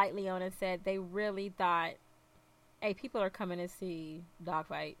think it's like Leona said, they really thought, hey, people are coming to see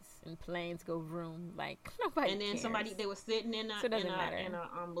dogfights and planes go vroom, like, nobody And then cares. they were sitting in a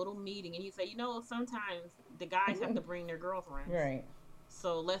little meeting, and he said, sometimes the guys have to bring their girlfriends. Right.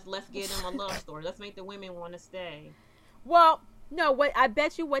 So let's give them a love story. Let's make the women want to stay. Well, no, I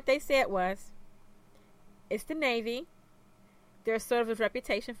bet you what they said was, it's the Navy. There's sort of a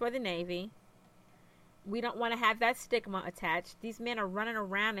reputation for the Navy. We don't want to have that stigma attached. These men are running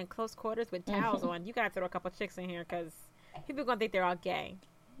around in close quarters with towels on. You got to throw a couple chicks in here because people are going to think they're all gay.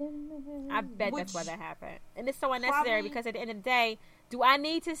 I bet that's why that happened. And it's so unnecessary because at the end of the day, do I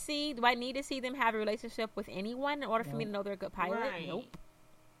need to see them have a relationship with anyone in order for me to know they're a good pilot? Right. Nope.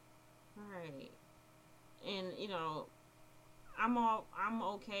 Right. And, I'm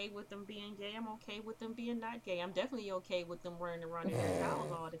okay with them being gay. I'm okay with them being not gay. I'm definitely okay with them running around in their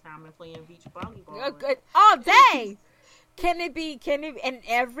towels all the time and playing beach volleyball. Good. All day. Can it in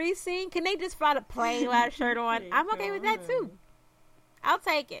every scene? Can they just fly a plane without a shirt on? I'm okay with that too. I'll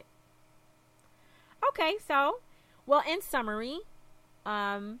take it. Okay, so, well, in summary,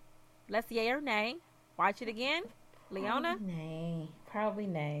 let's yay or nay. Watch it again. Leona? Probably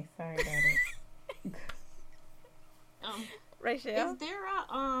nay. Sorry about it. Rachel? Is there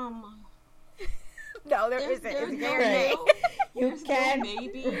No, there isn't. There's Is there You can.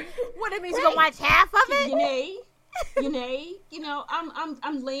 maybe. What, it means you gonna watch half of it?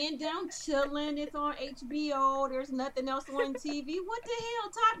 I'm laying down chilling. It's on HBO. There's nothing else on TV. What the hell,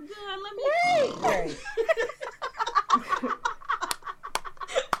 Top Gun? Let me Right.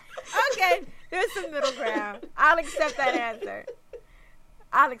 Okay, there's some middle ground. I'll accept that answer.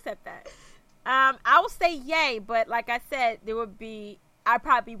 I'll accept that. I will say yay, but like I said, I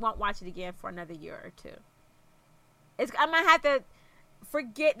probably won't watch it again for another year or two. I might have to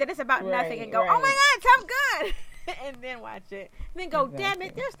forget that it's about nothing and go, oh my God, Top Gun! And then watch it. And then go, damn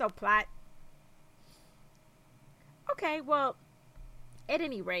it, there's no plot. Okay, well, at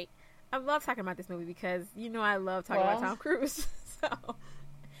any rate, I love talking about this movie because I love talking about Tom Cruise. So,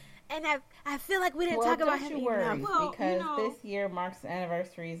 and I feel like we didn't talk about him enough. Because this year marks the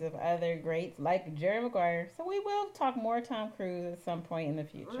anniversaries of other greats like Jerry Maguire. So we will talk more Tom Cruise at some point in the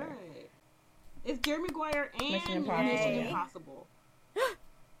future. Right. It's Jerry Maguire and Mission Impossible.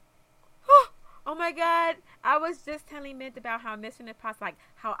 Oh my God. I was just telling Mint about how Mission Impossible, like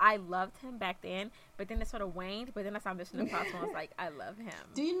how I loved him back then, but then it sort of waned. But then I saw Mission Impossible and I was like, I love him.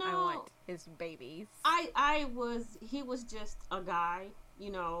 Do you know? I want his babies. He was just a guy,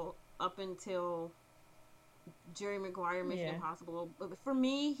 up until Jerry Maguire, Mission Impossible. But for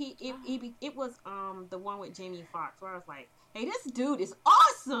me, it was the one with Jamie Foxx where I was like, hey, this dude is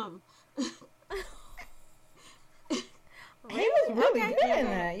awesome. He was really good in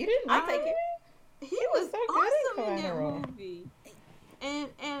that. You didn't I'll take it. He was so awesome in that movie. And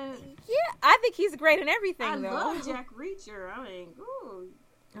yeah, I think he's great in everything. I though. love Jack Reacher. I mean, ooh.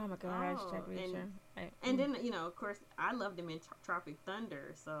 Oh my gosh, Jack Reacher. And then of course, I loved him in Tropic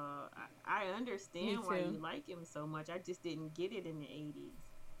Thunder. So I understand why you like him so much. I just didn't get it in the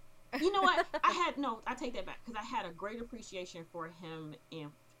 80s. You know what? I take that back because I had a great appreciation for him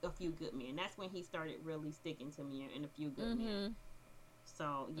in A Few Good Men. That's when he started really sticking to me in A Few Good Men.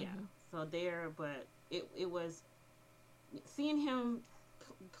 So yeah, so there, but it was seeing him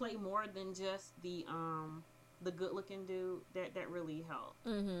play more than just the good looking dude that really helped.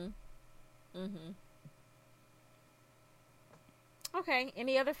 Okay.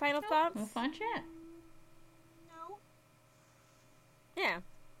 Any other final thoughts? Well, fun chat. No. Yeah.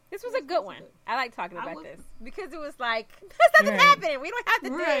 This was a good one. I like talking about this because it was like there's nothing happening. We don't have to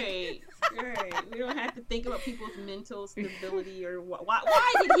think. Right. We don't have to think about people's mental stability or why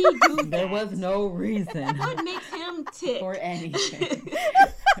did he do that? There was no reason. What makes him tick or anything?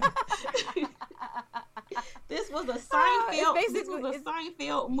 This was a Seinfeld. This was a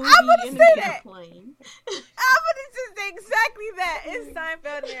Seinfeld movie in an airplane. I would just say exactly that. It's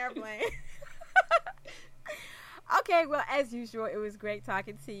Seinfeld in an airplane. Okay, well, as usual, it was great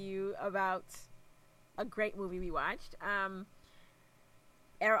talking to you about a great movie we watched.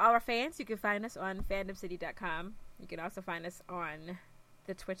 Our fans, you can find us on fandomcity.com. You can also find us on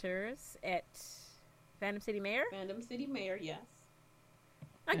the Twitters at Fandom City Mayor. Fandom City Mayor, yes.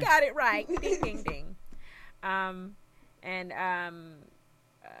 I got it right. Ding, ding, ding.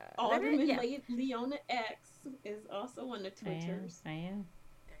 Alderman Leona X is also on the Twitters. I am.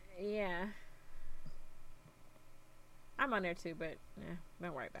 Yeah. I'm on there too, but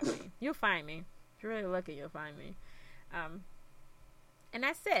don't worry about me. You'll find me. If you're really looking, you'll find me. And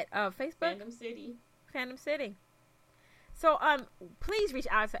that's it. Facebook. Fandom City. So please reach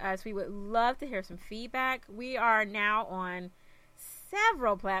out to us. We would love to hear some feedback. We are now on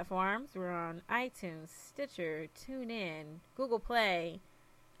several platforms. We're on iTunes, Stitcher, TuneIn, Google Play.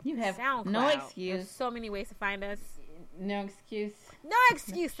 You have SoundCloud. No excuse. There's so many ways to find us. No excuse. No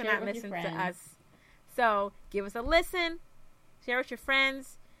excuse to not listen to us. So give us a listen. Share with your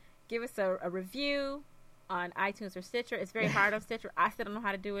friends. Give us a review on iTunes or Stitcher. It's very hard on Stitcher. I still don't know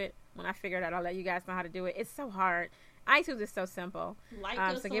how to do it. When I figure it out, I'll let you guys know how to do it. It's so hard. iTunes is so simple. Like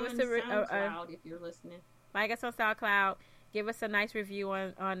us on SoundCloud if you're listening. Like us on SoundCloud. Give us a nice review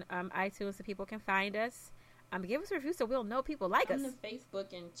on iTunes so people can find us. Give us a review so we'll know people like us. On the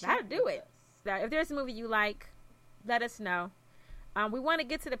Facebook and chat. How to do it. Now, if there's a movie you like, let us know. We want to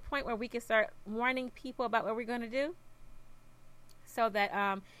get to the point where we can start warning people about what we're going to do, so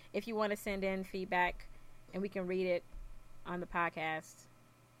that if you want to send in feedback and we can read it on the podcast,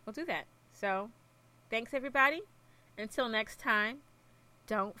 we'll do that. So, thanks everybody. Until next time,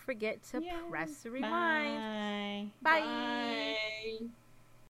 don't forget to press rewind. Bye. Bye.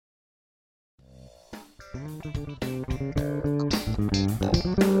 Bye.